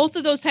 both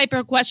of those type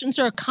of questions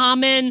are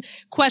common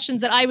questions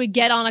that I would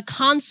get on a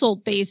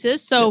consult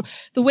basis. So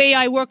the way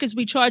I work is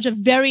we charge a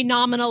very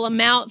nominal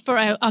amount for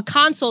a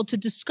consult to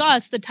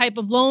discuss the type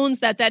of loans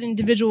that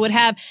individual would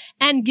have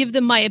and give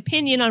them my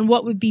opinion on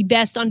what would be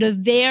best under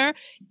their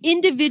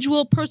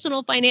individual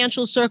personal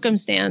financial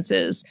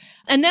circumstances.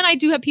 And then I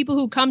do have people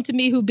who come to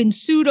me who've been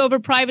sued over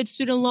private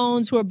student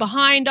loans, who are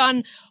behind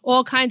on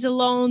all kinds of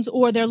loans,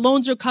 or their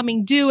loans are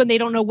coming due and they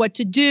don't know what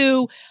to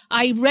do.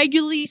 I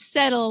regularly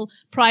settle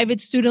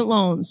private student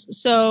loans.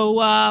 So,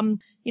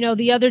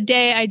 the other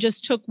day I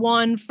just took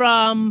one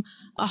from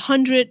I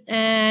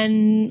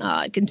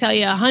can tell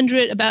you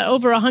about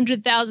over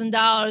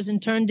 $100,000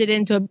 and turned it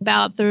into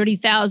about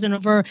 $30,000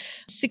 over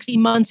 60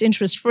 months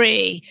interest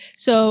free.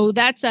 So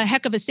that's a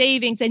heck of a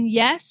savings. And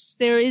yes,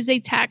 there is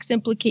a tax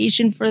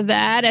implication for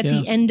that at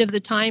the end of the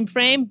time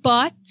frame,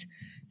 but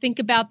think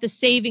about the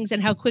savings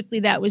and how quickly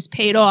that was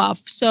paid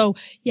off. So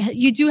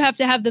you do have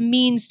to have the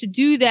means to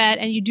do that,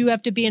 and you do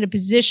have to be in a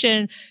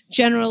position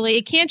generally.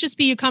 It can't just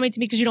be you coming to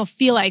me because you don't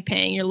feel like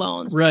paying your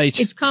loans. Right.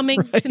 It's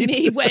coming to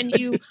me when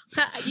you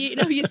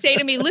say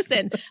to me,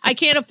 listen, I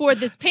can't afford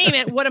this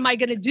payment. What am I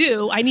going to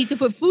do? I need to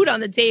put food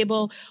on the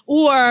table.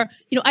 Or,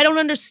 I don't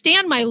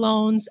understand my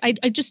loans. I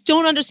just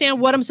don't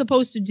understand what I'm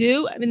supposed to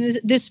do. I mean,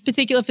 this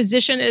particular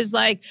physician is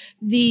like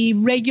the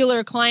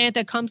regular client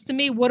that comes to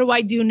me. What do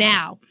I do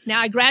now? Now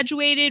I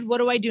graduated. What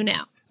do I do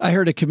now? I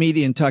heard a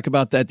comedian talk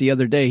about that the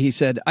other day. He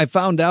said, I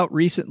found out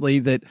recently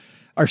that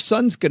our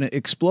sun's going to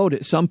explode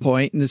at some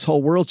point and this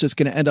whole world's just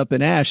going to end up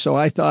in ash. So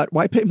I thought,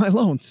 why pay my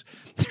loans?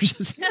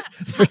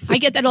 I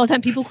get that all the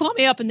time. People call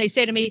me up and they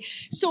say to me,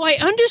 so I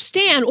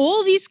understand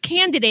all these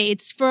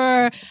candidates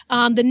for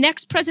the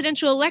next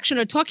presidential election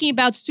are talking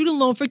about student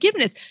loan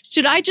forgiveness.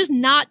 Should I just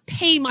not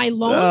pay my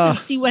loans and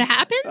see what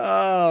happens?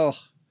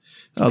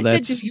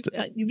 Said,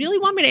 you really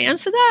want me to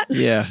answer that?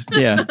 Yeah.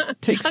 I'm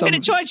going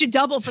to charge you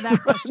double for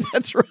that question.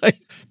 That's right.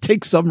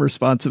 Take some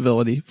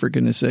responsibility, for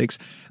goodness sakes.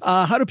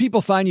 How do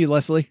people find you,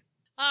 Leslie?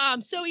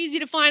 So easy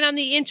to find on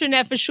the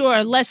internet for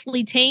sure.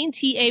 Leslie Tayne,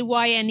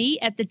 Tayne,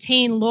 at the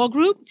Tayne Law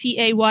Group,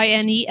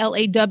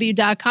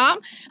 TAYNELAW.com.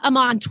 I'm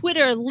on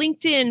Twitter,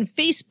 LinkedIn,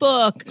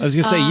 Facebook. I was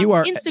going to say, you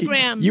are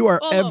Instagram. You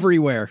are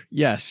everywhere.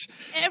 Yes.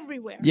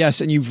 Everywhere.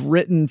 Yes. And you've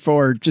written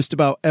for just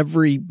about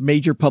every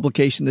major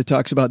publication that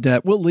talks about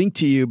debt. We'll link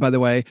to you, by the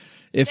way.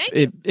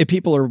 If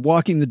people are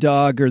walking the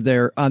dog or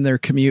they're on their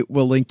commute,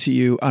 we'll link to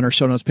you on our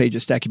show notes page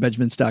at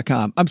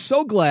stackingbenjamins.com. I'm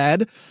so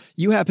glad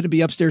you happen to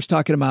be upstairs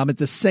talking to Mom at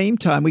the same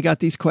time we got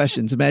these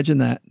questions. Imagine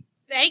that.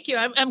 Thank you.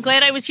 I'm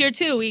glad I was here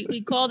too.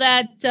 We call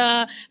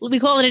that, we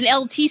call it an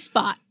LT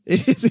spot.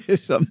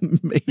 It's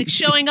amazing. Like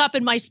showing up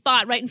in my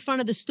spot right in front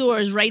of the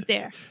store is right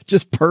there.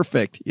 Just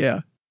perfect.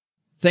 Yeah.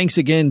 Thanks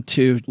again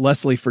to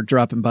Leslie for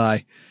dropping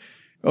by.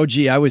 Oh,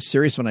 gee, I was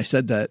serious when I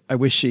said that. I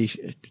wish she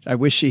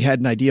had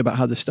an idea about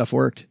how this stuff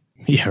worked.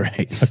 Yeah,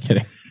 right. No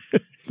kidding.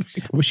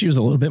 I wish she was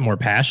a little bit more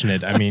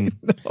passionate. I mean,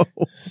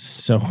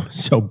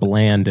 so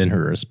bland in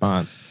her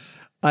response.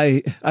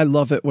 I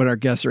love it when our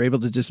guests are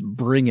able to just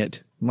bring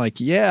it. I'm like,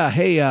 yeah,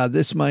 hey,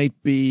 this might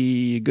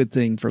be a good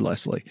thing for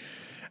Leslie.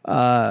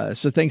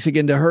 So thanks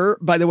again to her.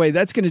 By the way,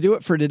 that's going to do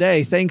it for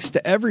today. Thanks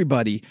to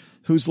everybody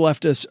who's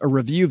left us a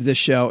review of this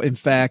show. In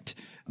fact,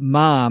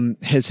 Mom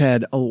has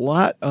had a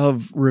lot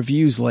of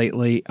reviews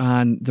lately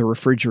on the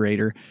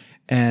refrigerator.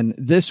 And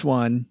this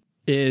one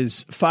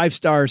is 5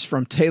 stars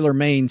from Taylor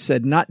Maine,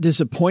 said, not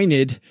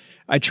disappointed.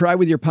 I try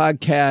with your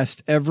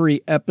podcast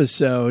every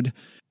episode.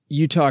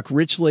 You talk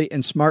richly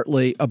and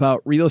smartly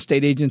about real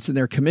estate agents and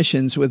their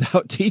commissions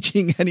without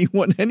teaching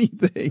anyone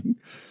anything.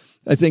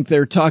 I think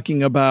they're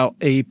talking about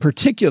a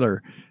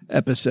particular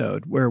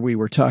episode where we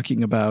were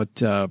talking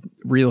about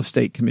real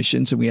estate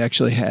commissions. And we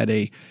actually had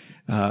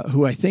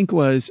who I think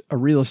was a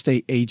real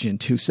estate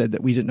agent who said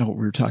that we didn't know what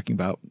we were talking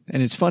about.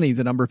 And it's funny,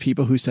 the number of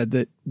people who said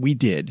that we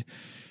did.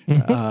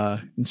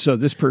 And so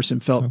this person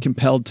felt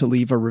compelled to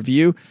leave a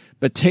review.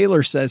 But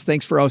Taylor says,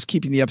 thanks for always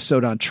keeping the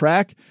episode on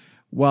track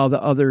while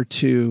the other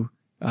two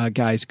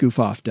guys goof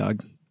off,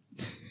 Doug.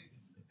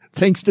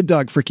 Thanks to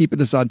Doug for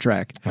keeping us on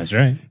track. That's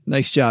right.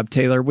 Nice job,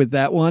 Taylor, with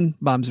that one.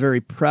 Mom's very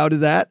proud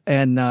of that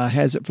and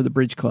has it for the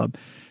Bridge Club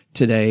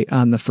today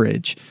on the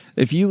fridge.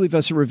 If you leave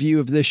us a review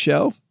of this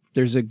show,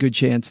 there's a good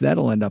chance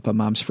that'll end up on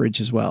Mom's fridge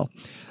as well.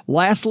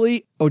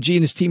 Lastly, OG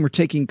and his team are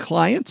taking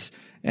clients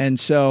And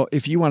so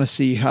if you want to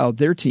see how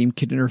their team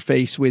can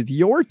interface with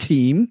your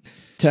team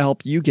to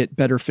help you get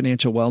better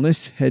financial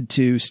wellness, head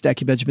to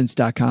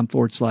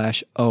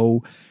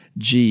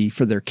stackingbenjamins.com/OG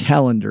for their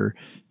calendar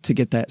to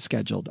get that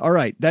scheduled. All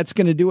right. That's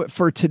going to do it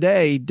for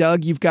today.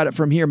 Doug, you've got it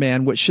from here,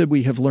 man. What should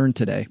we have learned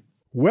today?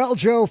 Well,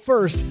 Joe,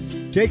 first,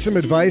 take some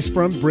advice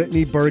from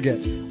Brittany Burgett.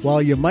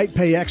 While you might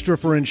pay extra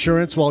for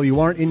insurance while you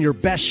aren't in your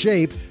best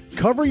shape,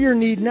 cover your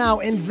need now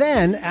and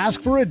then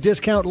ask for a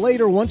discount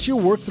later once you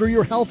work through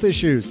your health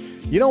issues.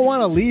 You don't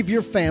want to leave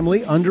your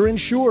family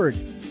underinsured.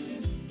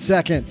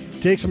 Second,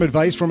 take some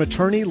advice from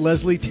attorney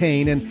Leslie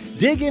Tane and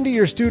dig into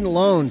your student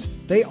loans.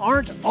 They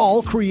aren't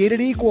all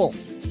created equal.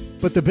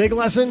 But the big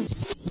lesson?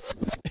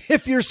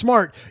 If you're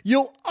smart,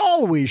 you'll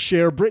always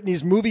share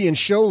Brittany's movie and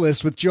show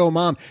list with Joe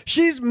Mom.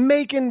 She's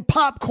making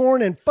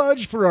popcorn and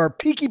fudge for our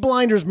Peaky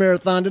Blinders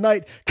marathon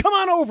tonight. Come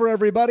on over,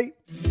 everybody.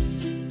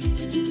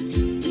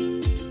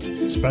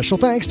 Special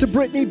thanks to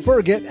Brittany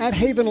Burgett at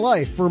Haven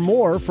Life. For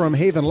more from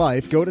Haven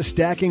Life, go to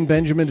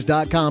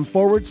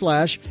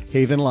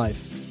stackingbenjamins.com/Haven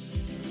Life.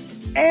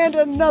 And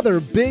another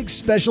big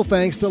special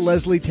thanks to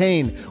Leslie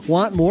Tane.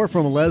 Want more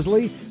from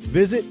Leslie?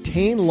 Visit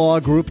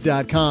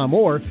TaneLawGroup.com,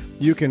 or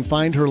you can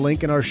find her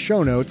link in our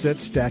show notes at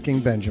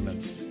Stacking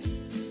Benjamins.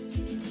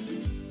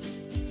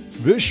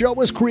 This show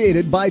was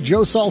created by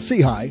Joe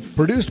Saul-Sehy,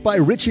 produced by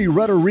Richie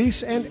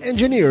Rutter-Reese, and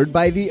engineered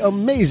by the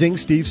amazing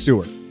Steve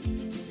Stewart.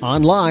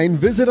 Online,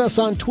 visit us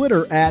on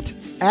Twitter at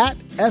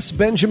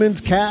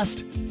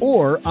 @SBenjaminsCast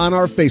or on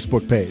our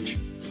Facebook page.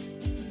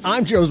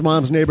 I'm Joe's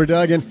mom's neighbor,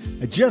 Doug, and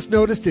I just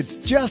noticed it's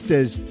just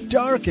as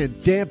dark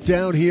and damp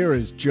down here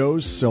as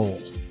Joe's soul.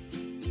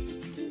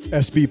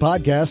 SB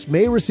Podcasts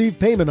may receive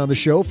payment on the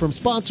show from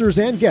sponsors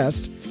and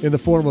guests in the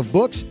form of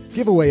books,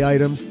 giveaway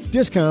items,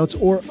 discounts,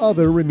 or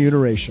other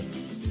remuneration.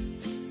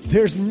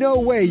 There's no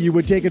way you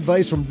would take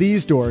advice from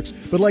these dorks,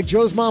 but like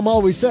Joe's mom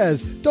always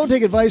says, don't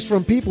take advice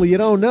from people you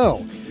don't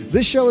know.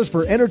 This show is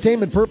for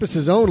entertainment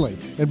purposes only,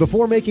 and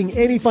before making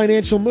any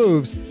financial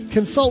moves,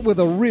 consult with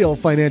a real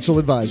financial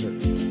advisor.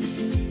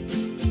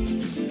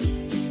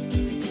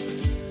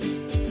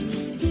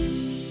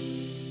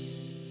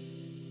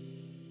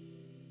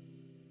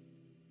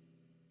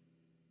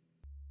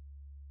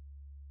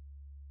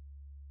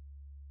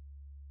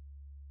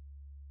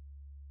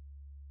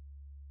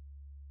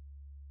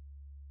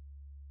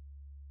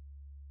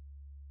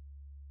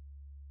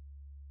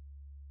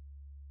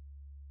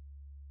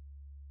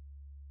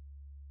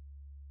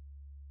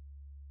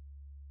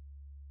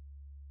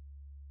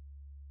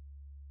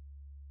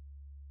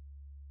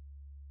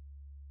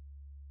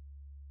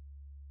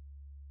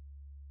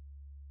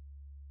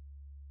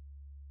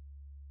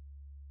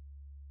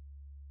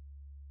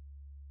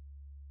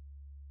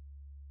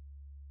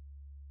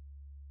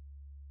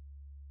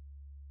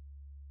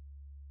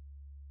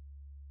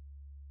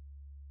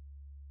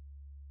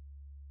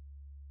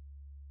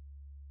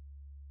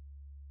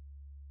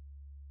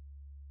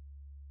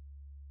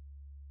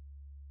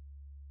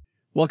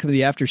 Welcome to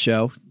the after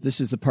show. This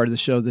is the part of the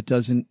show that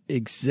doesn't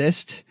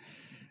exist.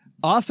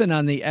 Often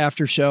on the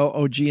after show,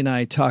 OG and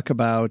I talk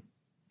about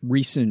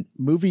recent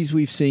movies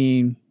we've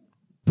seen,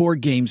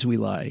 board games we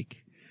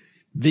like,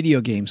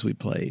 video games we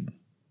played,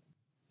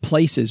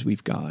 places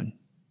we've gone,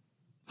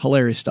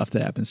 hilarious stuff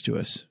that happens to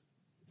us.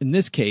 In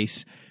this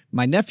case,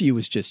 my nephew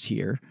was just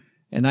here,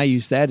 and I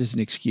use that as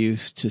an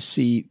excuse to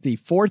see the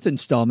fourth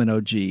installment,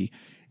 OG,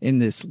 in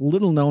this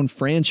little-known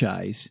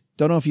franchise.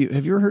 Don't know if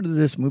have you ever heard of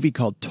this movie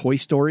called Toy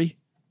Story?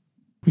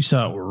 We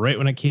saw it right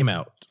when it came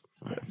out.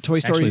 Toy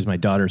Story actually was my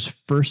daughter's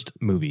first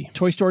movie.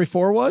 Toy Story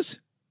 4 was?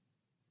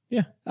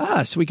 Yeah.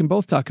 So we can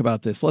both talk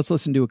about this. Let's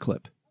listen to a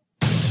clip.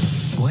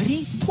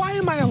 Woody, why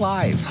am I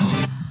alive?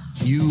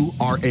 You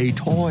are a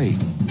toy.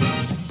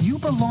 You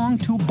belong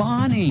to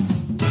Bonnie.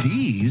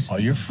 These are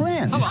your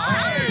friends.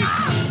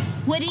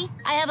 Woody,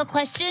 I have a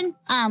question.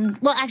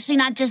 Well, actually,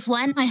 not just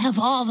one. I have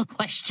all the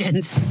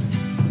questions.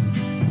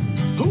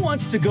 Who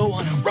wants to go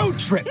on a road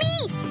trip? Me!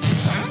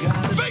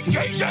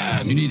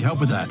 Vacation! You need help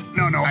with that?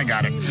 No, I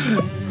got it.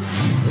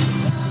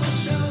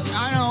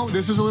 I know,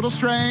 this is a little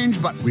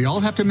strange, but we all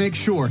have to make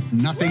sure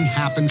nothing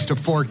happens to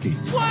Forky.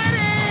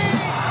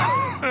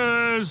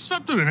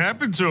 Something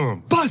happened to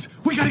him. Buzz,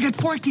 we gotta get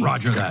Forky.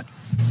 Roger that.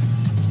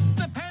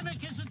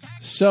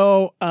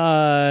 So,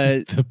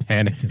 the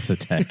panic is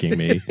attacking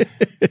me.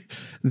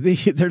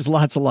 There's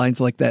lots of lines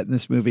like that in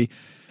this movie.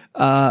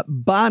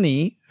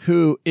 Bonnie,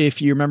 who,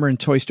 if you remember in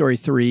Toy Story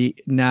 3,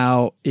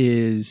 now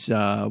is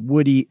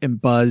Woody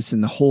and Buzz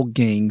and the whole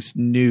gang's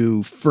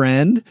new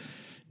friend,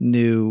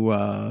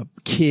 new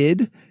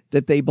kid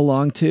that they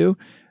belong to.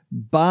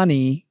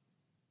 Bonnie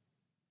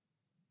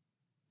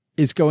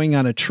is going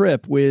on a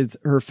trip with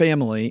her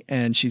family,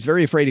 and she's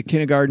very afraid of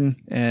kindergarten.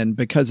 And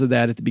because of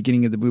that, at the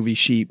beginning of the movie,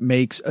 she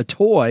makes a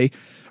toy.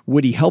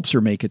 Woody helps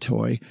her make a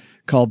toy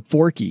called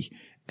Forky.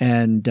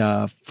 And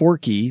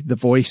Forky, the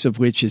voice of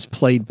which is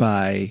played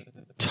by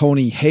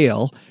Tony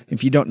Hale.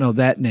 If you don't know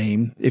that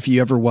name, if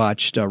you ever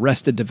watched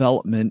Arrested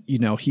Development, you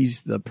know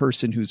he's the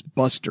person who's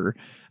Buster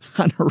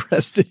on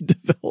Arrested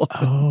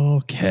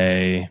Development.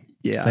 Okay.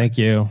 Yeah. Thank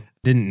you.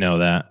 Didn't know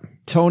that.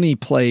 Tony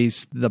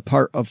plays the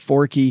part of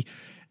Forky,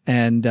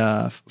 and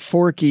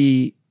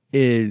Forky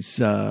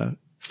is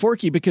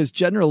Forky because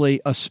generally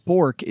a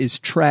spork is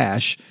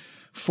trash.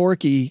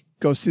 Forky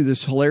goes through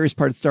this hilarious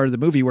part at the start of the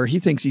movie where he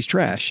thinks he's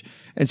trash,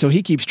 and so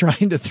he keeps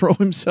trying to throw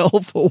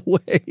himself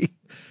away.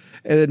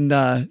 And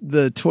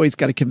the toy's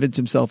got to convince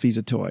himself he's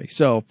a toy.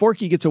 So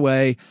Forky gets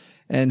away,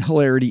 and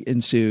hilarity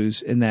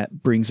ensues, and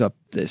that brings up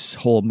this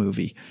whole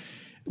movie.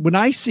 When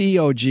I see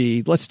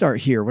let's start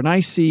here. When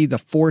I see the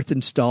fourth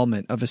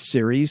installment of a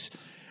series,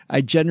 I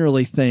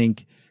generally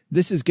think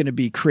this is going to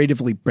be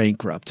creatively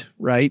bankrupt,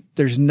 right?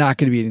 There's not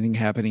going to be anything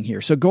happening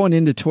here. So going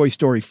into Toy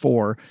Story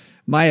 4,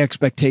 my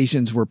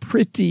expectations were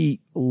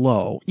pretty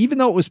low. Even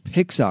though it was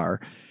Pixar,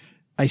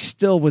 I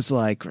still was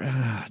like,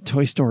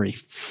 Toy Story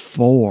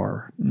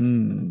 4.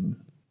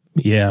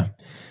 Yeah.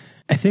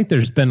 I think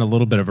there's been a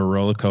little bit of a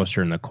roller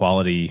coaster in the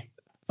quality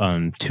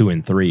on 2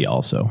 and 3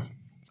 also.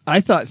 I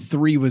thought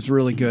 3 was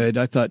really good.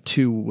 I thought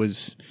 2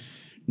 was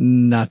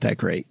not that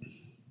great.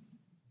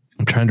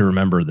 I'm trying to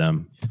remember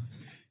them.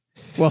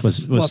 Well,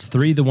 was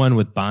 3 the one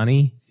with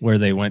Bonnie where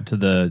they went to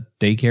the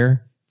daycare?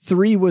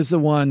 3 was the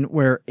one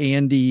where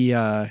Andy,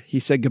 he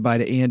said goodbye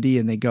to Andy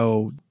and they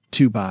go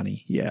to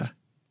Bonnie. Yeah.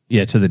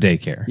 Yeah, to the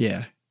daycare.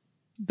 Yeah.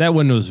 That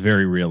one was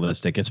very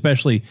realistic,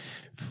 especially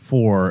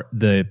for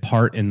the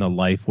part in the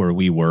life where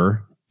we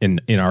were in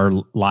our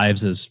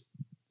lives as,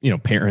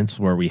 parents,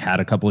 where we had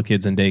a couple of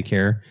kids in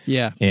daycare.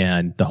 Yeah.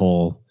 And the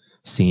whole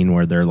scene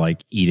where they're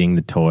like eating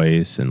the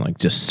toys and like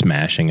just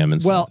smashing them.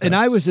 And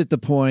I was at the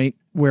point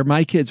where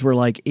my kids were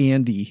like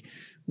Andy,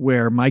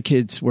 where my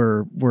kids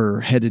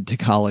were headed to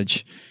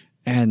college.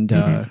 And,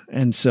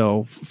 and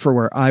so for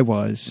where I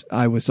was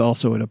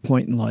also at a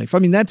point in life. I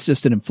mean, that's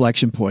just an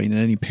inflection point in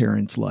any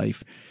parent's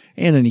life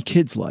and any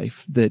kid's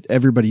life that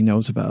everybody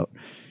knows about.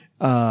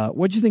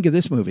 What'd you think of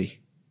this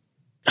movie?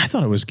 I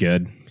thought it was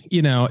good.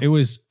 It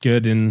was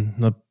good in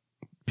the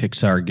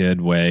Pixar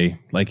good way.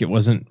 Like, it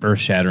wasn't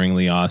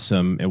earth-shatteringly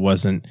awesome. It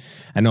wasn't.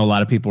 I know a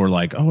lot of people were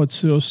like, "Oh, it's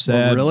so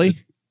sad." Oh,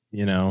 really?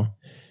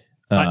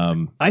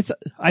 I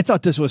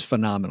thought this was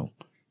phenomenal.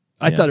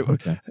 I thought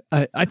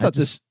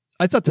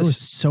there was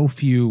so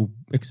few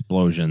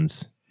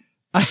explosions.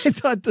 I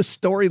thought the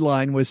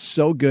storyline was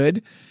so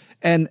good.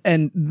 And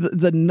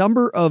the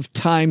number of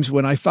times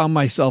when I found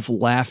myself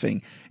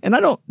laughing, and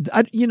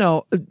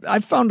I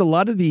found a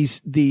lot of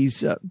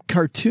these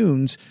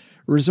cartoons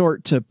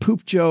resort to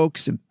poop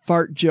jokes and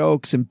fart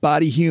jokes and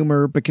body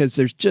humor because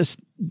they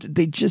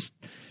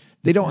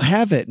don't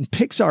have it. And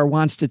Pixar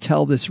wants to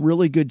tell this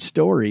really good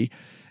story,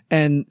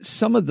 and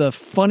some of the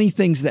funny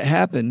things that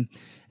happen,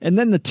 and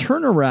then the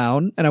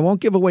turnaround, and I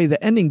won't give away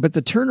the ending, but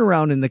the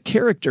turnaround in the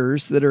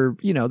characters that are,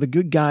 the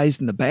good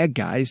guys and the bad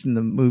guys in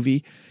the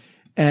movie.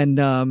 And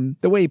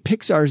the way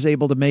Pixar is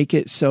able to make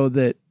it so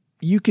that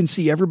you can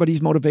see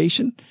everybody's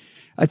motivation,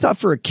 I thought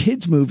for a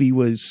kid's movie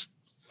was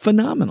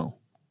phenomenal.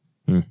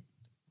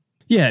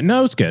 Yeah, no,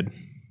 it was good.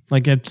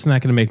 Like, it's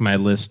not going to make my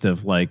list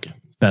of like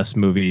best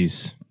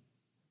movies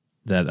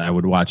that I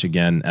would watch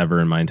again ever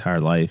in my entire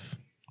life,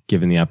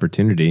 given the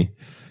opportunity.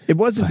 It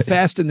wasn't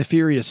Fast and the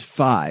Furious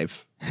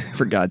 5,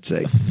 for God's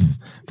sake.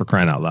 For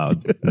crying out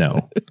loud,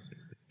 no.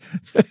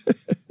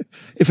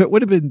 If it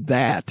would have been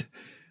that,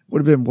 would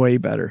have been way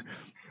better.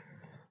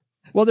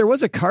 Well, there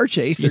was a car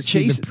chase. They're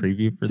chasing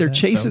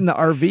the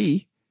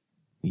RV.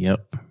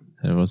 Yep,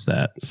 there was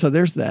that. So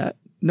there's that.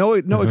 No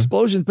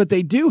explosions, but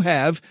they do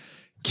have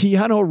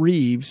Keanu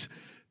Reeves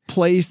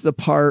plays the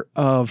part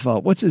of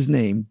what's his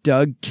name,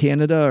 Doug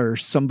Canada or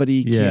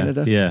somebody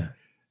Canada. Yeah.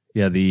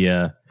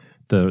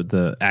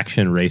 The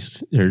action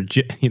race, or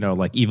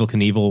like Evel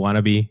Knievel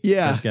wannabe.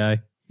 Yeah,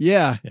 guy.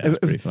 Yeah, it's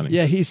pretty funny.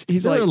 Yeah, he's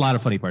there are a lot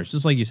of funny parts,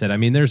 just like you said. I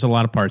mean, there's a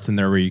lot of parts in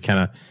there where you kind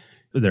of.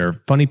 There are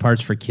funny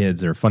parts for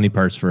kids. There are funny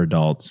parts for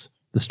adults.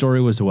 The story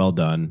was well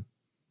done.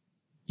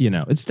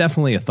 It's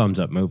definitely a thumbs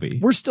up movie.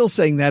 We're still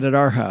saying that at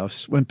our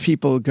house when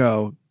people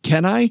go,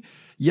 "Can I?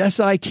 Yes,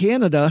 I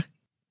Canada."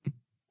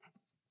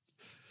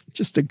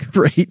 Just a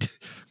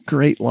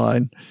great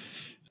line.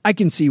 I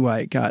can see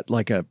why it got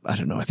like I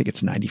think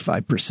it's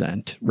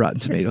 95% Rotten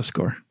Tomato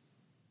score.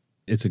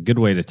 It's a good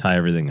way to tie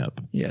everything up.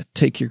 Yeah.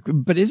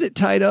 But is it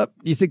tied up?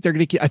 Do you think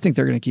I think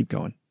they're going to keep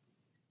going.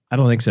 I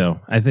don't think so.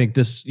 I think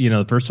this,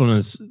 the first one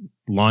was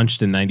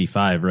launched in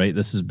 95, right?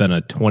 This has been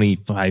a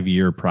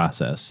 25-year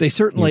process. They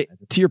certainly,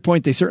 to your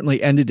point, they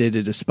certainly ended it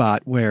at a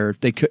spot where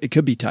it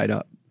could be tied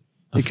up.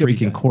 A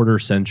freaking quarter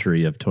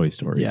century of Toy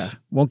Stories. Yeah.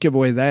 Won't give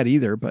away that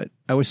either, but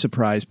I was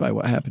surprised by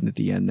what happened at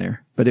the end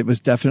there. But it was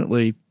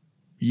definitely,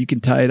 you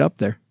can tie it up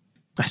there.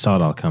 I saw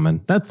it all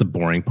coming. That's the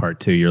boring part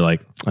too. You're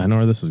like, I know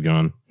where this is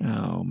going.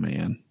 Oh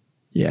man.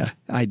 Yeah,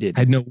 I did. I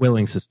had no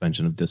willing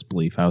suspension of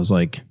disbelief. I was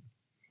like,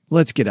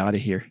 let's get out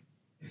of here.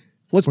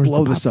 Let's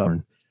blow this up.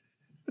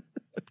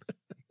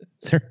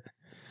 Is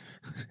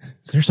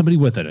there somebody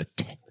with an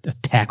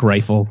attack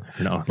rifle?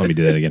 No, let me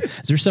do that again.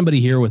 Is there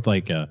somebody here with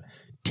like a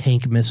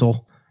tank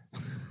missile?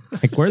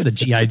 Like, where are the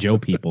G.I. Joe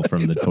people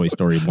from the Toy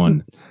Story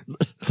 1?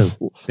 Because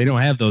they don't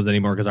have those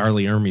anymore because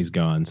Arlie Ermey's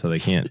gone, so they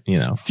can't,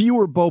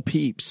 Fewer Bo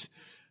Peeps.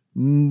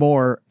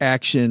 more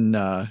action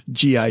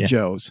G.I.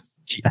 Joes.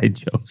 G.I.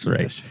 Joes,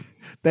 right.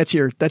 That's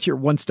your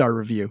 1-star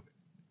review.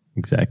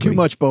 Exactly. Too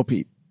much, Bo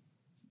Peep.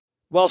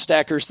 Well,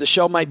 Stackers, the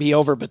show might be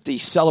over, but the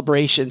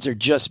celebrations are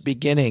just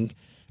beginning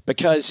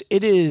because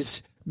it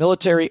is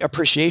Military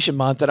Appreciation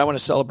Month, and I want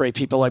to celebrate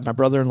people like my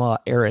brother-in-law,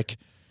 Eric,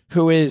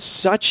 who is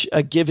such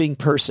a giving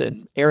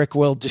person. Eric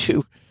will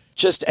do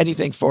just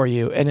anything for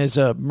you. And as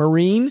a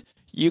Marine,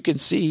 you can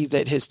see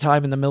that his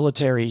time in the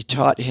military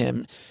taught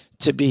him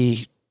to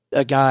be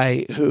a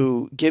guy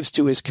who gives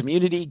to his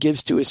community,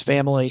 gives to his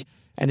family,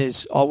 and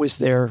is always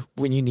there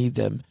when you need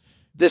them.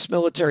 This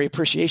Military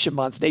Appreciation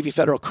Month, Navy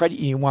Federal Credit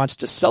Union wants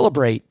to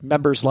celebrate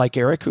members like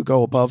Eric who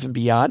go above and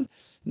beyond.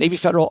 Navy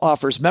Federal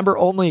offers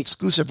member-only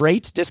exclusive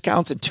rates,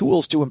 discounts, and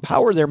tools to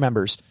empower their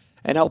members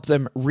and help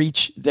them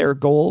reach their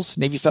goals.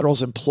 Navy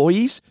Federal's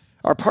employees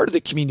are part of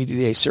the community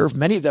they serve.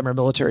 Many of them are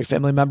military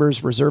family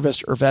members,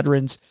 reservists, or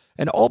veterans,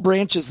 and all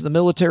branches of the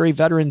military,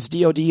 veterans,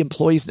 DoD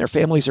employees, and their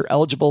families are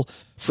eligible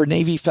for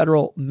Navy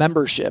Federal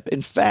membership.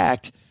 In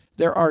fact,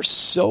 there are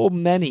so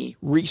many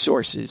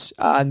resources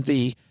on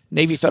the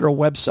Navy Federal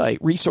website,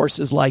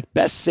 resources like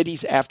Best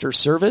Cities After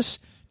Service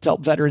to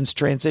help veterans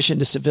transition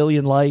to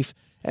civilian life,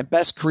 and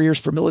Best Careers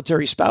for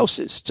Military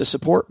Spouses to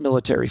support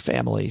military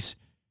families.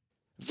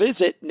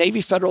 Visit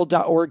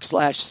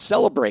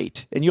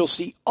NavyFederal.org/celebrate, and you'll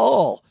see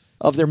all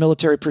of their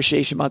Military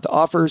Appreciation Month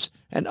offers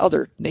and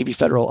other Navy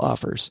Federal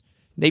offers.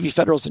 Navy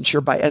Federal is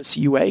insured by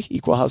NCUA,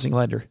 Equal Housing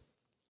Lender.